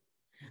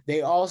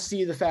 They all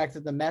see the fact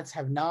that the Mets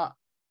have not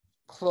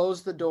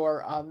closed the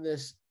door on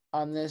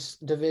this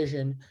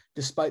division,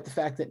 despite the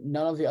fact that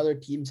none of the other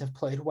teams have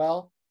played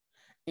well,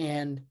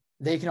 and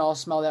they can all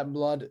smell that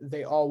blood.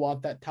 They all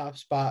want that top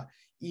spot,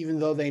 even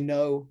though they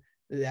know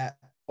that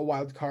a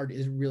wild card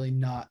is really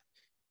not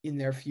in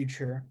their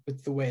future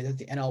with the way that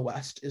the NL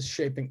West is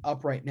shaping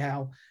up right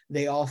now.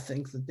 They all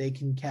think that they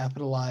can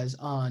capitalize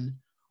on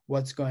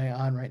what's going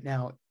on right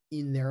now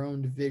in their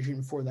own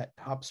division for that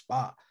top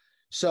spot.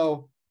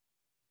 So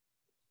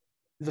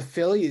the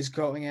Phillies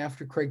going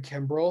after Craig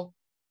Kimbrell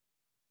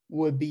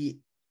would be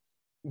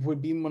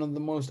one of the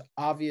most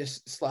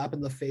obvious slap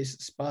in the face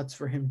spots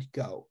for him to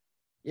go,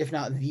 if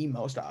not the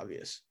most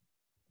obvious.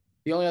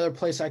 The only other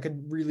place I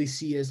could really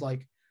see is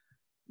like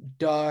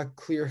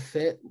clear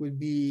fit would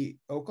be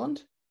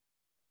Oakland.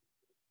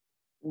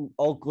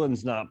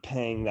 Oakland's not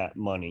paying that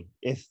money.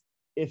 If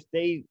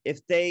they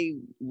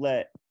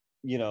let,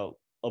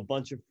 a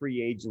bunch of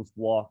free agents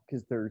walk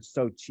because they're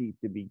so cheap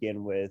to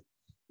begin with,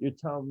 you're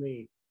telling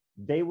me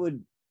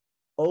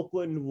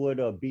Oakland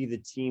would be the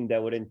team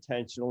that would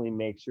intentionally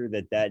make sure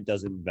that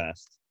doesn't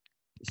vest.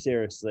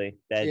 Seriously,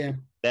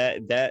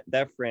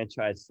 that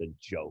franchise is a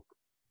joke,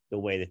 the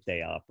way that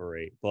they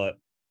operate. But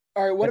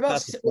all right, what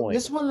about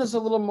this one? Is a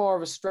little more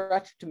of a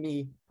stretch to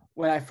me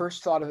when I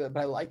first thought of it,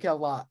 but I like it a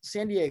lot.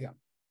 San Diego.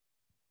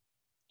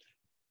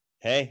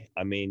 Hey,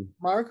 I mean,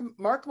 Mark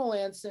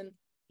Melancon.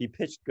 He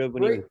pitched good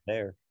when he was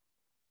there.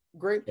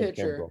 Great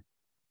pitcher.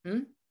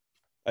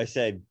 I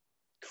said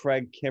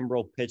Craig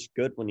Kimbrell pitched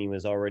good when he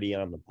was already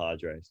on the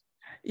Padres.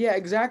 Yeah,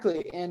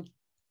 exactly. And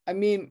I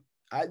mean,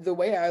 the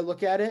way I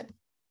look at it,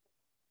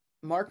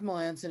 Mark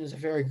Melancon is a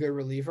very good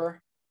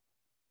reliever.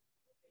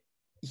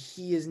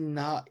 he is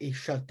not a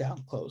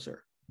shutdown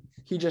closer.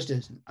 He just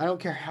isn't. I don't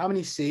care how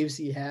many saves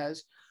he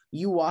has.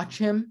 You watch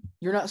him,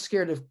 you're not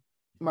scared of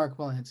Mark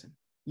Melancon.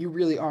 You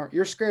really aren't.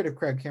 You're scared of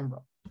Craig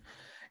Kimbrell.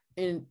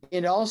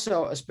 And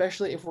also,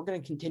 especially if we're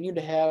going to continue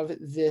to have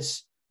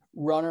this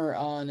runner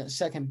on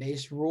second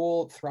base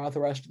rule throughout the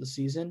rest of the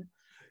season,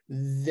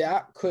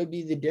 that could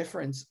be the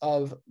difference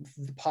of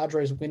the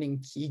Padres winning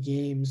key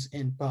games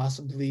and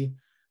possibly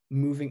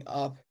moving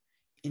up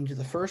into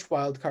the first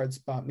wild card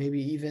spot.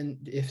 Maybe even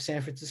if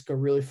San Francisco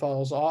really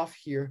falls off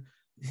here,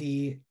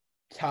 the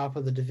top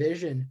of the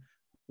division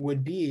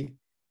would be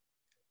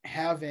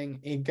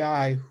having a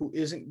guy who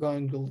isn't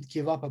going to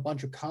give up a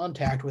bunch of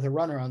contact with a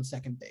runner on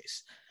second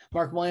base.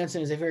 Mark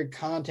Melancon is a very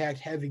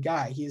contact-heavy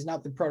guy. He is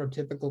not the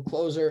prototypical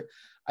closer.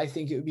 I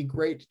think it would be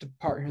great to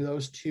partner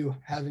those two,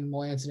 having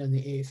Melancon in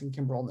the 8th and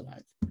Kimbrel in the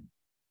 9th.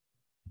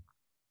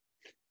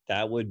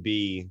 That would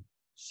be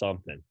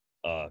something,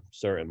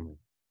 certainly.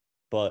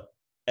 But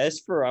as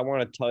for, I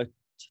want to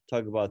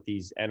talk about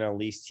these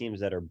NL East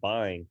teams that are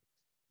buying.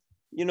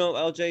 You know,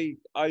 LJ,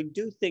 I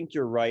do think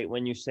you're right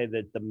when you say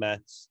that the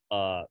Mets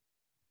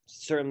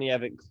certainly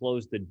haven't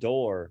closed the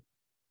door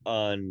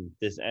on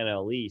this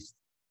NL East.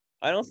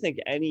 I don't think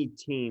any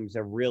teams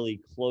have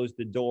really closed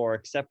the door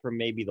except for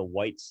maybe the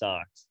White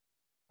Sox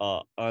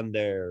on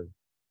their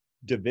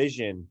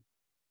division.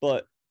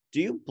 But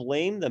do you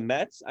blame the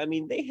Mets? I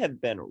mean, they have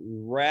been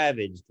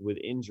ravaged with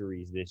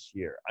injuries this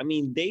year. I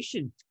mean,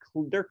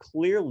 they're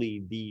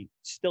clearly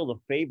still the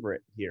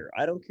favorite here.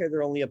 I don't care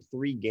they're only up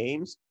 3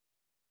 games.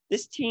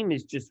 This team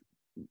is just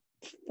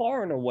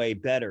far and away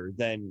better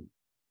than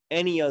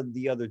any of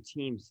the other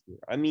teams here.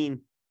 I mean,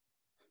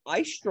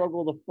 I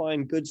struggle to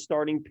find good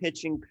starting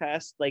pitching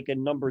past like a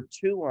number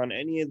 2 on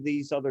any of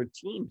these other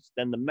teams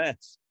than the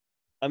Mets.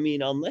 I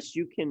mean, unless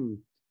you can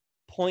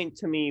point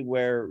to me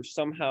where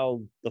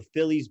somehow the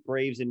Phillies,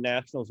 Braves, and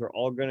Nationals are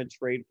all going to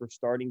trade for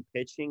starting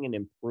pitching and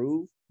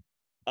improve.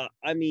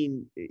 I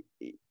mean,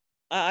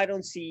 I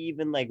don't see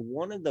even like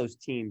one of those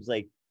teams.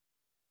 Like,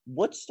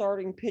 what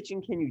starting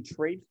pitching can you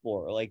trade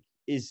for? Like,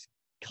 is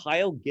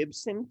Kyle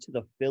Gibson to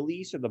the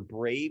Phillies or the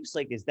Braves,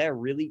 like, is that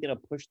really going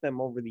to push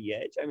them over the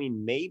edge? I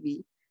mean,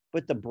 maybe,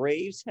 but the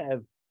Braves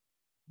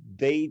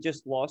they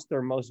just lost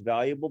their most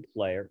valuable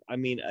player. I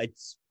mean,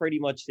 it's pretty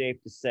much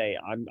safe to say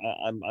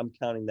I'm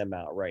counting them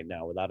out right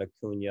now without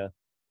Acuna.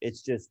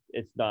 It's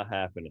not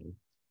happening.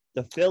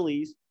 The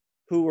Phillies,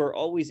 who are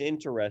always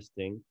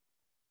interesting,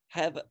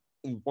 have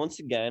once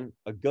again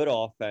a good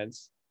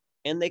offense,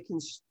 and they can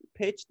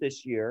pitch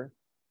this year,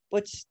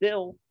 but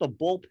still the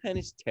bullpen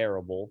is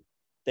terrible.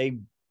 They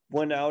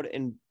went out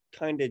and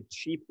kind of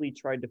cheaply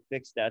tried to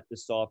fix that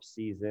this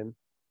offseason,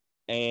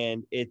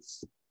 and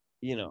it's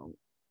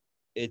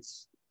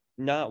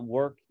not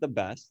worked the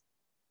best.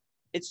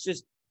 It's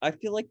just, I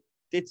feel like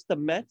it's the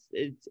Mets.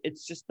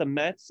 It's just the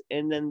Mets,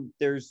 and then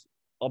there's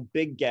a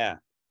big gap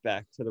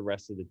back to the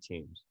rest of the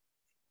teams.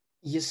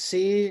 You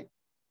see,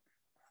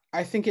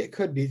 I think it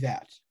could be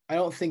that. I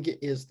don't think it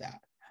is that.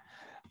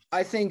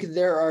 I think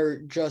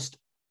the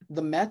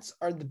Mets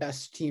are the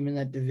best team in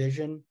that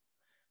division.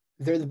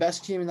 They're the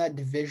best team in that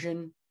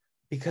division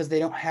because they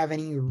don't have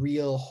any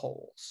real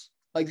holes.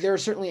 Like, there are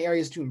certainly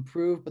areas to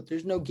improve, but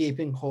there's no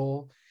gaping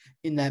hole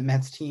in that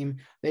Mets team.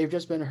 They've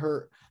just been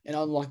hurt and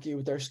unlucky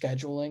with their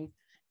scheduling,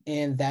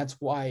 and that's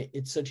why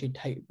it's such a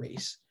tight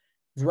race.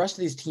 The rest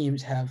of these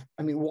teams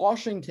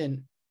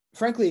Washington,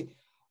 frankly,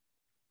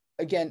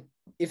 again,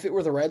 if it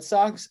were the Red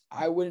Sox,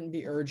 I wouldn't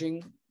be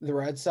urging the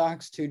Red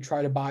Sox to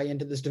try to buy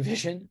into this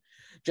division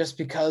just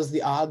because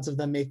the odds of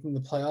them making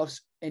the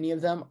playoffs, any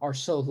of them, are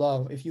so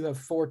low. If you have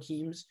 4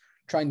 teams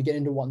trying to get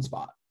into one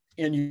spot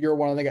and you're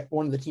one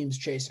of the teams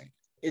chasing,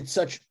 it's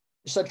such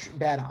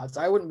bad odds.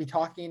 I wouldn't be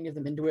talking any of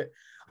them into it.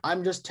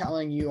 I'm just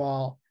telling you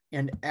all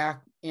and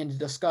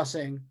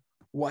discussing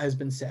what has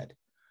been said.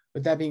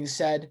 With that being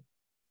said,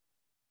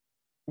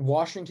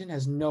 Washington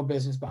has no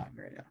business buying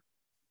right now.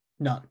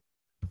 None.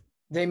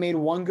 They made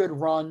one good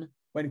run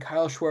when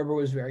Kyle Schwarber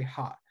was very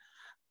hot.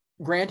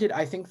 Granted,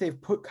 I think they've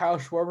put Kyle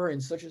Schwarber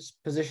in such a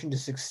position to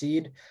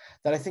succeed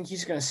that I think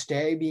he's going to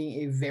stay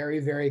being a very,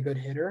 very good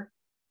hitter.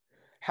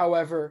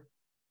 However,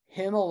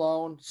 him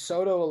alone,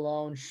 Soto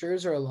alone,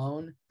 Scherzer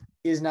alone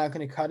is not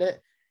going to cut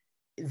it.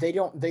 They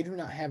do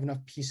not have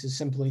enough pieces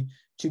simply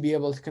to be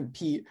able to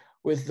compete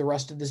with the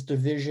rest of this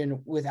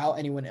division without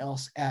anyone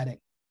else adding.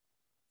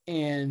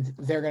 And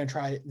they're going to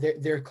try.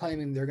 They're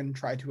claiming they're going to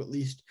try to at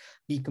least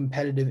be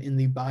competitive in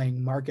the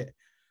buying market.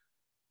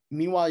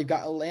 Meanwhile, you've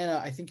got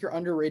Atlanta. I think you're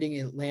underrating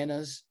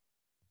Atlanta's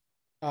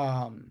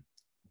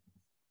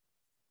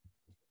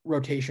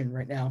rotation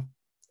right now.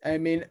 I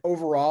mean,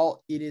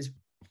 overall, it is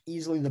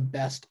easily the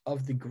best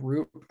of the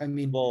group. I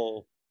mean,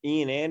 well,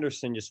 Ian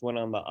Anderson just went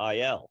on the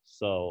IL,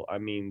 so I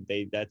mean,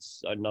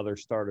 that's another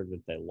starter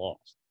that they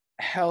lost.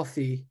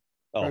 Healthy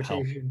rotation.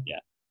 Healthy,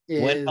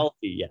 yeah. When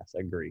healthy, yes,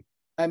 agree.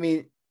 I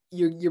mean,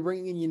 you're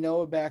bringing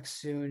Yanoa back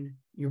soon.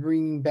 You're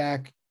bringing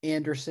back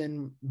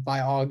Anderson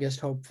by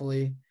August,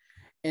 hopefully.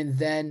 And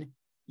then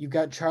you've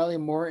got Charlie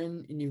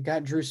Morton and you've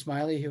got Drew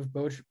Smiley, who have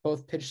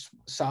both pitched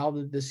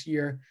solid this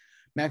year.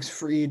 Max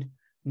Fried,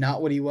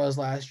 not what he was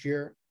last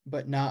year,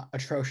 but not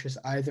atrocious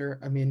either.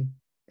 I mean,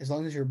 as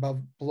long as you're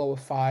below a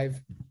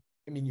 5,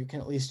 I mean, you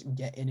can at least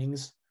get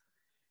innings.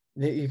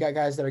 You got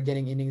guys that are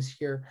getting innings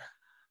here.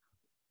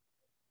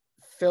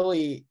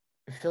 Philly,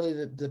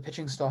 the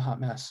pitching's still a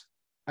hot mess.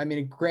 I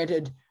mean,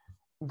 granted,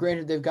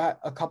 they've got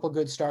a couple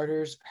good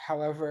starters.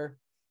 However,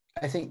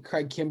 I think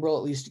Craig Kimbrell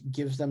at least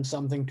gives them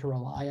something to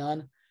rely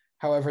on.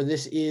 However,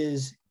 this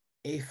is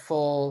a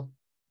full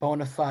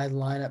bona fide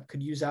lineup.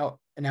 Could use out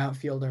an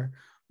outfielder,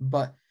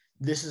 but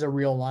this is a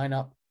real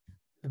lineup.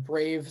 The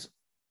Braves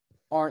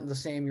aren't the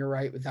same, you're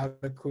right, without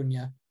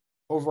Acuna.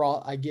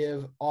 Overall, I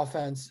give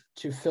offense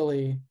to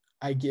Philly.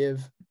 I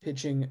give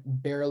pitching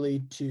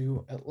barely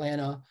to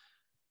Atlanta,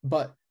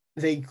 but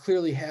they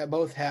clearly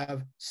both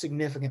have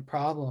significant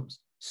problems.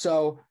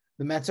 So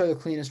the Mets are the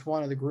cleanest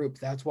one of the group.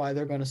 That's why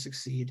they're going to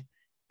succeed.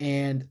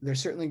 And they're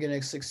certainly going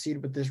to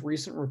succeed with this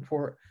recent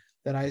report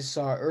that I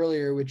saw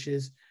earlier, which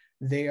is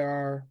they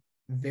are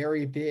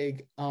very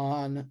big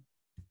on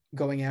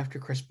going after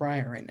Chris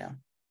Bryant right now.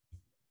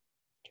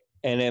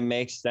 And it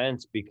makes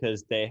sense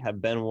because they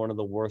have been one of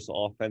the worst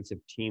offensive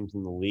teams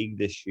in the league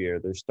this year.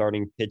 Their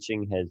starting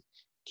pitching has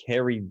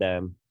carried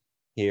them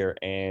here.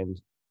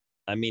 And,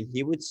 I mean,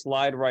 he would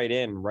slide right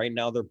in. Right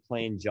now they're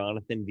playing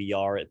Jonathan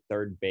Villar at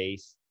third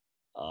base.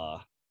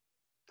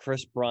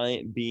 Chris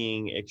Bryant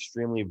being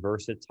extremely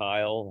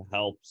versatile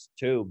helps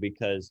too,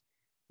 because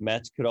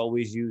Mets could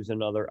always use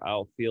another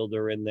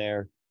outfielder in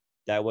there.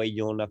 That way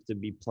you don't have to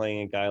be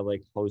playing a guy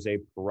like Jose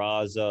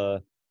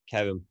Peraza,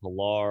 Kevin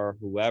Pillar,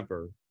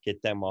 whoever.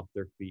 Get them off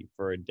their feet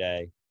for a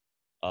day.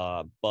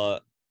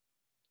 But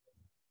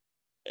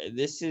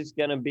this is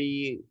going to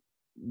be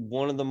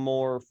one of the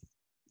more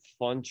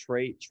fun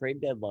trade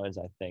deadlines,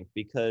 I think,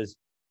 because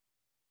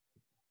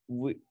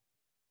LJ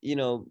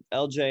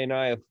and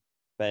I have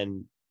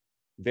been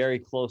very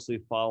closely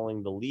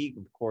following the league,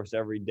 of course,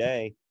 every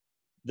day.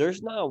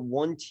 There's not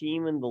one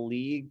team in the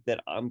league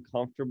that I'm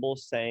comfortable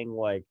saying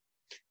like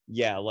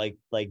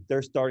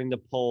they're starting to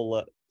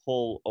pull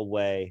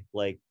away.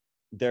 Like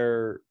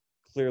they're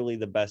clearly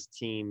the best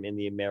team in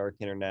the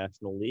American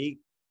International League.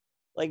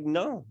 Like,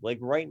 no, like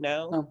right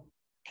now, No.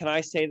 Can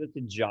I say that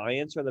the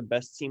Giants are the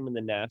best team in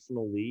the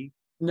National League?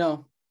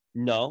 No.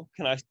 No.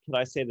 Can I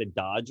say the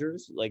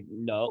Dodgers? Like,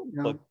 no.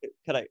 No.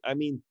 But I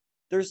mean,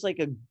 there's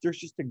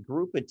just a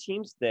group of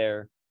teams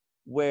there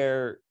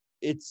where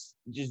it's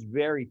just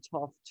very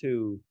tough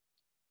to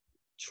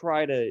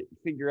try to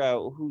figure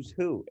out who's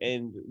who.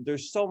 And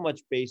there's so much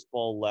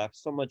baseball left,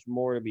 so much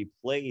more to be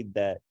played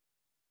that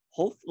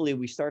hopefully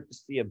we start to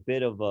see a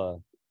bit of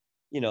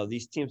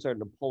these teams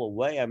starting to pull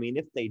away. I mean,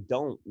 if they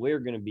don't, we're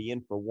going to be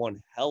in for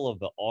one hell of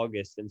an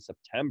August and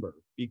September,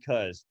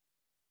 because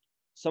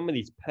some of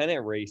these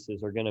pennant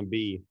races are going to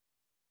be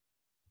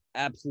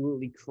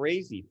absolutely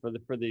crazy for the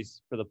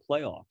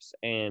playoffs,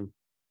 and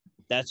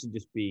that should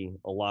just be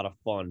a lot of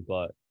fun.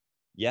 But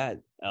yeah,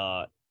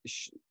 I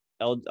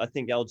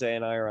think LJ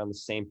and I are on the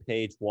same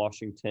page.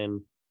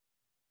 Washington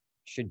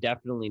should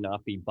definitely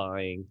not be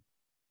buying.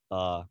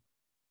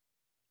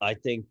 I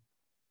think,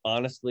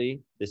 honestly,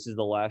 this is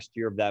the last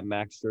year of that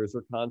Max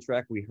Scherzer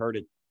contract. We heard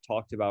it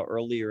talked about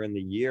earlier in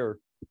the year.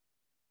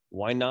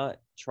 Why not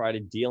try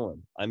to deal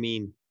him? I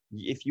mean,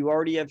 if you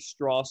already have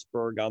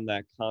Strasburg on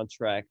that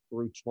contract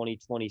through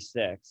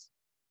 2026,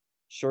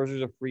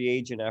 Scherzer's a free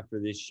agent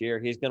after this year.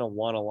 He's going to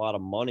want a lot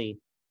of money.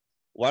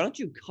 Why don't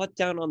you cut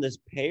down on this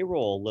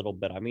payroll a little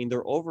bit? I mean,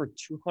 they're over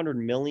 $200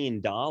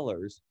 million.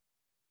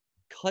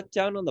 Cut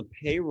down on the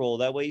payroll.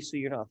 That way, so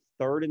you're not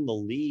third in the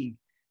league.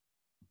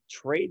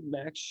 Trade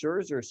Max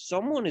Scherzer.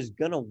 Someone is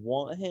going to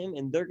want him,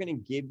 and they're going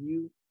to give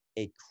you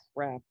a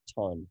crap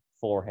ton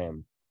for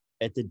him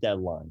at the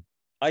deadline.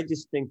 I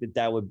just think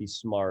that would be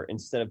smart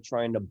instead of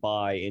trying to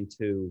buy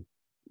into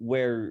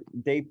where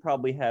they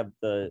probably have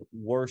the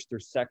worst or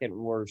second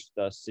worst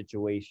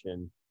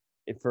situation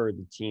for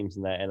the teams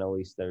in that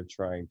NL East that are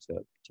trying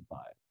to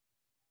buy.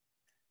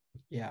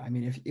 Yeah, I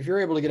mean, if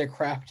you're able to get a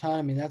crap ton,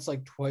 I mean, that's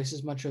like twice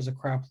as much as a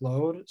crap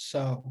load.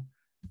 So,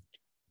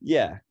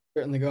 yeah,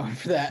 certainly going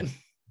for that.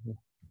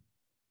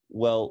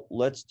 Well,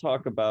 let's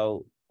talk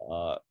about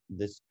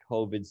this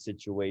COVID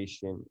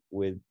situation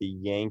with the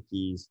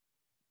Yankees.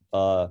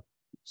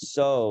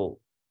 So,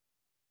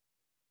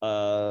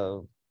 I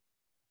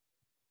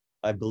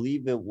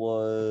believe it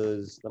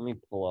was, let me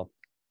pull up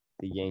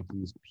the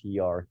Yankees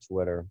PR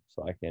Twitter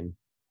so I can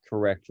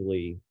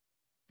correctly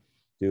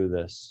do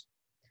this.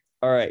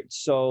 All right.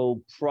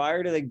 So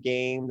prior to the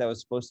game that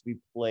was supposed to be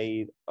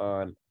played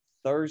on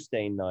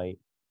Thursday night,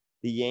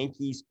 the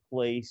Yankees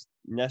placed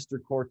Nestor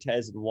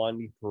Cortez and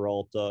Wandy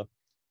Peralta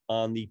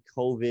on the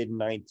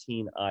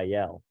COVID-19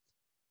 IL.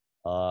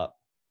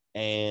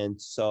 And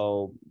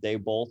so they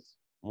both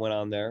went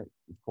on there,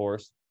 of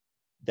course.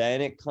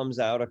 Then it comes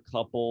out a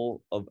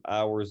couple of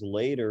hours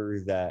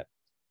later that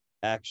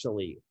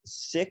actually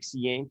 6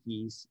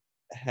 Yankees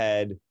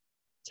had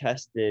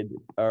tested,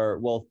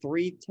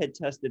 3 had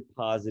tested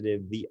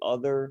positive. The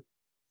other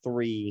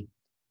 3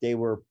 they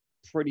were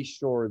pretty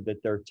sure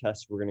that their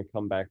tests were going to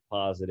come back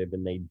positive,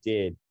 and they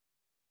did.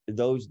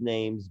 Those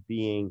names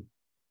being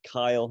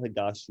Kyle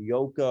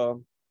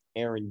Higashioka,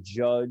 Aaron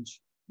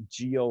Judge,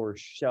 Gio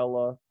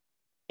Urshela,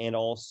 and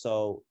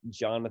also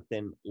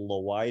Jonathan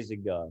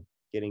Loaizaga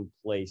getting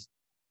placed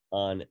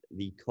on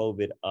the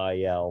COVID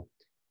IL.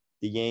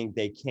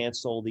 They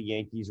canceled the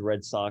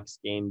Yankees-Red Sox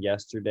game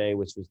yesterday,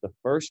 which was the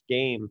first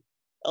game.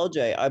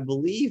 LJ, I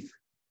believe,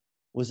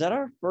 was that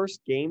our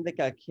first game that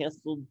got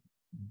canceled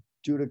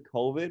due to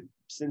COVID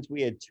since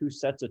we had 2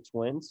 sets of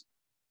twins?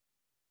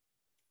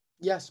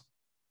 Yes.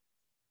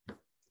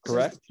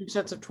 Correct?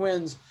 Since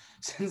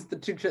the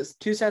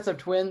two sets of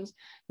twins,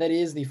 that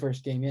is the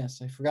first game,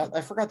 yes. I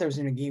forgot there was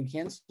even a game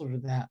canceled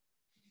with that.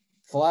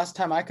 The last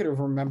time I could have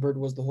remembered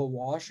was the whole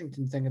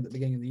Washington thing at the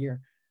beginning of the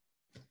year.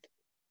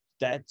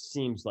 That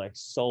seems like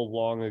so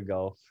long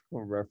ago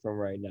from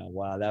right now.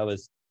 Wow, that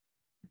was.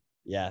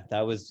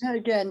 And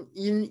again,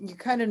 you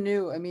kind of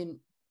knew. I mean,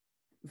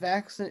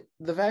 the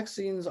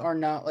vaccines are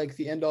not like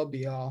the end all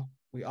be all.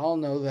 We all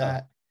know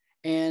that,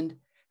 and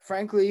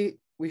frankly,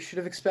 we should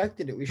have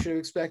expected it. We should have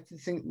expected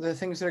the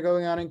things that are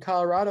going on in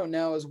Colorado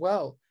now as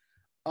well.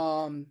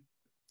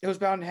 It was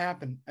bound to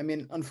happen. I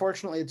mean,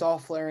 unfortunately, it's all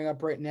flaring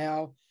up right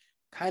now.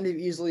 Kind of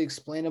easily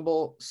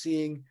explainable,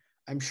 seeing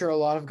I'm sure a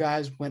lot of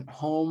guys went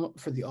home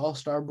for the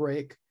All-Star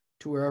break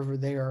to wherever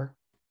they are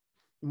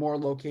more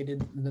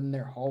located than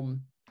their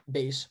home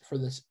base for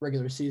this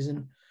regular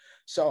season.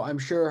 So I'm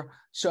sure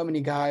so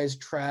many guys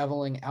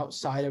traveling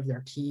outside of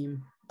their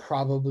team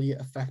probably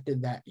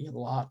affected that a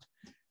lot.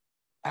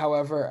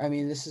 However, I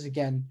mean, this is,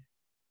 again,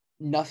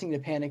 nothing to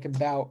panic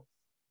about.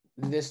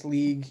 This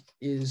league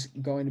is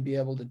going to be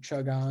able to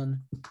chug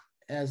on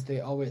as they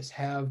always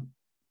have.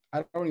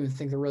 I don't even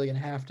think they're really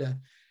going to have to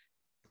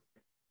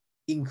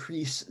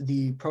increase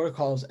the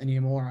protocols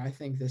anymore. I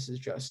think this is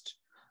just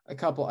a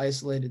couple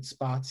isolated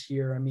spots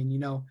here. I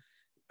mean,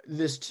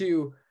 this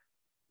too,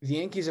 the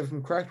Yankees, if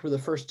I'm correct, were the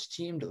first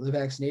team to the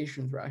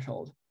vaccination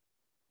threshold.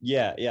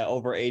 Yeah,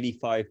 over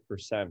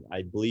 85%.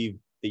 I believe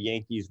the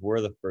Yankees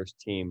were the first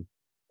team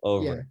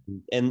over.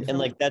 Yeah. And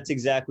like, that's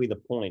exactly the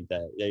point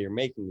that you're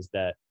making, is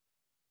that,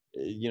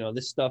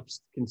 this stuff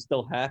can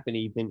still happen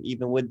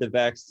even with the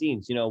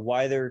vaccines.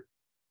 Why they're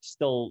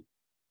still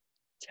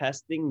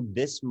testing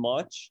this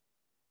much,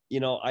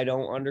 I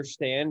don't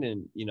understand.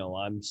 And,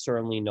 I'm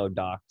certainly no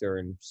doctor,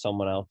 and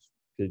someone else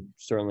could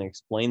certainly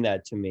explain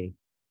that to me.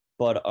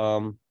 But,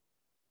 all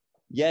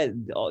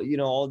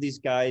these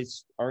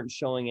guys aren't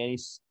showing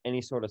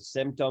any sort of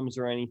symptoms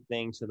or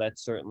anything. So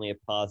that's certainly a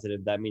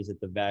positive. That means that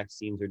the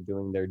vaccines are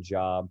doing their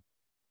job.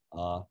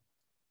 There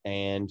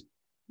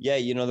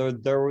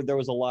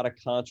was a lot of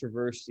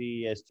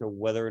controversy as to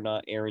whether or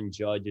not Aaron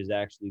Judge is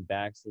actually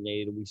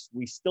vaccinated.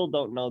 We still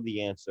don't know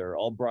the answer.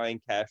 All Brian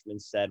Cashman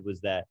said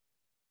was that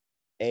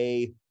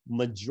a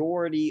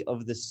majority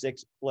of the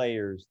 6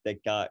 players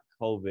that got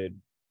COVID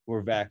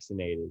were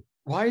vaccinated.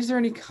 Why is there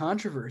any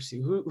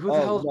controversy? Who the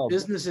hell's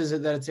business is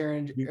it that it's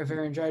if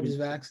Aaron Judge is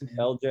vaccinated?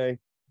 LJ,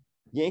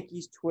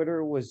 Yankees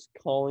Twitter was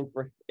calling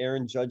for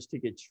Aaron Judge to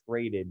get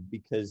traded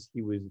because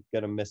he was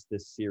going to miss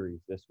this series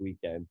this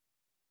weekend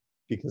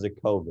because of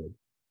COVID.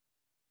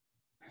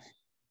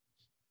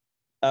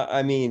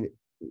 I mean,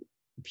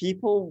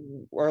 people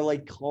are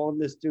like calling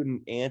this dude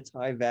an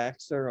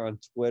anti-vaxxer on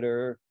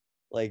Twitter.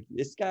 Like,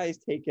 this guy's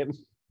taking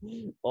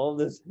all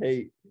this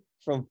hate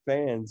from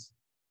fans,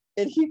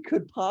 and he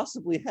could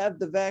possibly have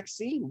the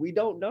vaccine. We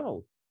don't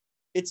know.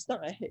 It's not,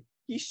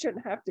 he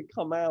shouldn't have to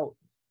come out.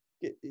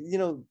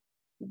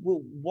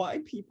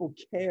 Why people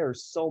care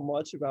so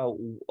much about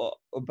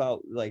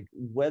like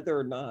whether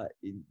or not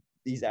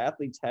these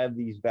athletes have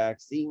these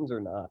vaccines or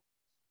not.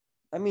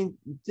 I mean,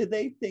 do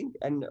they think,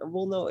 and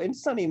well, no,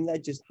 it's not even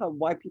that, just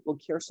why people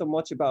care so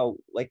much about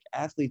like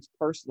athletes'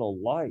 personal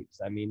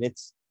lives. I mean,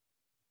 it's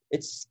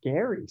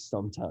scary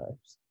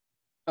sometimes.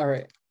 All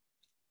right.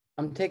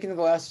 I'm taking the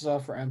glasses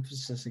off for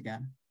emphasis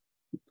again.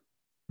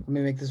 Let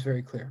me make this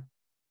very clear.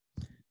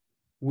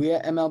 We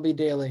at MLB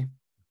Daily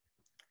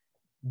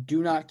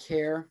do not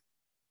care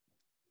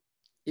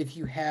if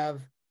you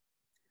have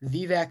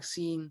the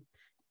vaccine,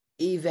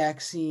 a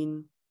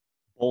vaccine,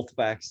 both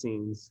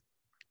vaccines,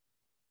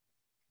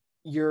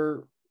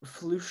 your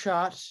flu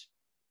shot.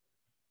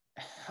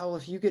 Hell,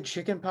 if you get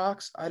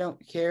chickenpox, I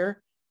don't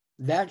care.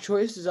 That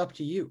choice is up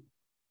to you.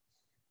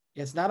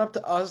 It's not up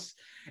to us.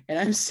 And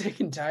I'm sick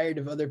and tired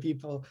of other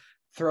people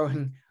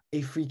throwing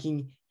a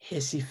freaking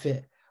hissy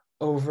fit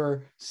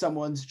over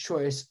someone's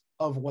choice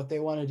of what they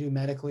want to do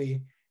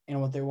medically and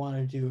what they want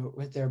to do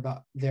with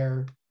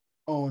their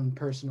own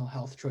personal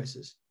health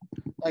choices.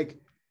 Like,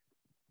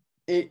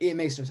 it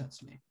makes no sense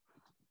to me.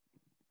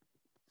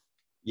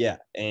 Yeah.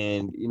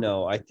 And,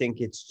 I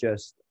think it's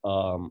just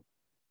a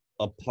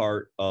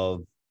part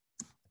of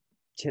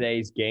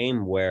today's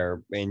game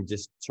and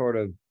just sort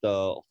of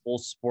the whole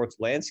sports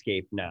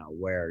landscape now,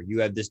 where you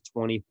have this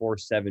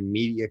 24/7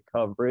 media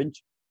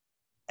coverage.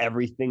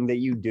 Everything that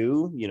you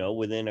do,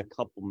 within a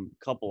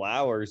couple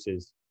hours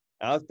is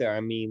out there. I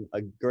mean,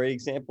 a great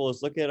example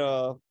is look at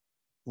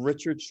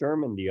Richard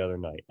Sherman the other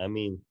night. I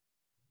mean,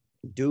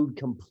 dude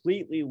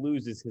completely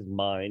loses his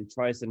mind,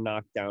 tries to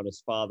knock down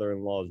his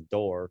father-in-law's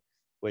door,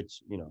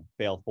 which,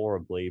 failed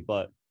horribly.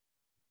 But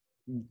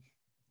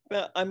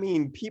I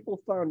mean,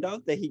 people found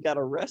out that he got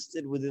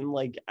arrested within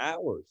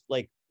hours,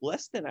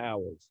 less than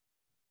hours.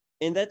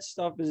 And that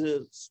stuff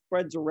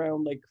spreads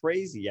around like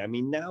crazy. I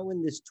mean, now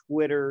in this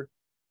Twitter,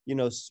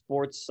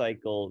 sports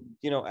cycle,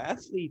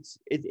 athletes,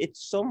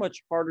 it's so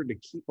much harder to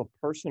keep a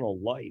personal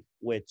life,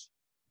 which,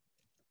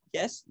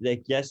 yes,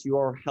 you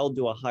are held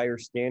to a higher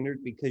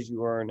standard because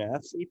you are an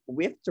athlete. But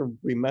we have to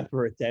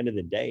remember at the end of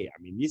the day,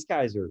 I mean, these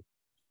guys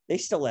they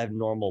still have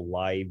normal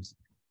lives.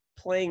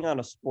 Playing on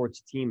a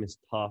sports team is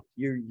tough.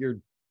 You're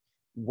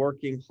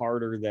working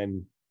harder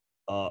than,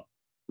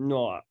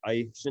 no,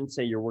 I shouldn't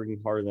say you're working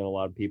harder than a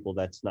lot of people.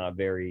 That's not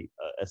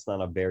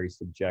a very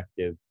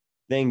subjective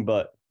thing,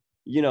 but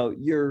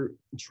you're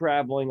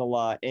traveling a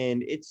lot,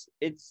 and it's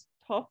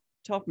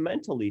tough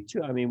mentally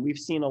too. I mean, we've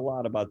seen a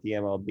lot about the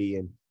MLB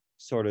and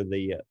sort of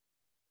the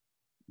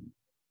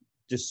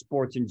just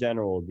sports in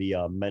general,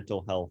 the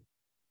mental health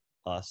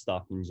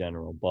stuff in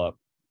general. But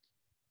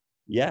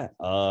yeah,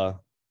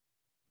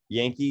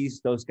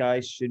 Yankees, those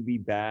guys should be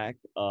back.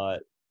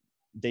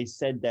 They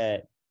said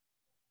that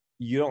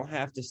you don't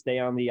have to stay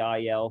on the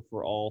IL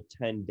for all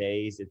 10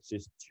 days. It's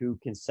just 2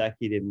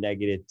 consecutive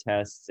negative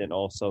tests and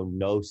also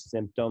no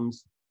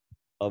symptoms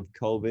of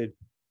COVID.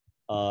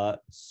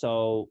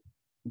 So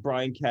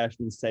Brian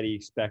Cashman said he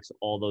expects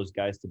all those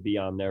guys to be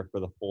on there for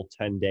the full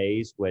 10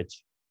 days,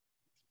 which,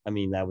 I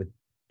mean, that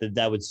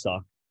would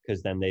suck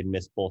because then they'd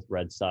miss both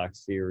Red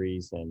Sox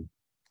series. And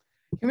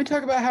can we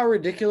talk about how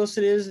ridiculous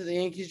it is that the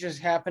Yankees just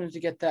happened to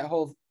get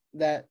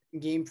that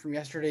game from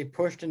yesterday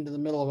pushed into the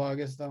middle of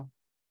August, though?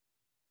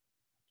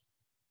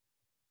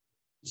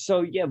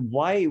 So, yeah,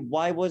 why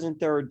wasn't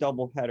there a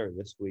doubleheader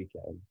this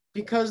weekend?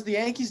 Because the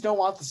Yankees don't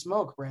want the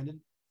smoke, Brandon.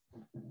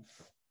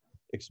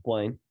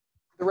 Explain.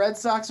 The Red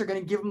Sox are going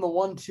to give them the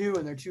 1-2,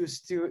 and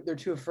they're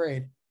too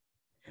afraid.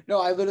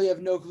 No, I literally have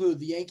no clue.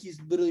 The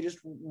Yankees literally just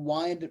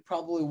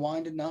probably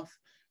whined enough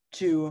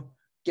to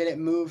get it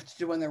moved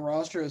to when their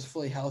roster is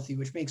fully healthy,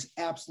 which makes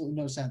absolutely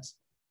no sense.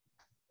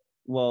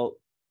 Well,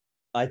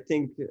 I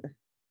think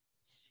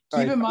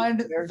keep in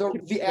mind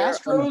the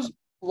Astros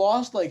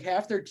lost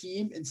half their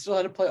team and still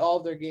had to play all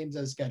of their games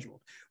as scheduled,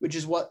 which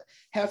is what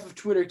half of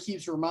Twitter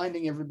keeps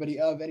reminding everybody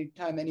of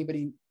anytime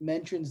anybody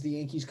mentions the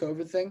Yankees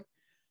COVID thing,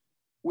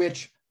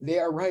 which they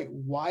are right.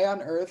 Why on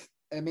earth?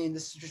 I mean,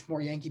 this is just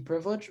more Yankee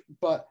privilege,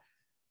 but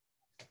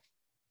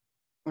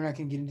we're not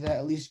going to get into that.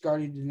 At least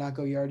Gardy did not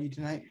go Yardy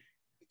tonight.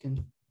 We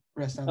can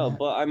rest on that. No,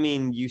 but I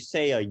mean, you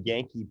say a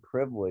Yankee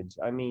privilege.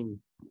 I mean,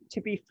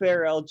 to be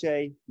fair,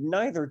 LJ,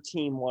 neither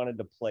team wanted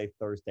to play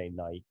Thursday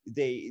night.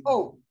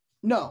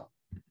 No.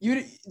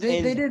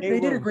 They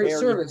did a great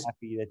service.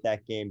 Happy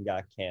that game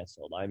got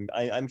canceled.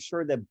 I'm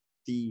sure that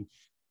the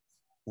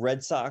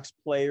Red Sox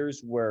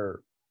players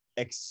were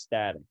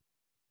ecstatic.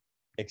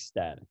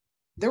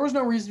 There was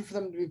no reason for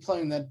them to be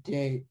playing that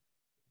day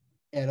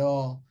at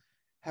all.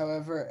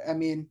 However, I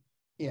mean,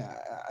 yeah,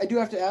 I do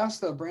have to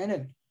ask though,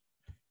 Brandon,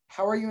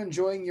 how are you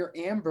enjoying your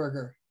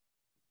hamburger?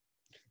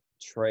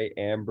 Trey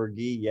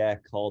Ambergy, yeah,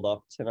 called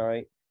up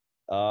tonight.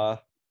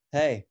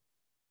 Hey,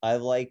 I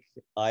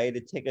had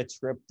to take a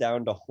trip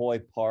down to Hoy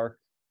Park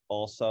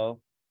also.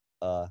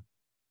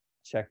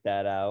 Check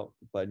that out.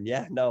 But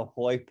yeah, no,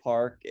 Hoy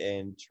Park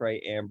and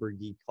Trey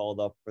Ambergy called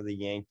up for the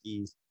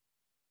Yankees.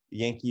 The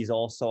Yankees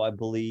also, I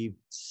believe,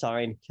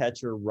 signed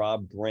catcher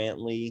Rob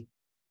Brantley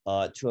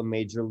to a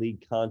major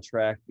league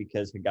contract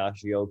because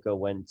Higashioka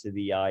went to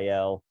the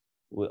IL,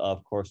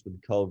 of course, with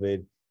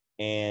COVID.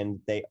 And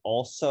they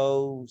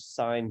also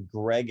signed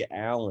Greg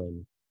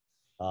Allen.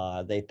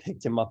 They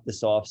picked him up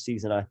this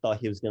offseason. I thought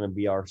he was going to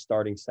be our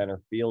starting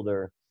center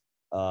fielder.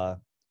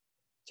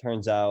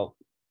 Turns out,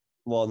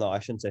 well, no, I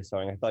shouldn't say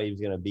starting. I thought he was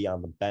going to be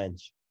on the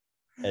bench.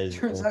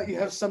 Turns out you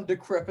have some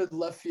decrepit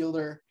left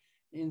fielder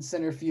in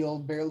center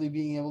field, barely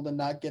being able to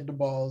not get the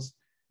balls.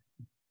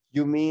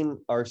 You mean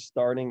our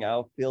starting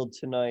outfield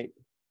tonight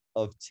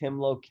of Tim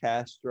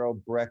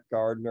Locastro, Brett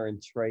Gardner, and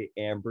Trey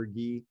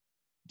Ambergy?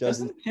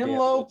 Doesn't Tim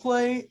Lowe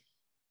play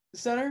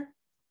center?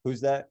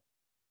 Who's that?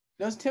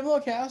 Does Tim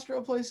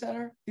Locastro play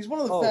center? He's one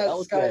of the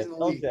fastest guys in the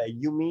league. LJ,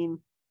 you mean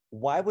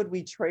why would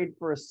we trade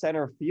for a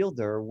center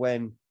fielder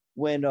when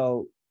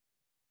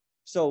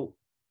so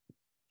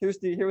here's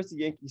the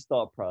Yankees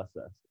thought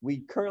process.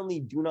 We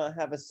currently do not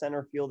have a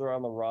center fielder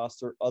on the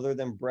roster other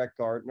than Brett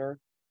Gardner,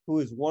 who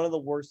is one of the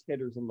worst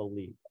hitters in the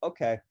league.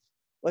 Okay,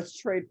 let's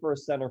trade for a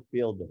center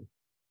fielder.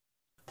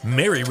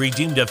 Mary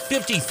redeemed a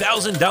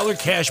 $50,000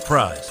 cash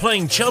prize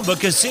playing Chumba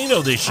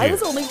Casino this year. I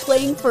was only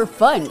playing for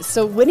fun,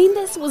 so winning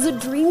this was a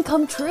dream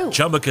come true.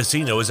 Chumba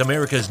Casino is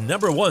America's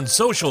 #1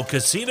 social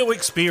casino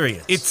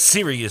experience. It's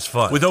serious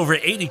fun. With over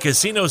 80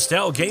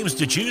 casino-style games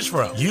to choose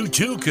from, you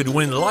too could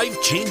win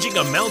life-changing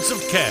amounts of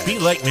cash. Be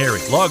like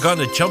Mary. Log on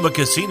to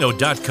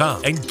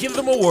ChumbaCasino.com and give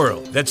them a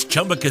whirl. That's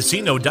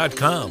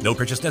ChumbaCasino.com. No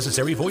purchase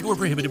necessary. Void where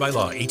prohibited by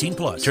law.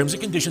 18+. Terms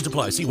and conditions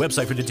apply. See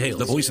website for details.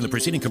 The voice in the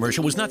preceding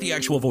commercial was not the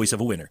actual voice of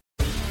a winner. winner.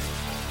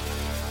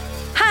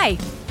 Hi,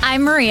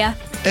 I'm Maria.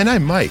 And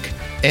I'm Mike.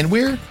 And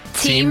we're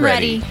Team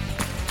Ready.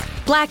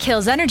 Black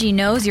Hills Energy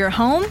knows your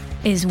home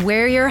is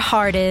where your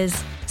heart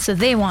is, so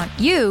they want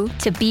you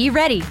to be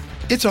ready.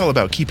 It's all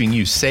about keeping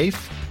you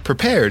safe,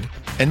 prepared,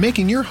 and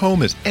making your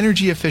home as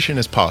energy efficient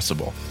as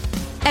possible.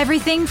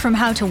 Everything from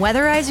how to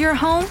weatherize your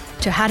home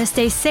to how to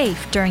stay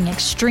safe during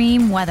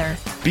extreme weather.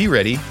 Be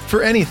ready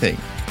for anything.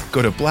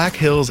 Go to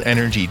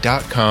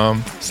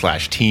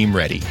blackhillsenergy.com/team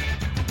ready.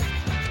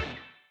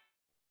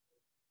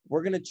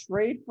 We're going to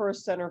trade for a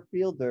center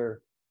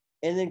fielder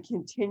and then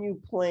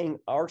continue playing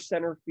our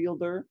center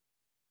fielder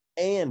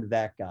and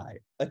that guy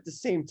at the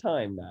same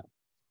time now.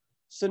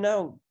 So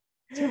now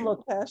Tim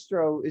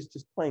LeCastro is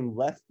just playing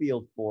left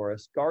field for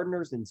us.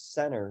 Gardner's in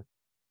center.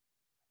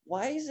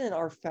 Why isn't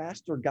our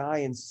faster guy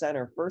in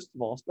center, first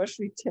of all,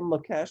 especially Tim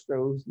LeCastro,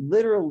 who's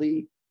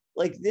literally,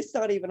 like, this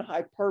not even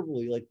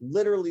hyperbole, like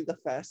literally the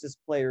fastest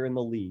player in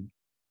the league?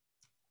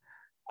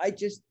 I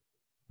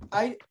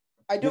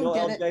don't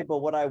get LJ, it. But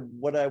what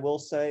I will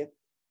say,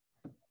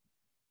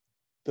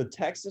 the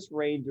Texas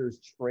Rangers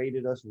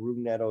traded us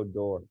Rougned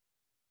Odor,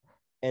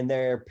 and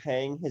they're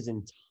paying his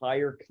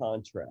entire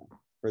contract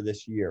for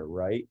this year,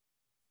 right?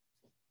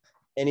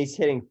 And he's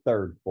hitting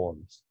third for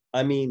us.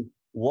 I mean,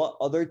 what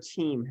other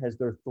team has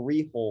their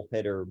 3-hole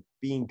hitter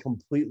being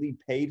completely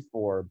paid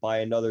for by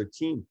another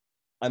team?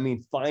 I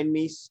mean, find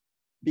me,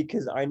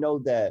 because I know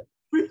that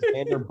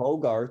Xander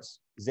Bogaerts,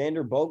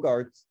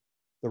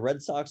 the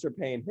Red Sox are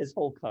paying his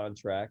whole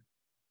contract.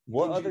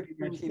 What other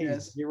team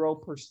pays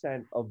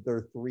 0% of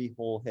their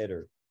 3-hole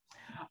hitter?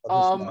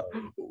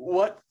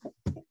 What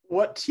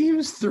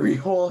team's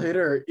 3-hole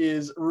hitter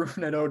is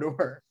Rougned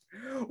Odor?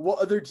 What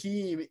other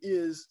team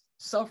is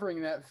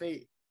suffering that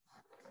fate?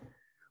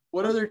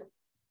 What other?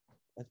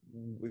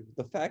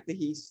 The fact that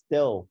he's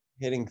still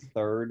hitting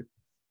third.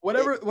 What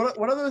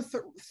other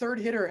third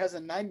hitter has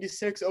a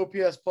 96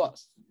 OPS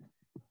plus?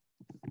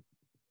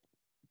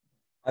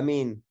 I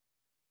mean,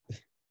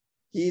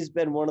 he's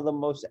been one of the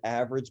most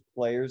average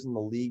players in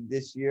the league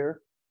this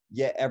year.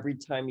 Yet every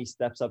time he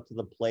steps up to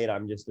the plate,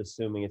 I'm just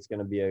assuming it's going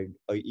to be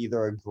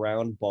either a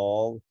ground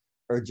ball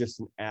or just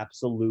an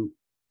absolute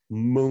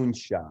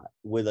moonshot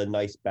with a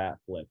nice bat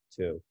flip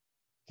too,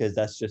 because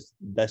that's just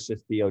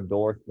the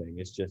Odor thing.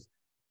 It's just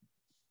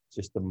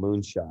the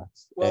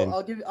moonshots. Well, and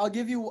I'll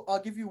give you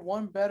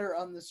one better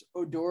on this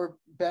Odor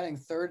batting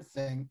third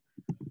thing.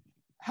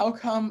 How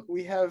come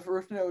we have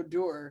Rougned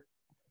Odor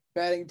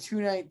batting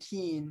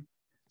 .219,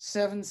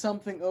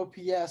 7-something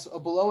OPS, a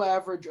below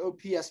average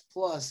OPS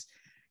plus,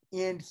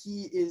 and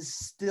he is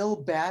still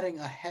batting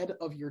ahead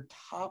of your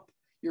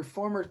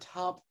former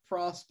top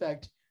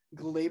prospect,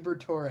 Gleyber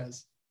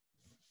Torres?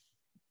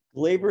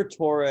 Gleyber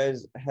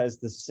Torres has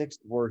the 6th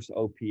worst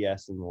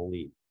OPS in the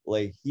league.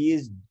 Like, he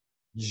is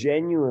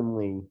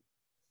genuinely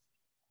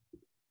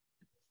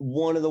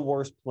one of the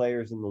worst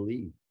players in the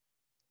league.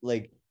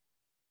 Like,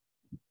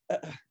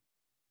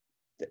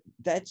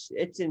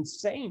 it's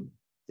insane.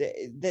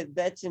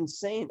 That's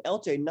insane.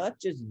 LJ, not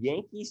just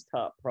Yankees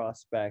top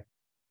prospect.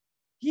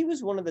 He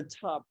was one of the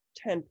top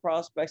 10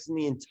 prospects in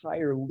the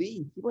entire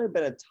league. He might have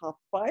been a top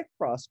 5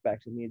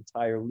 prospect in the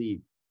entire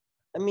league.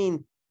 I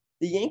mean,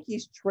 the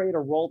Yankees trade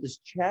Aroldis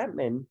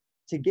Chapman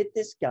to get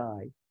this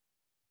guy.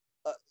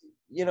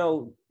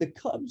 The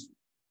Cubs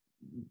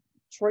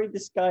trade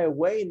this guy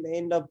away, and they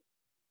end up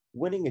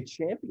winning a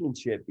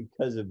championship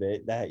because of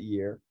it that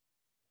year.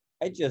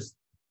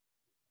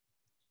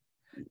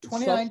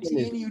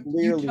 2019,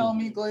 you tell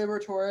me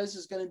Gleyber Torres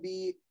is going to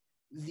be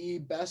the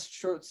best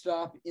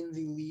shortstop in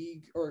the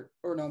league,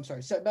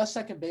 best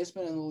second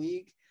baseman in the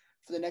league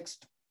for the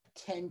next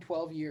 10,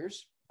 12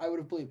 years? I would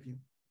have believed you.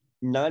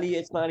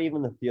 It's not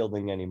even the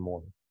fielding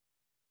anymore.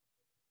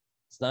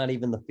 It's not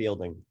even the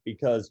fielding,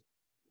 because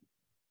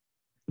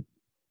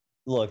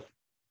look,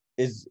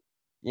 a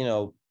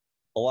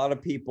lot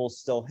of people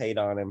still hate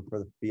on him for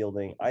the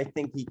fielding. I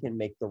think he can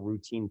make the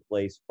routine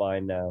plays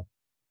fine now.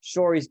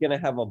 Sure, he's going to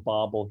have a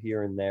bobble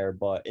here and there,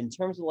 but in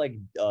terms of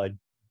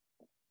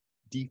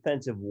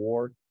defensive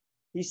WAR,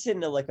 he's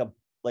sitting at like a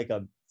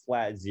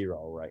flat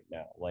 0 right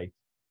now. Like,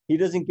 he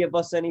doesn't give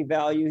us any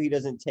value. He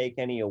doesn't take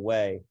any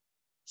away.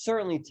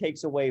 Certainly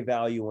takes away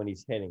value when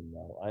he's hitting,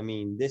 though. I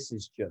mean, this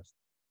is just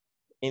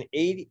an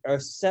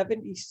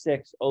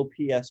 76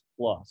 OPS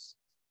plus,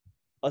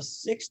 a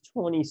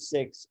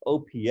 626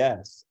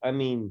 OPS. I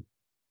mean,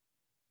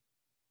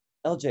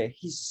 LJ,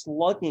 he's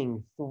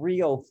slugging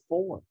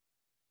 304.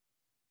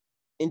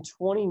 In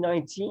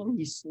 2019,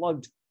 he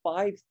slugged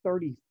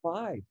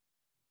 535.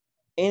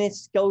 And it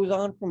goes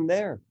on from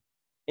there.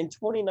 In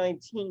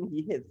 2019,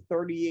 he hit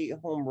 38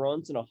 home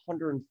runs in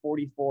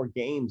 144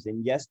 games.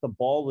 And yes, the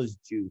ball was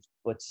juiced,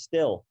 but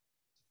still,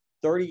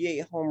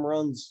 38 home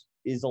runs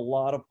is a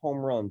lot of home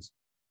runs.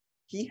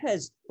 He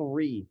has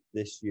 3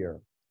 this year.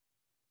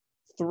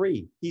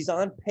 3. He's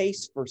on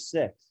pace for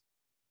 6.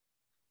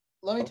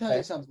 Let me tell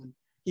you something.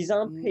 He's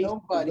on pace.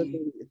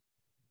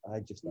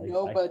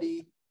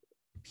 Nobody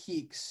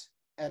peaks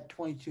at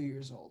 22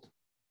 years old.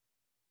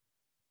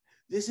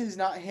 this is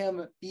not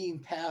him being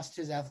past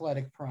his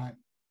athletic prime.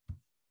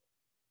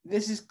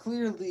 This is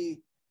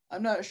clearly,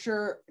 I'm not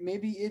sure,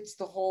 maybe it's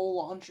the whole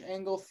launch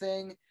angle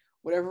thing,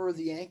 whatever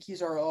the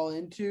Yankees are all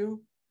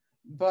into,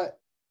 but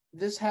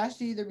this has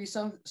to either be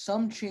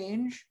some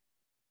change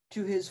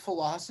to his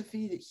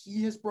philosophy that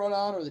he has brought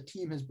on or the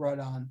team has brought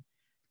on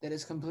that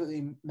has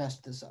completely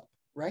messed this up,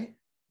 right?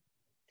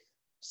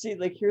 See,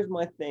 like, here's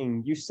my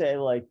thing. You say,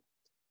 like,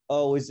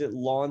 oh, is it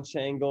launch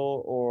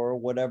angle or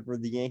whatever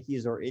the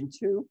Yankees are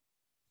into?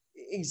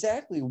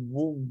 Exactly.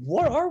 Well,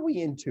 what are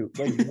we into?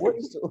 Like, what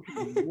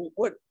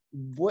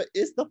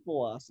is the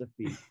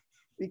philosophy?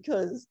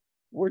 Because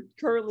we're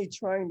currently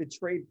trying to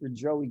trade for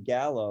Joey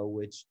Gallo,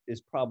 which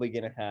is probably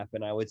going to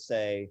happen. I would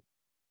say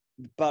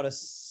about a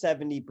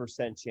 70%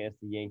 chance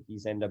the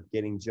Yankees end up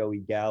getting Joey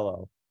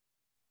Gallo.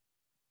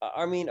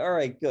 I mean, all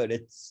right, good.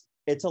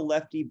 It's a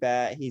lefty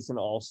bat. He's an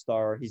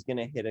all-star. He's going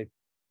to hit a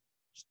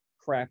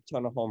crap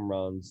ton of home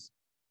runs.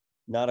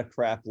 Not a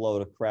crap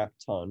load, a crap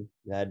ton.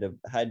 Had to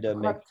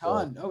make crap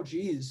ton. Oh,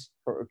 geez.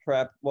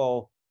 Crap.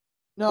 Well,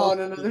 no.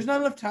 There's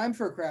not enough time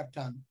for a crap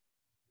ton.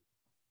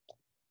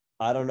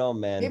 I don't know,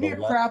 man. Maybe a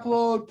crap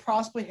load,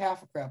 possibly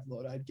half a crap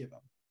load. I'd give him.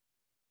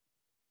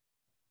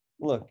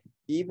 Look,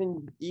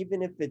 even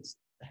if it's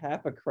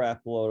half a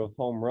crap load of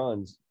home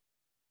runs,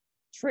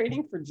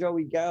 trading for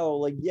Joey Gallo,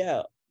 like,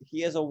 yeah,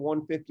 he has a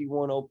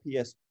 151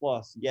 OPS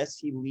plus. Yes,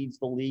 he leads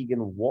the league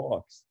in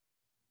walks.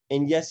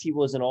 And yes, he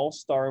was an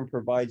all-star and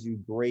provides you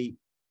great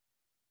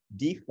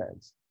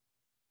defense.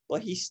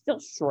 But he still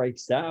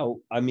strikes out.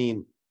 I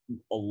mean,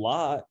 a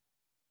lot.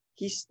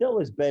 He still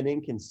has been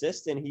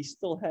inconsistent. He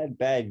still had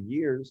bad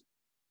years.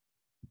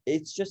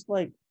 It's just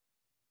like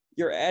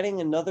you're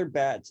adding another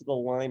bat to the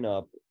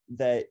lineup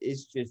that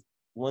is just,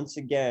 once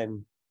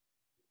again,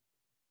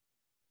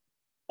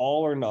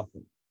 all or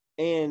nothing.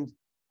 And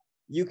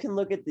you can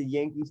look at the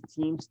Yankees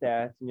team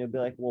stats and you'll be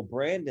like, well,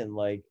 Brandon,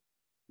 like,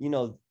 you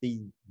know,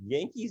 the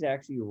Yankees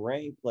actually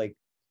rank like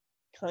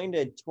kind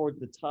of toward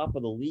the top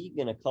of the league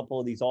in a couple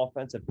of these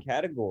offensive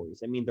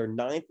categories. I mean, they're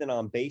 9th in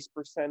on-base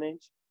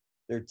percentage.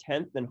 They're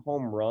 10th in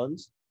home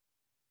runs.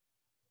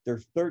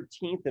 They're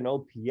 13th in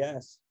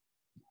OPS.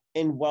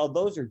 And while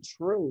those are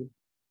true,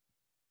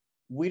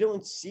 we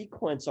don't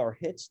sequence our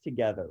hits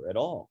together at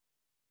all.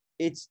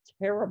 It's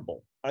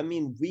terrible. I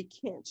mean, we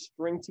can't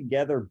string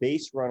together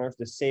base runners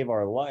to save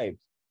our lives.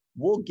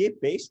 We'll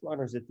get base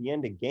runners at the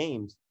end of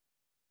games.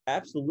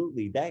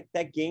 Absolutely.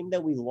 That game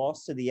that we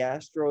lost to the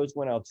Astros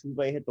when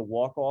Altuve hit the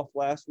walk-off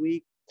last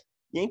week,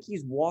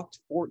 Yankees walked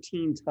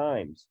 14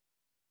 times.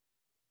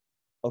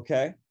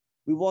 Okay?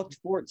 We walked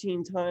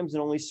 14 times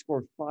and only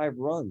scored 5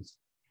 runs.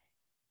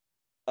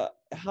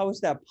 How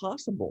is that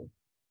possible?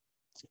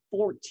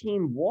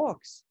 14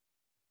 walks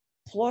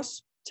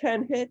plus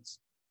 10 hits.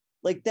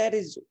 Like, that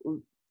is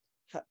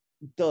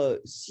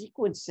the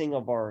sequencing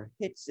of our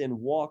hits and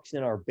walks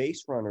and our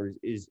base runners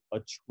is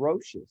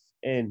atrocious.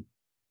 And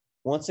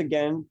once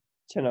again,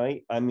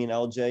 tonight, I mean,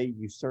 LJ,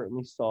 you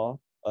certainly saw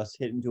us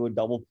hit into a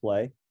double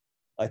play.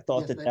 I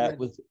thought I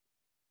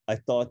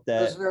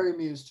was very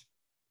amused.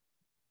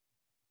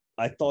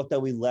 I thought that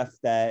we left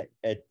that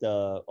at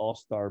the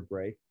All-Star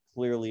break.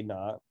 Clearly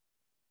not.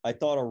 I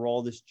thought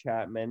Aroldis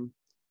Chapman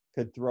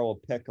could throw a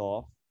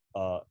pickoff.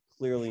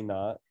 Clearly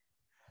not.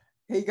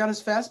 Hey, he got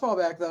his fastball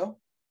back, though.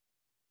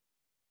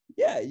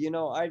 Yeah, you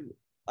know, I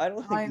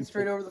don't think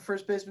straight over the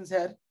first baseman's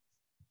head.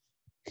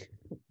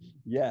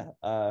 Yeah,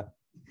 I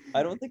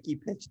don't think he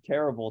pitched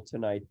terrible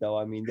tonight, though.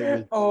 I mean, there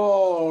was.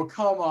 Oh,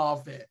 come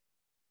off it!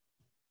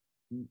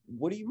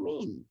 What do you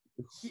mean?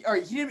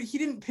 He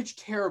didn't pitch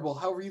terrible.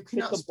 However, you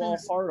cannot hit the ball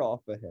hard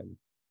off of him.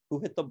 Who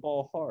hit the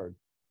ball hard?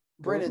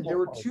 Brennan, there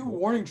were 2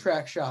 warning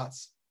track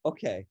shots.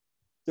 Okay,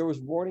 there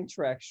was warning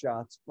track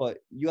shots, but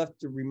you have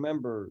to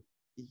remember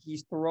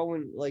he's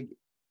throwing, like,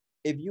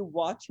 if you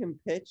watch him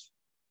pitch,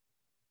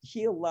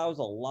 he allows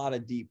a lot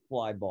of deep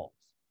fly balls.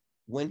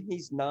 When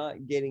he's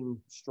not getting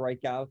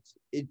strikeouts,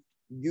 it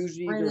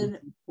usually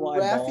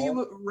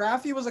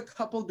Raffy was a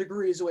couple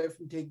degrees away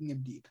from taking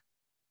him deep.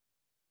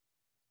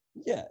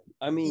 Yeah,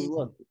 I mean,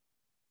 look,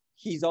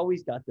 he's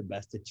always got the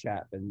best of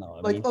Chapman, though.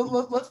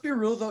 Let's be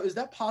real, though. Is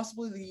that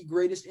possibly the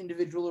greatest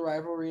individual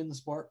rivalry in the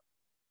sport?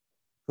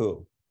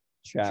 Who?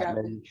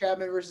 Chapman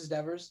versus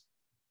Devers?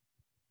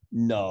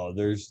 No,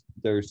 there's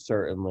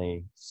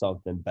certainly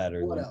something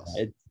better. What than else?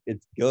 That.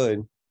 It's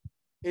good.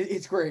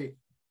 It's great.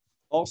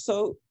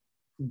 Also,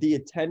 the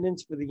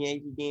attendance for the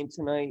Yankee game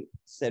tonight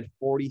said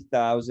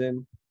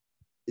 40,000.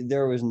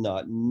 There was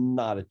not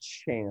a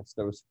chance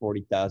there was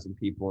 40,000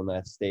 people in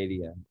that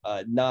stadium.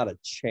 Not a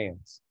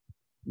chance.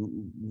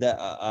 That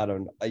I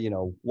don't know. You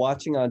know,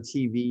 watching on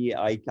TV,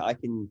 I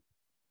can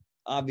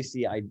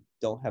obviously I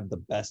don't have the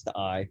best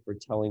eye for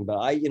telling, but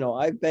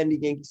I've been to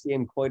Yankee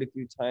Stadium quite a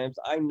few times.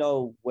 I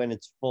know when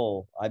it's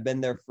full. I've been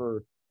there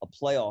for a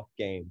playoff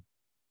game.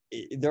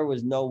 There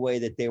was no way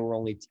that they were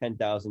only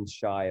 10,000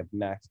 shy of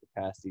max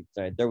capacity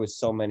tonight. There was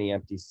so many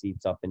empty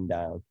seats up and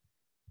down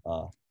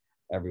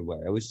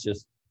everywhere. It was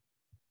just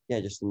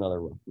another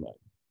rough night.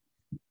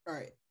 All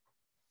right.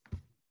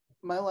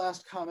 my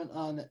last comment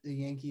on the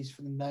Yankees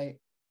for the night.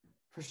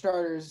 For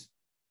starters,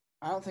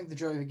 I don't think the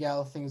Joey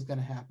Gallo thing is going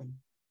to happen.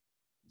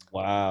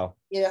 Wow.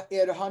 Yeah,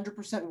 it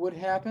 100% would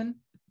happen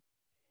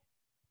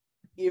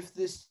if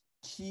this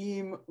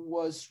team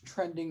was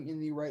trending in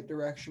the right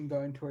direction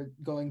going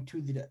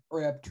to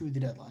the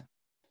deadline.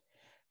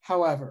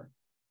 However,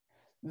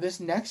 this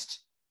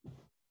next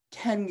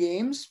 10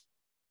 games,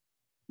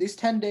 these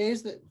 10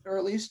 days that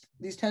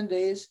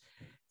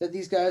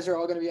these guys are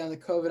all going to be on the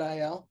COVID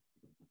IL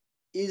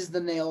is the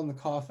nail in the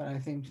coffin, I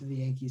think, to the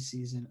Yankees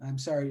season. I'm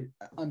sorry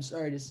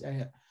to say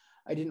it.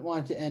 I didn't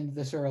want to end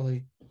this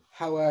early.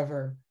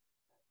 However,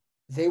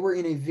 they were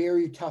in a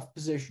very tough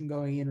position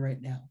going in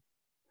right now.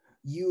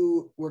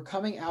 You were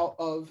coming out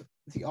of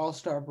the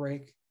All-Star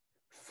break,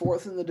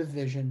 4th in the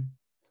division,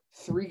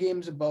 3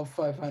 games above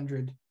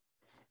 500,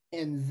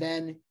 and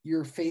then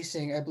you're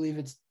facing, I believe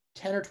it's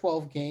 10 or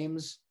 12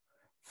 games,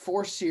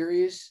 4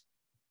 series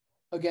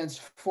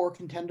against 4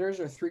 contenders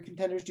or 3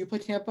 contenders. Do you play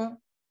Tampa?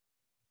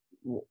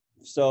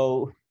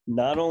 So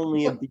not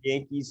only have the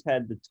Yankees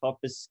had the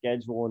toughest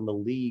schedule in the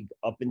league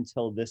up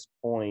until this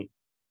point,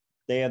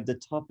 they have the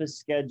toughest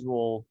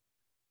schedule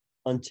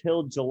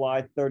until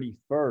July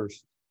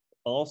 31st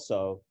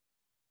also,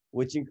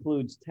 which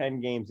includes 10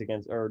 games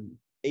against, or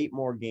 8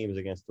 more games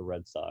against the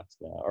Red Sox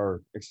now,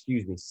 or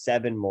excuse me,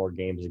 7 more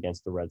games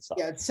against the Red Sox.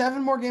 Yeah, it's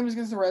 7 more games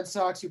against the Red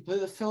Sox. You play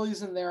the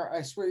Phillies in there.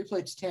 I swear you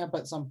played Tampa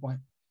at some point.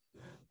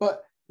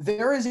 But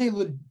there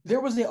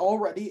was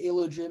already a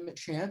legitimate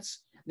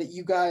chance that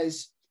you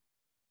guys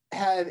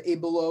had a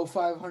below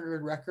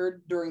 500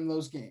 record during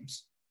those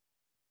games.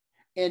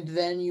 And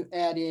then you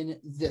add in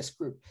this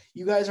group.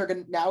 You guys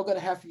are now going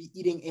to have to be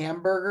eating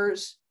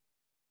hamburgers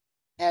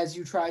as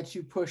you try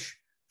to push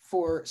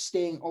for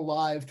staying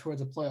alive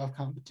towards a playoff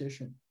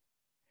competition.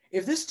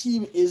 If this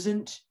team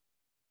isn't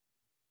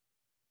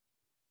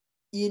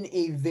in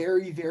a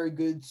very, very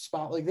good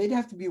spot, like they'd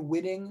have to be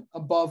winning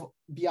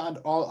beyond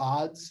all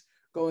odds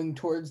going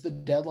towards the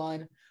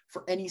deadline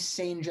for any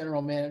sane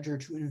general manager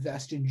to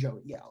invest in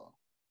Joey Gallo.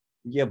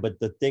 Yeah, but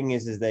the thing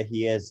is that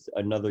he has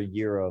another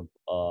year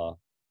of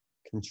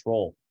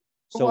control.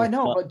 So I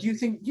know, but do you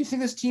think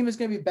this team is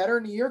going to be better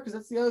in a year? Because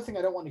that's the other thing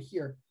I don't want to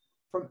hear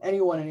from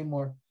anyone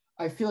anymore.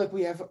 I feel like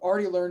we have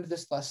already learned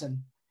this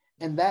lesson,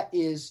 and that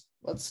is,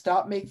 let's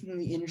stop making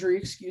the injury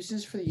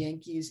excuses for the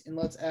Yankees, and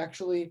let's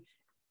actually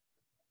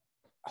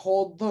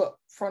hold the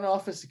front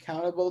office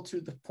accountable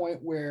to the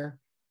point where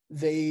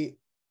they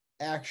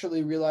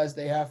actually realize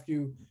they have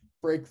to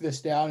break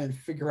this down and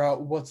figure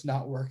out what's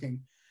not working.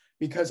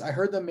 Because I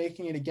heard them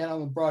making it again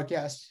on the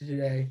broadcast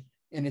today,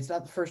 and it's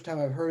not the first time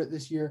I've heard it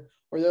this year,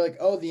 where they're like,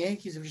 oh, the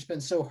Yankees have just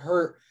been so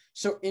hurt,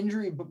 so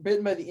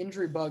bitten by the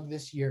injury bug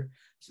this year.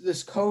 So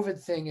this COVID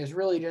thing is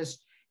really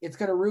just, it's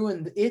going to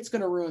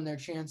ruin their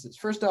chances.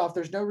 First off,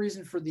 there's no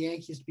reason for the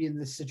Yankees to be in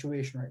this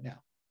situation right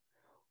now,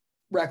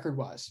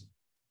 record-wise.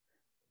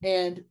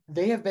 And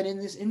they have been in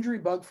this injury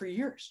bug for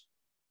years.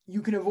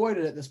 You can avoid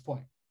it at this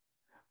point,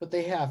 but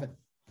they haven't.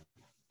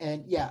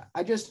 And yeah,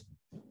 I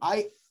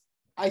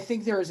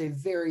think there is a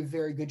very,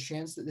 very good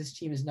chance that this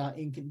team is not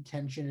in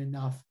contention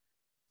enough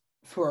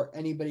for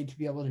anybody to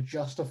be able to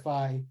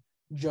justify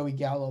Joey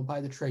Gallo by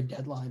the trade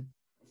deadline.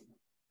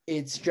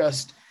 It's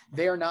just,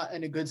 they are not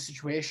in a good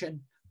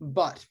situation.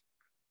 But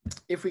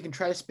if we can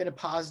try to spin a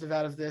positive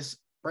out of this,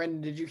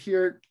 Brandon, did you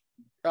hear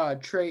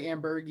Trey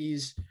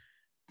Amburgey's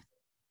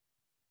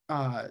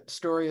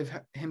story of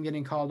him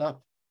getting called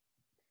up?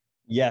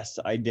 Yes,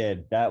 I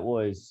did. That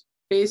was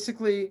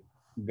basically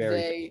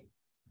they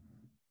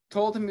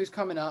told him he was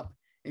coming up.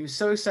 He was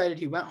so excited.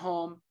 He went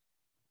home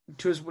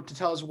to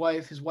tell his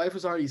wife. His wife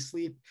was already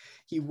asleep.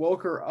 He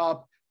woke her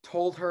up,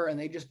 told her, and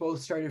they just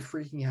both started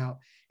freaking out.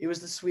 It was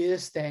the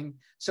sweetest thing.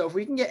 So if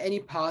we can get any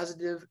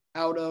positive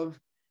out of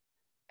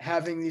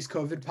having these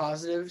COVID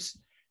positives,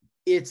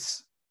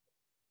 it's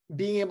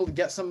being able to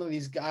get some of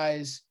these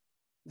guys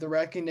the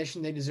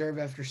recognition they deserve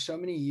after so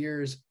many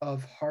years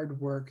of hard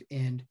work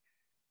and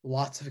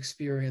lots of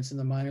experience in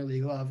the minor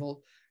league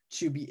level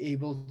to be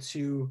able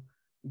to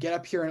get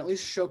up here and at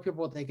least show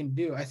people what they can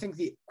do. I think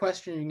the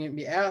question you're going to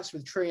be asked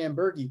with Trey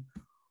Amburgey,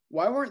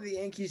 why weren't the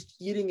Yankees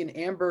eating an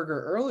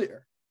hamburger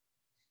earlier?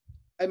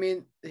 I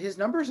mean, his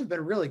numbers have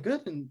been really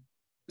good in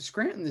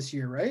Scranton this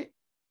year, right?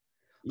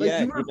 Like,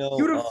 yeah, you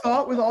would have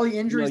thought with all the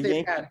injuries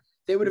they've had,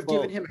 they would have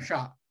given him a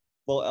shot.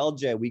 Well,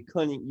 LJ, we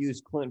couldn't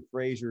use Clint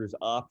Frazier's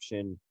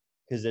option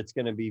because it's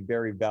going to be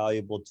very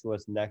valuable to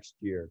us next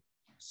year.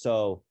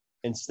 So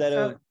instead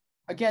of...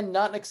 Again,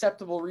 not an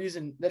acceptable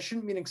reason. That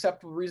shouldn't be an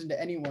acceptable reason to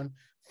anyone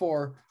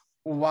for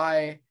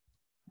why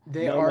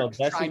they are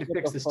trying to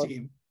fix this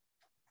team.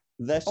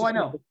 That's just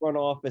what the front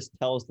office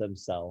tells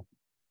themselves.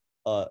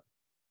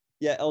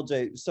 Yeah,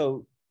 LJ,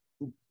 so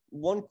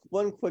one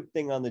quick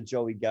thing on the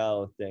Joey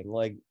Gallo thing.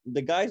 Like,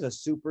 the guy's a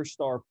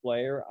superstar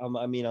player. I'm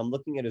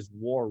looking at his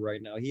WAR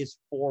right now. He has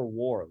 4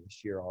 WAR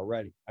this year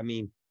already. I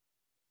mean,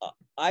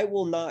 I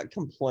will not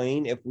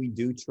complain if we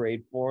do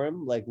trade for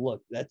him. Like,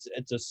 look, it's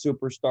a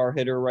superstar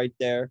hitter right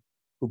there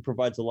who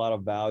provides a lot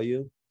of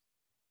value.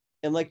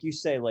 And like you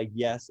say, like,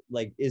 yes,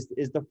 like is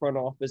the front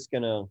office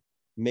gonna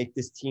make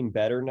this team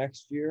better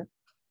next year?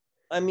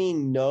 I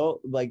mean, no,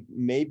 like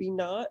maybe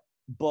not,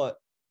 but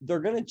they're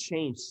gonna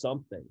change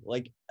something.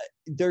 Like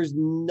there's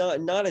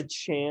not a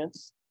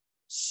chance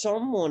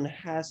someone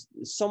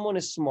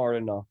is smart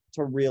enough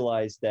to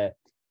realize that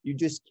you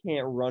just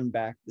can't run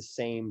back the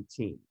same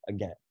team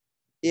again.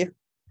 If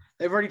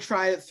they've already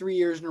tried it 3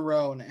 years in a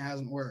row and it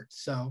hasn't worked.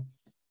 So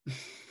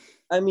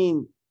I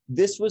mean,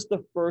 this was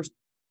the first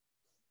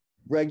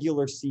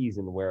regular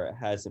season where it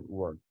hasn't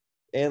worked,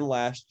 and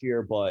last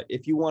year, but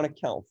if you want to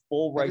count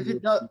full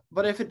regular,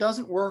 but if it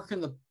doesn't work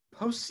in the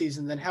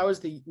postseason, then how is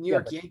the New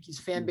York Yankees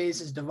fan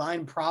base's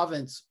divine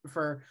province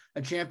for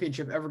a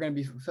championship ever going to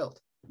be fulfilled?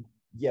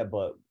 Yeah,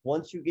 but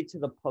once you get to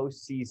the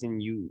postseason,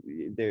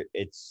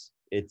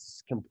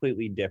 it's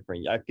completely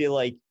different. I feel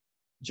like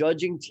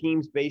judging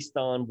teams based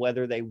on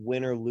whether they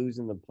win or lose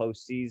in the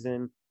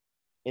postseason,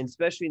 and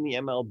especially in the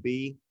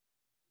MLB.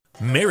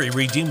 Mary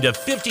redeemed a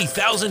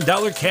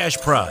 $50,000 cash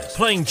prize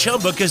playing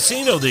Chumba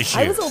Casino this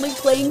year. I was only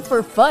playing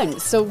for fun,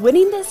 so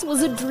winning this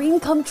was a dream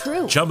come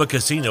true. Chumba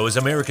Casino is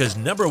America's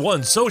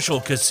 #1 social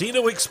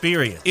casino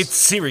experience. It's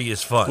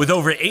serious fun. With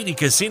over 80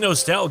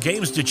 casino-style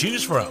games to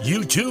choose from,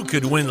 you too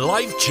could win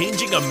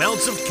life-changing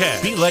amounts of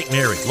cash. Be like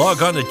Mary.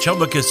 Log on to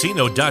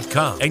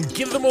ChumbaCasino.com and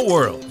give them a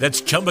whirl.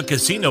 That's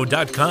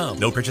ChumbaCasino.com.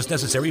 No purchase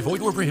necessary.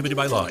 Void where prohibited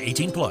by law.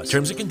 18+.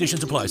 Terms and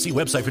conditions apply. See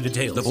website for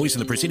details. The voice in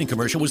the preceding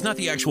commercial was not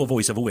the actual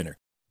voice of a winner.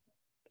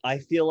 I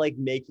feel like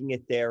making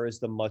it there is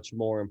the much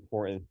more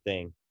important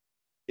thing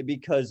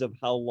because of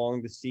how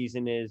long the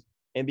season is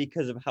and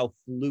because of how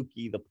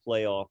fluky the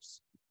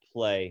playoffs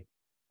play.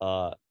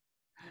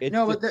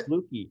 It's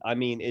fluky. I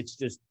mean, it's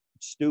just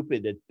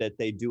stupid that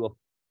they do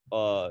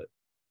a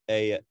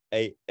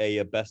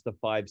best of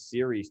 5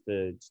 series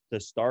to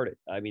start it.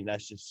 I mean,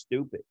 that's just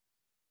stupid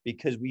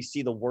because we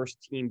see the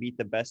worst team beat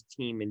the best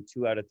team in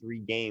 2 out of 3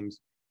 games,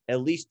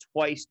 at least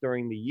twice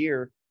during the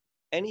year.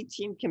 Any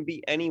team can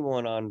beat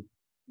anyone on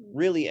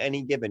really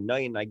any given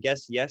night, and I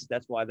guess yes,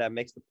 that's why that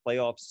makes the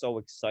playoffs so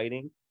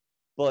exciting.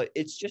 But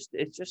it's just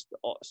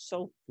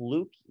so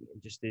fluky.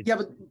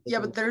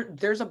 But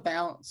there's a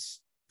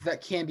balance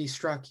that can be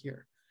struck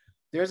here.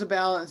 There's a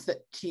balance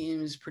that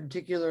teams,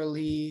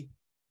 particularly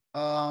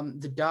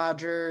the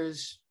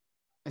Dodgers,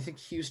 I think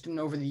Houston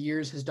over the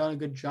years has done a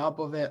good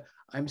job of it.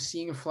 I'm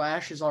seeing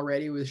flashes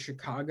already with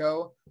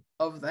Chicago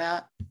of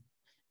that,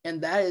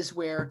 and that is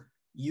where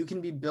you can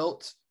be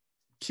built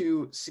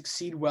to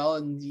succeed well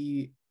in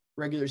the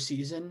regular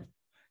season.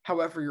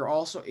 However, you're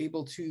also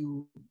able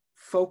to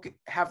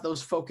have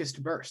those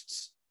focused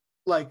bursts.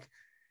 Like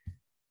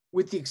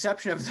with the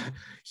exception of the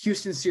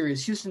Houston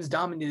series, Houston's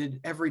dominated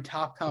every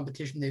top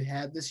competition they've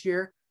had this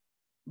year.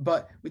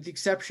 But with the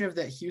exception of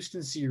that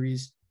Houston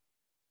series,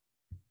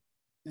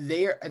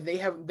 they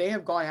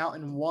have gone out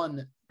and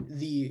won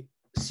the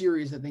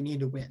series that they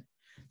need to win.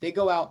 They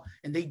go out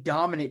and they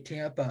dominate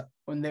Tampa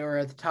when they were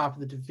at the top of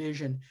the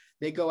division.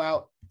 They go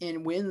out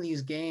and win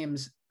these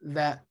games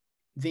that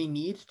they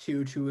need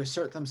to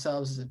assert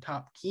themselves as a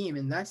top team.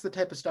 And that's the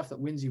type of stuff that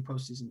wins you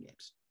postseason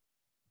games.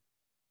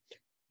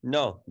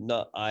 No,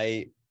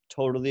 I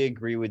totally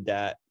agree with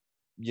that.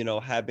 You know,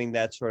 having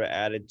that sort of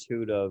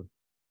attitude of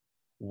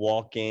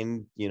walk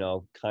in, you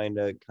know, kind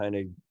of,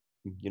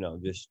 you know,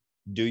 just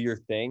do your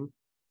thing,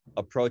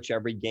 approach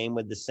every game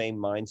with the same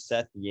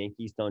mindset. The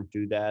Yankees don't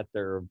do that.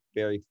 They're a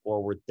very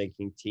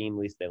forward-thinking team. At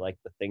least they like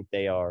to think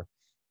they are,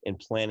 in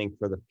planning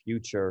for the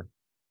future.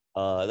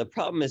 The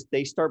problem is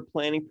they start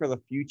planning for the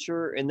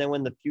future, and then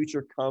when the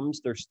future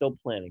comes, they're still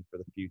planning for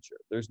the future.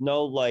 There's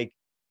no like...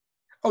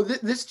 Oh,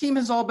 this team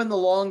has all been the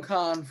long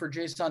con for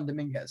Jason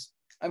Dominguez.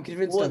 I'm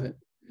convinced of it.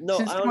 No,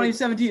 since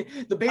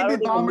 2017, the Baby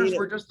Bombers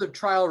were just the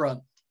trial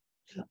run.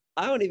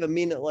 I don't even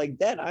mean it like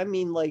that. I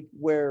mean like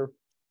where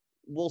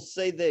we'll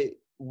say that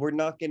we're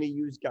not going to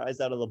use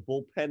guys out of the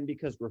bullpen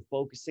because we're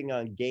focusing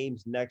on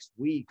games next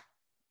week.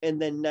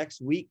 And then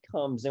next week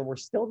comes and we're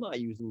still not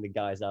using the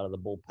guys out of the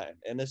bullpen.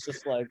 And it's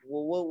just like,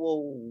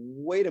 well,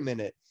 wait a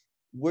minute.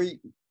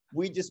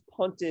 We just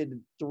punted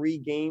 3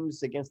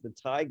 games against the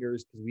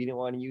Tigers because we didn't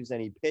want to use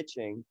any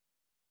pitching.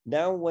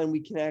 Now when we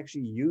can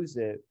actually use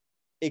it,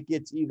 it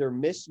gets either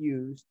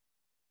misused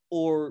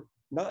or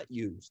not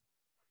used.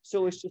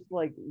 So it's just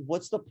like,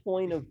 what's the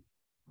point of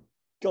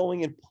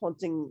going and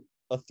punting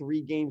a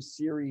 3-game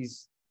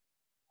series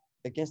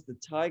against the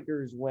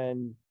Tigers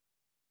when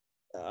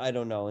I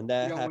don't know, and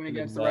that happened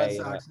against the Red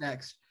Sox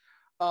next.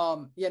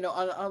 On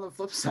the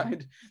flip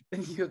side,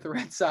 then you have the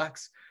Red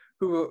Sox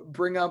who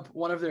bring up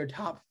one of their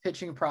top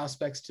pitching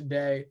prospects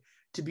today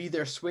to be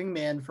their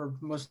swingman for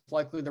most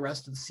likely the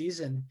rest of the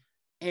season,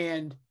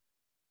 and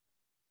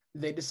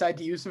they decide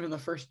to use him in the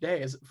first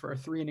day for a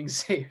 3-inning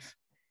save.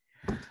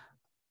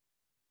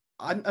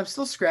 I'm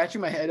still scratching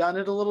my head on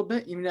it a little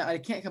bit. Even I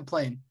can't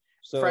complain.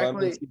 So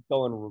frankly, he's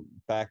going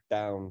back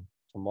down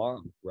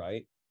tomorrow,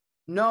 right?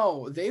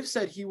 No, they've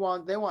said they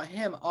want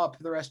him up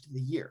the rest of the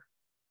year.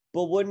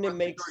 But wouldn't it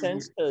make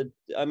sense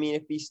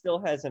if he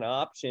still has an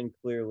option,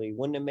 clearly,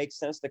 wouldn't it make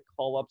sense to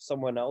call up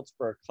someone else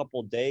for a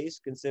couple days,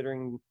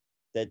 considering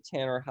that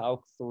Tanner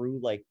Houck threw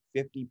like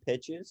 50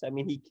 pitches? I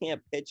mean, he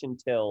can't pitch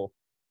until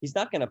he's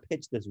not going to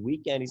pitch this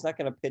weekend. He's not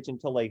going to pitch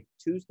until like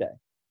Tuesday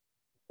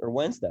or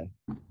Wednesday.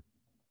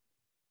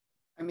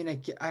 I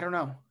mean, I don't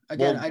know.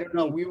 Again, I don't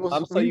know.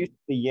 I'm so used to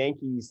the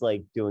Yankees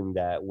like doing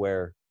that,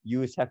 where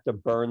you just have to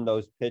burn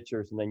those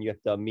pitchers and then you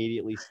have to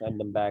immediately send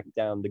them back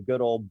down. The good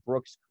old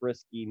Brooks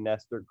Kriske,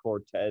 Nestor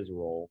Cortez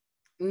role.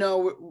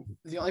 No,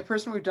 the only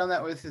person we've done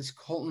that with is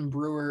Colton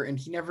Brewer, and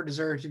he never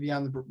deserved to be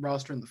on the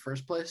roster in the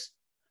first place.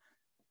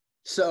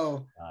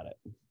 So, got it.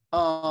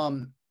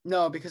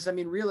 No, because I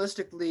mean,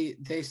 realistically,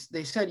 they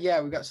said,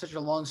 yeah, we got such a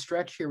long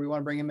stretch here. We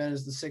want to bring him in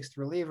as the sixth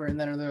reliever, and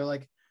then they're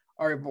like,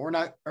 all right, but we're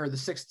not, or the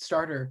sixth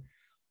starter,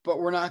 but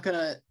we're not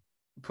gonna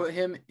put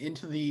him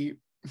into the.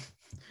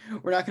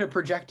 We're not going to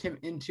project him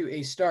into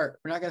a start.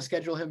 We're not going to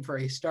schedule him for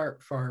a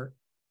start for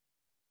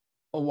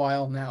a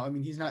while now. I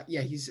mean, he's not.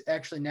 Yeah, he's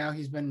actually now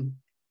he's been.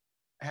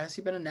 Has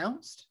he been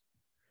announced?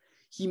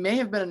 He may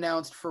have been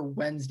announced for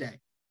Wednesday.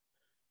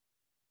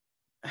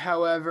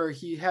 However,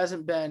 he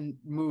hasn't been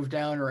moved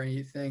down or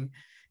anything.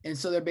 And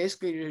so they're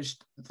basically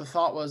just, the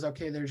thought was,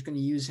 okay, they're just going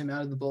to use him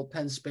out of the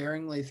bullpen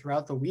sparingly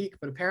throughout the week.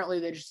 But apparently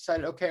they just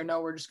decided, okay,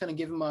 no, we're just going to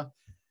give him a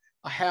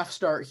half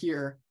start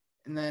here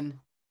and then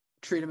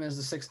treat him as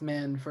the sixth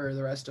man for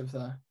the rest of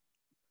the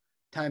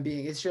time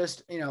being. It's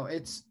just,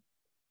 it's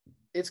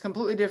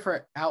completely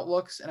different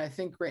outlooks. And I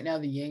think right now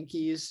the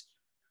Yankees,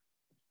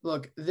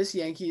 look, this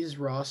Yankees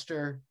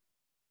roster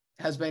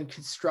has been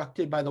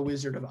constructed by the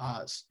Wizard of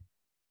Oz.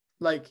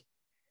 Like,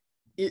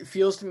 it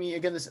feels to me,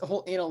 again, this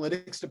whole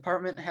analytics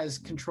department has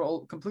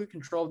complete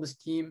control of this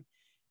team,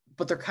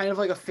 but they're kind of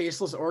like a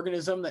faceless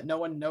organism that no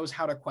one knows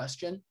how to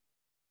question.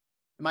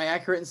 Am I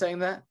accurate in saying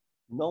that?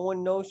 No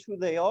one knows who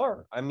they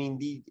are. I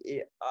mean,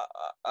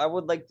 I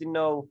would like to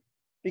know,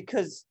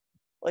 because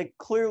like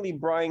clearly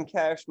Brian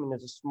Cashman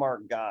is a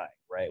smart guy,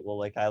 right? Well,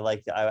 like I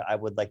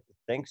would like to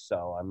think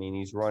so. I mean,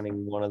 he's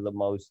running one of the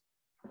most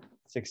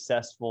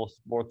successful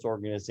sports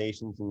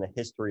organizations in the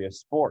history of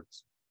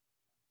sports.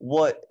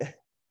 What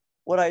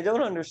I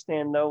don't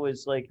understand though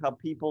is like how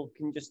people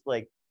can just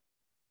like,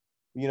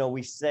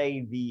 we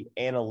say the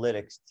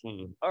analytics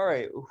team. All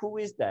right, who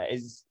is that?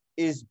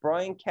 Is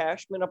Brian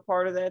Cashman a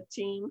part of that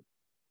team?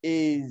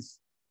 Is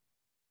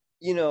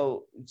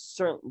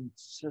certain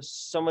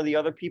some of the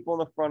other people in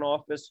the front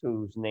office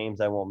whose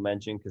names I won't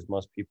mention because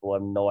most people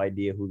have no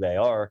idea who they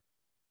are.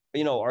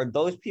 Are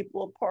those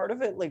people a part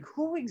of it? Like,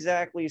 who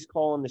exactly is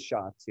calling the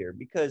shots here?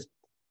 Because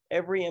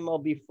every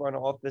MLB front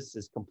office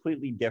is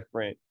completely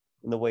different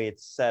in the way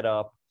it's set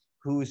up,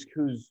 who's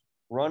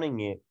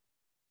running it.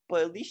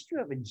 But at least you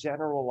have a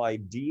general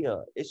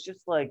idea. It's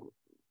just like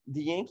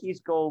the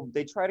Yankees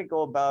they try to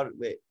go about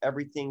it,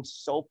 everything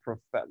so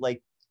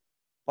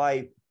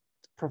by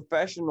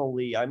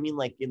professionally, I mean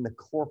like in the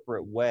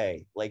corporate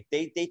way. Like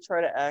they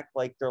try to act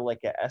like they're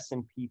like a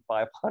S&P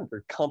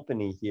 500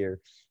 company here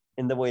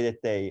in the way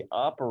that they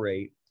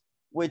operate,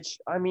 which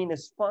I mean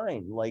is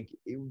fine. Like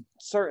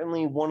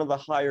certainly one of the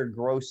higher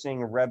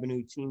grossing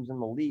revenue teams in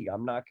the league.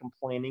 I'm not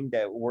complaining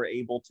that we're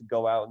able to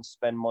go out and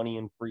spend money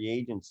in free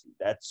agency.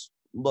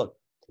 Look,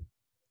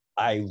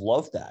 I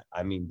love that.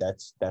 I mean,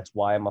 that's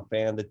why I'm a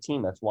fan of the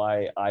team. That's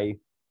why I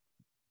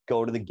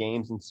go to the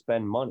games and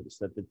spend money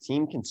so that the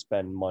team can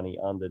spend money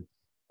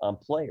on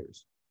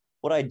players.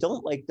 What I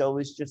don't like though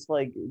is just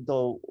like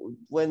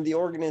when the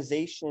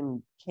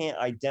organization can't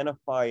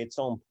identify its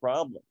own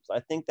problems. I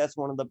think that's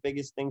one of the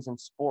biggest things in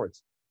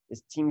sports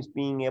is teams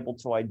being able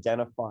to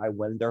identify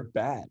when they're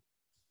bad.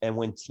 And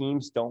when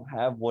teams don't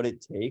have what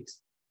it takes,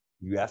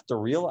 you have to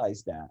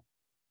realize that.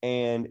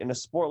 And in a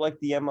sport like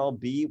the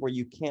MLB, where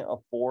you can't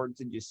afford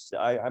to just,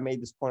 I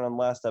made this point on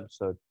last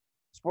episode,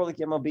 sport like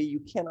MLB,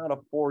 you cannot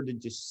afford to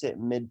just sit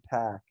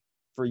mid-pack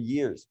for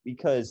years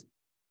because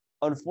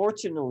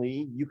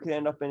unfortunately, you could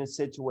end up in a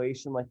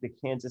situation like the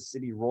Kansas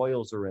City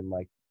Royals are in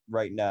like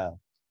right now,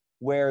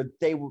 where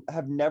they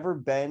have never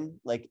been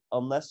like,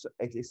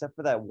 except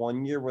for that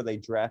one year where they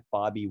draft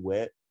Bobby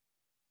Witt,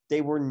 they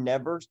were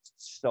never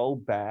so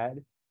bad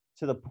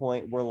to the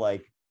point where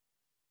like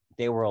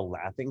they were a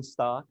laughing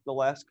stock the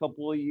last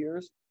couple of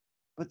years,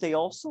 but they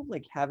also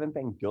like haven't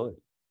been good.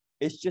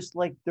 It's just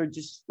like they're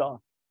just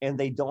stuck and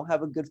they don't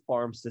have a good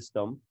farm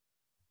system,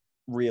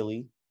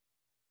 really.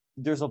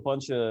 There's a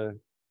bunch of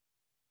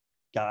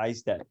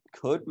guys that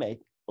could make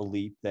a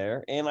leap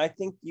there. And I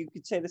think you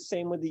could say the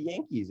same with the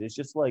Yankees. It's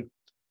just like,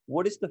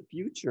 what is the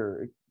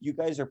future? You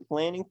guys are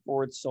planning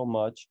for it so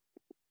much.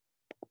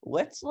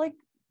 Let's like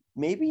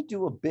maybe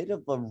do a bit of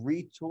a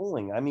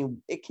retooling. I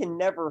mean, it can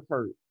never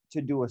hurt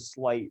to do a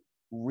slight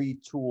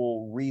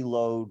retool,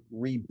 reload,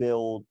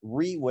 rebuild,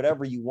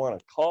 whatever you want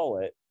to call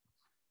it.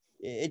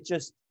 It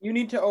just, you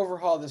need to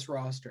overhaul this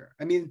roster.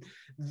 I mean,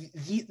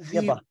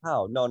 yeah, but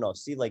how? No.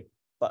 See, like,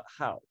 but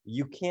how?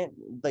 You can't,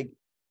 like,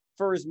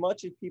 for as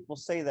much as people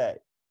say that,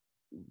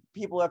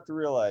 people have to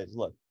realize,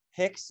 look,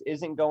 Hicks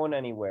isn't going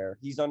anywhere.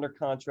 He's under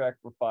contract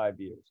for 5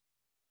 years.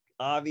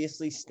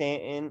 Obviously,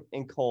 Stanton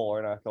and Cole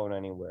are not going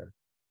anywhere.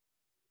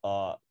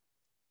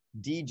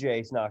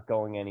 DJ's not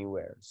going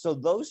anywhere. So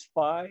those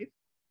five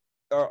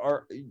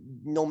are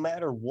no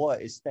matter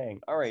what is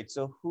staying. All right,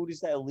 so who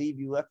does that leave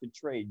you left to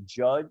trade?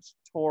 Judge,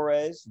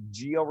 Torres,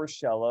 Gio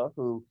Urshela,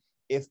 who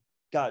if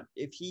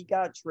he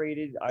got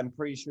traded, I'm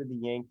pretty sure the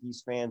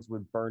Yankees fans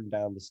would burn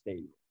down the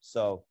stadium.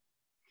 So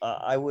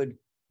I would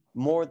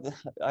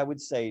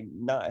say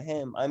not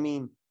him. I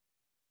mean,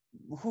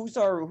 who's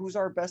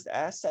our best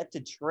asset to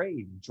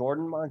trade?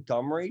 Jordan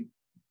Montgomery,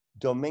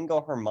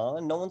 Domingo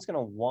Germán? No one's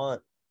gonna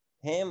want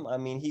him. I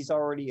mean, he's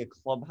already a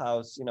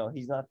clubhouse. You know,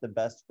 he's not the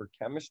best for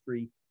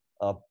chemistry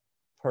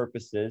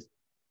purposes.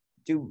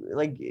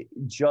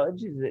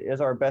 Judge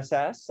is our best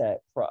asset,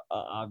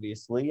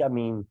 obviously. I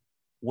mean,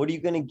 what are you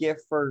going to get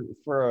for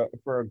a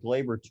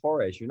Gleyber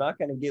Torres? You're not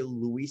going to get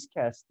Luis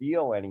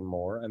Castillo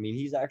anymore. I mean,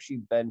 he's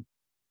actually been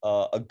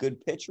a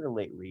good pitcher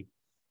lately.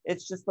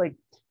 It's just like,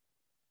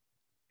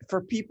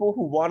 for people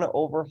who want to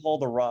overhaul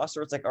the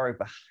roster, it's like, all right,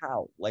 but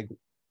how? Like,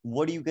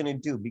 what are you going to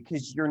do?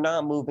 Because you're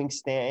not moving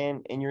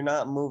Stanton and you're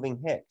not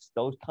moving Hicks.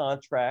 Those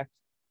contracts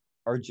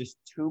are just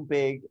too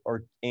big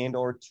or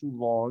too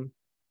long,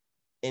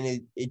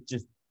 and it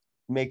just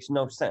makes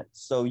no sense.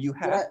 So you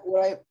have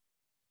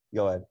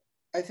go ahead.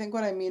 I think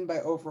what I mean by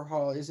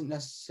overhaul isn't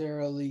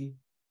necessarily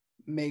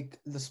make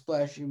the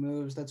splashy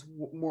moves. That's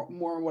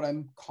more what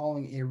I'm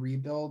calling a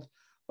rebuild.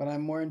 What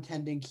I'm more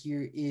intending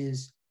here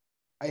is,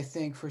 I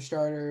think for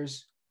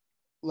starters,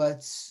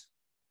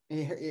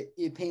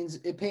 it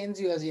pains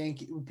you as a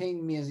Yankee, it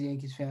pains me as a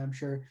Yankees fan, I'm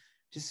sure,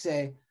 to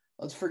say,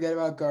 let's forget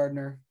about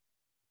Gardner.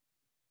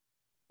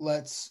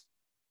 Let's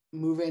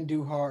move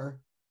Andujar.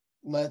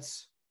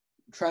 Let's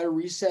try to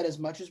reset as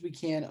much as we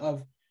can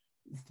of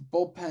the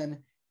bullpen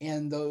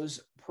and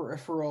those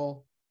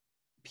peripheral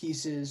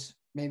pieces,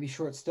 maybe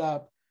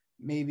shortstop,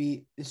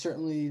 maybe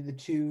certainly the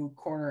two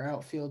corner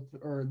outfield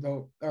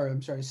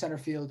center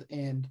field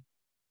and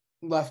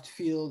left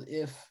field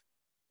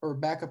or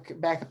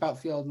backup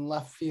outfield and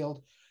left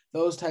field,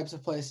 those types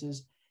of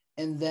places.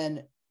 And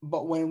then,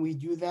 but when we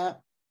do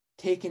that,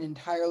 take an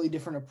entirely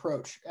different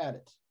approach at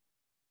it.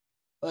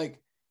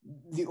 Like,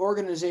 the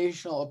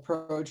organizational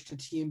approach to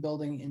team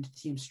building and to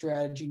team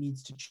strategy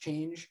needs to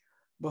change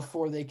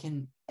before they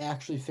can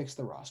actually fix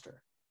the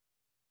roster.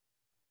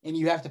 And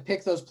you have to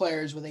pick those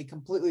players with a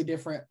completely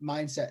different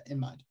mindset in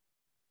mind,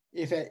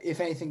 if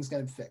anything's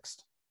going to be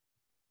fixed.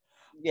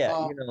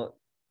 Yeah,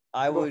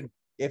 I would,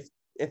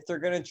 if they're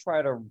going to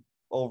try to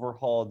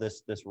overhaul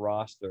this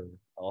roster,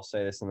 I'll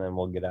say this and then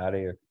we'll get out of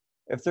here.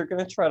 If they're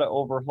going to try to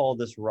overhaul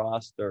this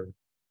roster,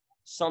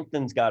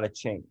 something's got to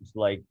change.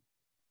 Like,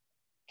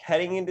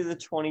 heading into the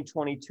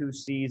 2022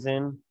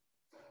 season,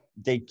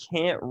 they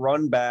can't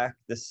run back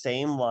the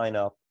same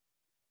lineup,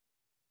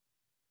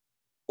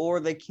 or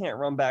they can't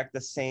run back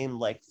the same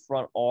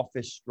front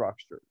office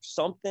structure.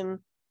 Something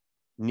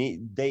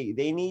they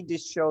need to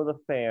show the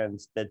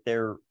fans that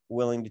they're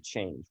willing to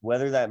change.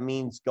 Whether that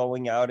means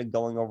going out and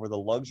going over the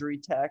luxury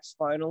tax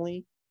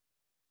finally,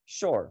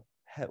 sure.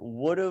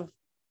 Would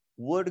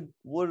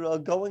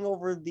going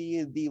over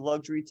the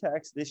luxury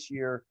tax this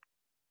year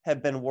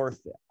have been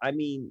worth it? I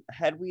mean,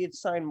 had we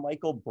signed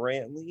Michael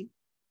Brantley,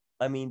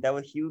 I mean,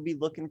 he would be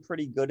looking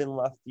pretty good in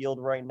left field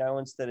right now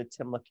instead of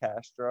Tim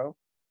LeCastro.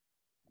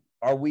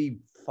 Are we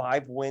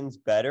 5 wins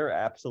better?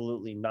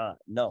 Absolutely not.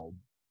 No.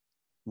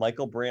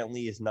 Michael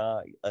Brantley is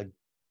not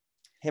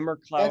him or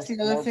Klaus. That's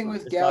the other thing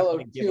with Gallo,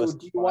 too.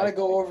 Do you want to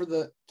go over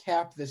the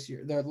cap this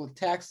year, the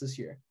tax this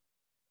year?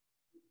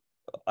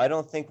 I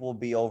don't think we'll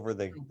be over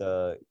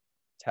the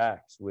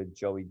tax with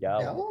Joey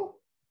Gallo. Gallo?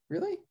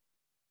 Really?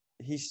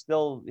 He's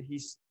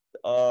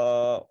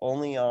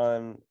only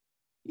on.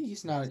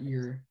 He's not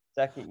your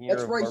second year.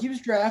 That's right. He was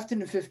drafted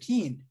in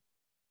 2015.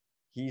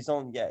 He's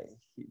on. Yeah.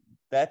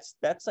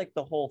 That's like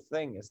the whole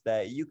thing, is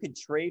that you could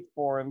trade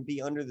for him, be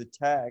under the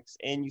tax,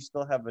 and you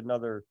still have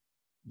another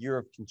year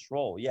of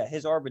control. Yeah,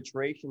 his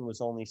arbitration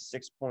was only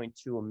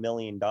 $6.2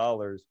 million.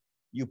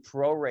 You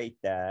prorate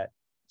that,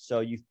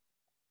 so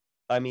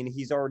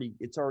it's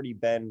already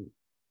been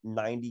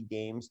 90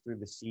 games through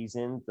the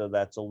season, so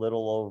that's a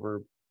little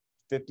over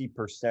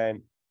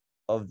 50%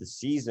 of the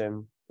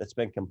season that's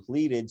been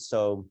completed.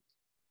 So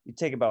you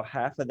take about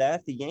half of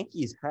that. The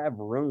Yankees have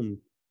room.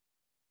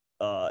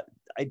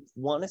 I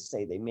want to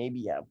say they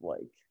maybe have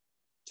 $2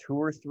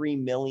 or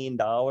 $3 million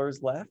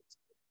left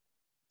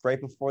right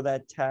before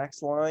that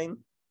tax line.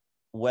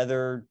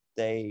 Whether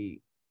I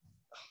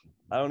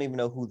don't even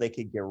know who they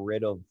could get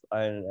rid of.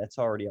 That's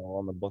already all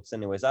on the books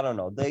anyways. I don't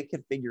know. They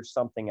could figure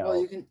something out.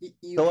 Well, you can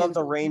have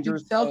the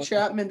Rangers. You can sell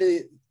Chapman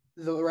to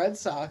the Red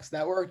Sox.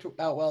 That worked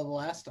out well the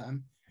last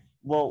time.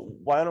 Well,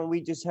 why don't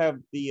we just have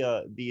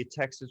the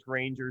Texas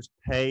Rangers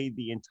pay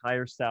the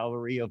entire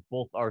salary of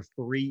both our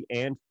 3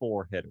 and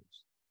 4 hitters?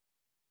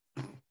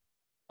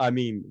 I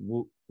mean,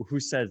 who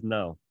says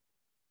no?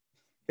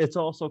 It's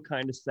also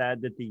kind of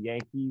sad that the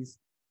Yankees,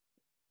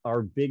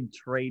 our big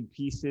trade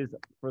pieces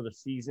for the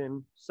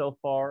season so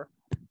far,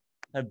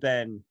 have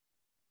been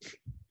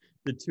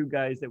the 2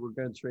 guys that we're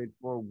going to trade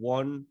for.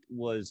 One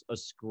was a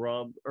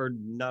scrub, or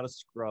not a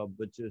scrub,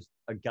 but just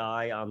a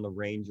guy on the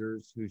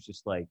Rangers who's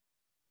just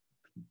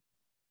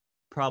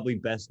probably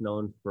best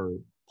known for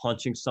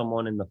punching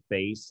someone in the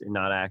face and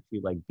not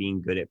actually like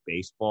being good at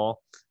baseball.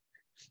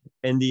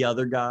 And the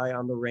other guy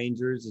on the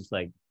Rangers is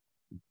like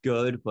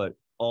good, but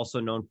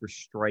also known for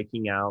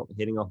striking out,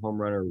 hitting a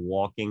home run or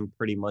walking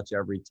pretty much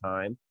every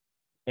time.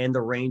 And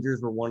the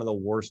Rangers were one of the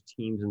worst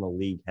teams in the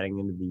league heading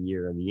into the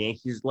year. And the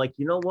Yankees like,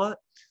 you know what?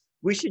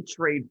 We should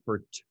trade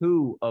for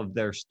 2 of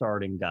their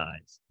starting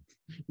guys.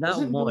 Not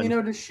Isn't one.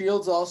 Melino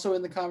DeShields also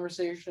in the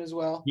conversation as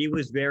well? He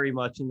was very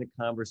much in the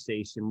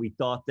conversation. We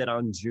thought that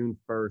on June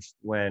 1st,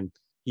 when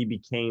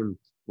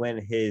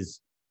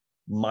his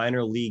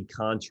minor league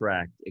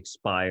contract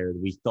expired,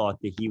 we thought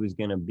that he was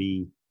going to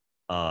be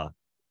a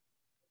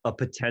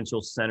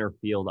potential center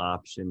field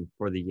option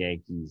for the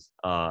Yankees.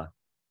 I'm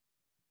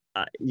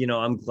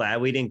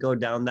glad we didn't go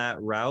down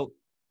that route.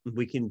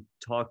 We can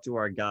talk to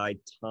our guy,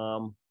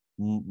 Tom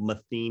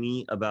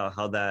Matheny, about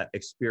how that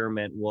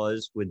experiment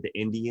was with the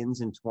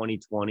Indians in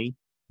 2020.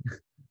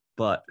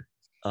 But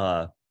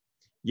I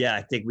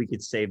think we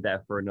could save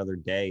that for another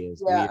day.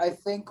 I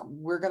think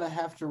we're going to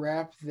have to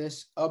wrap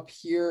this up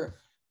here.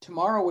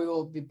 Tomorrow we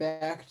will be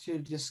back to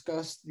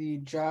discuss the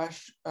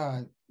Josh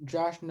Nogowski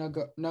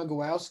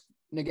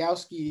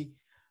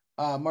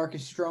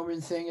Marcus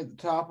Stroman thing at the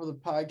top of the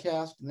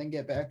podcast, and then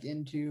get back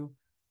into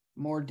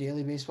more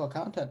daily baseball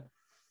content.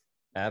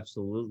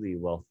 Absolutely.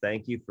 Well,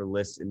 thank you for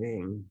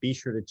listening. Be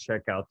sure to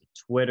check out the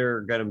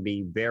Twitter. Going to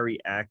be very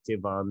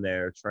active on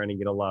there, trying to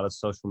get a lot of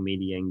social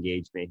media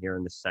engagement here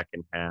in the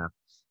second half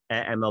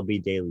at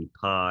MLB Daily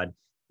Pod.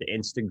 The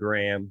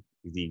Instagram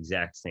is the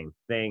exact same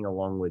thing,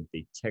 along with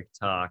the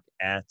TikTok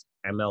at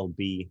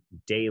MLB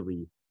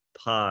Daily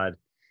Pod.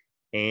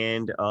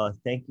 And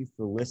thank you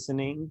for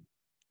listening.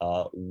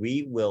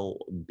 We will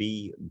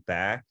be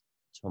back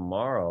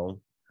tomorrow.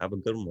 Have a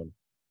good one.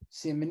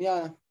 See you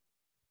mañana.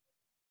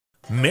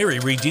 Mary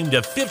redeemed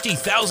a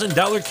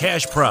 $50,000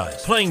 cash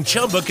prize playing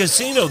Chumba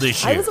Casino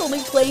this year. I was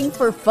only playing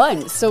for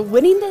fun, so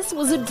winning this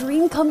was a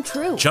dream come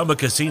true. Chumba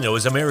Casino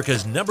is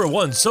America's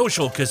 #1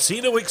 social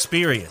casino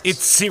experience. It's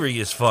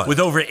serious fun. With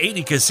over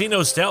 80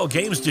 casino-style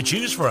games to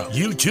choose from,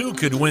 you too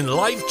could win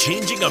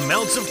life-changing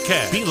amounts of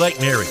cash. Be like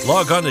Mary.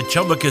 Log on to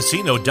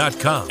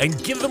ChumbaCasino.com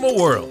and give them a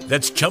whirl.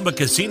 That's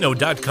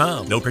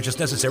ChumbaCasino.com. No purchase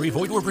necessary.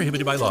 Void or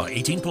prohibited by law.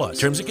 18+.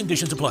 Terms and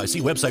conditions apply.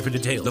 See website for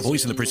details. The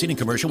voice in the preceding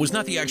commercial was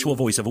not the actual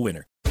voice of a winner.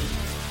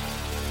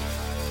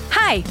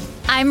 Hi,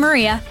 I'm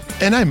Maria.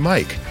 And I'm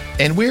Mike.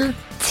 And we're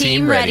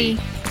Team Ready.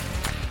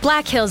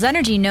 Black Hills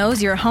Energy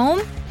knows your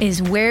home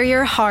is where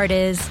your heart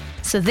is,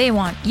 so they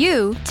want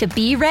you to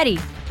be ready.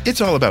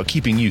 It's all about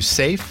keeping you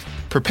safe,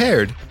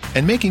 prepared,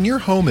 and making your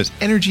home as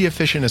energy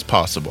efficient as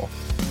possible.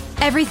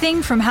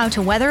 Everything from how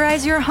to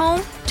weatherize your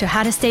home to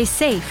how to stay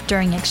safe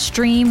during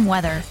extreme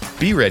weather.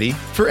 Be ready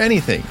for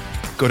anything.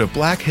 Go to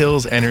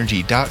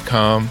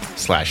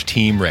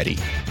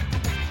blackhillsenergy.com/teamready.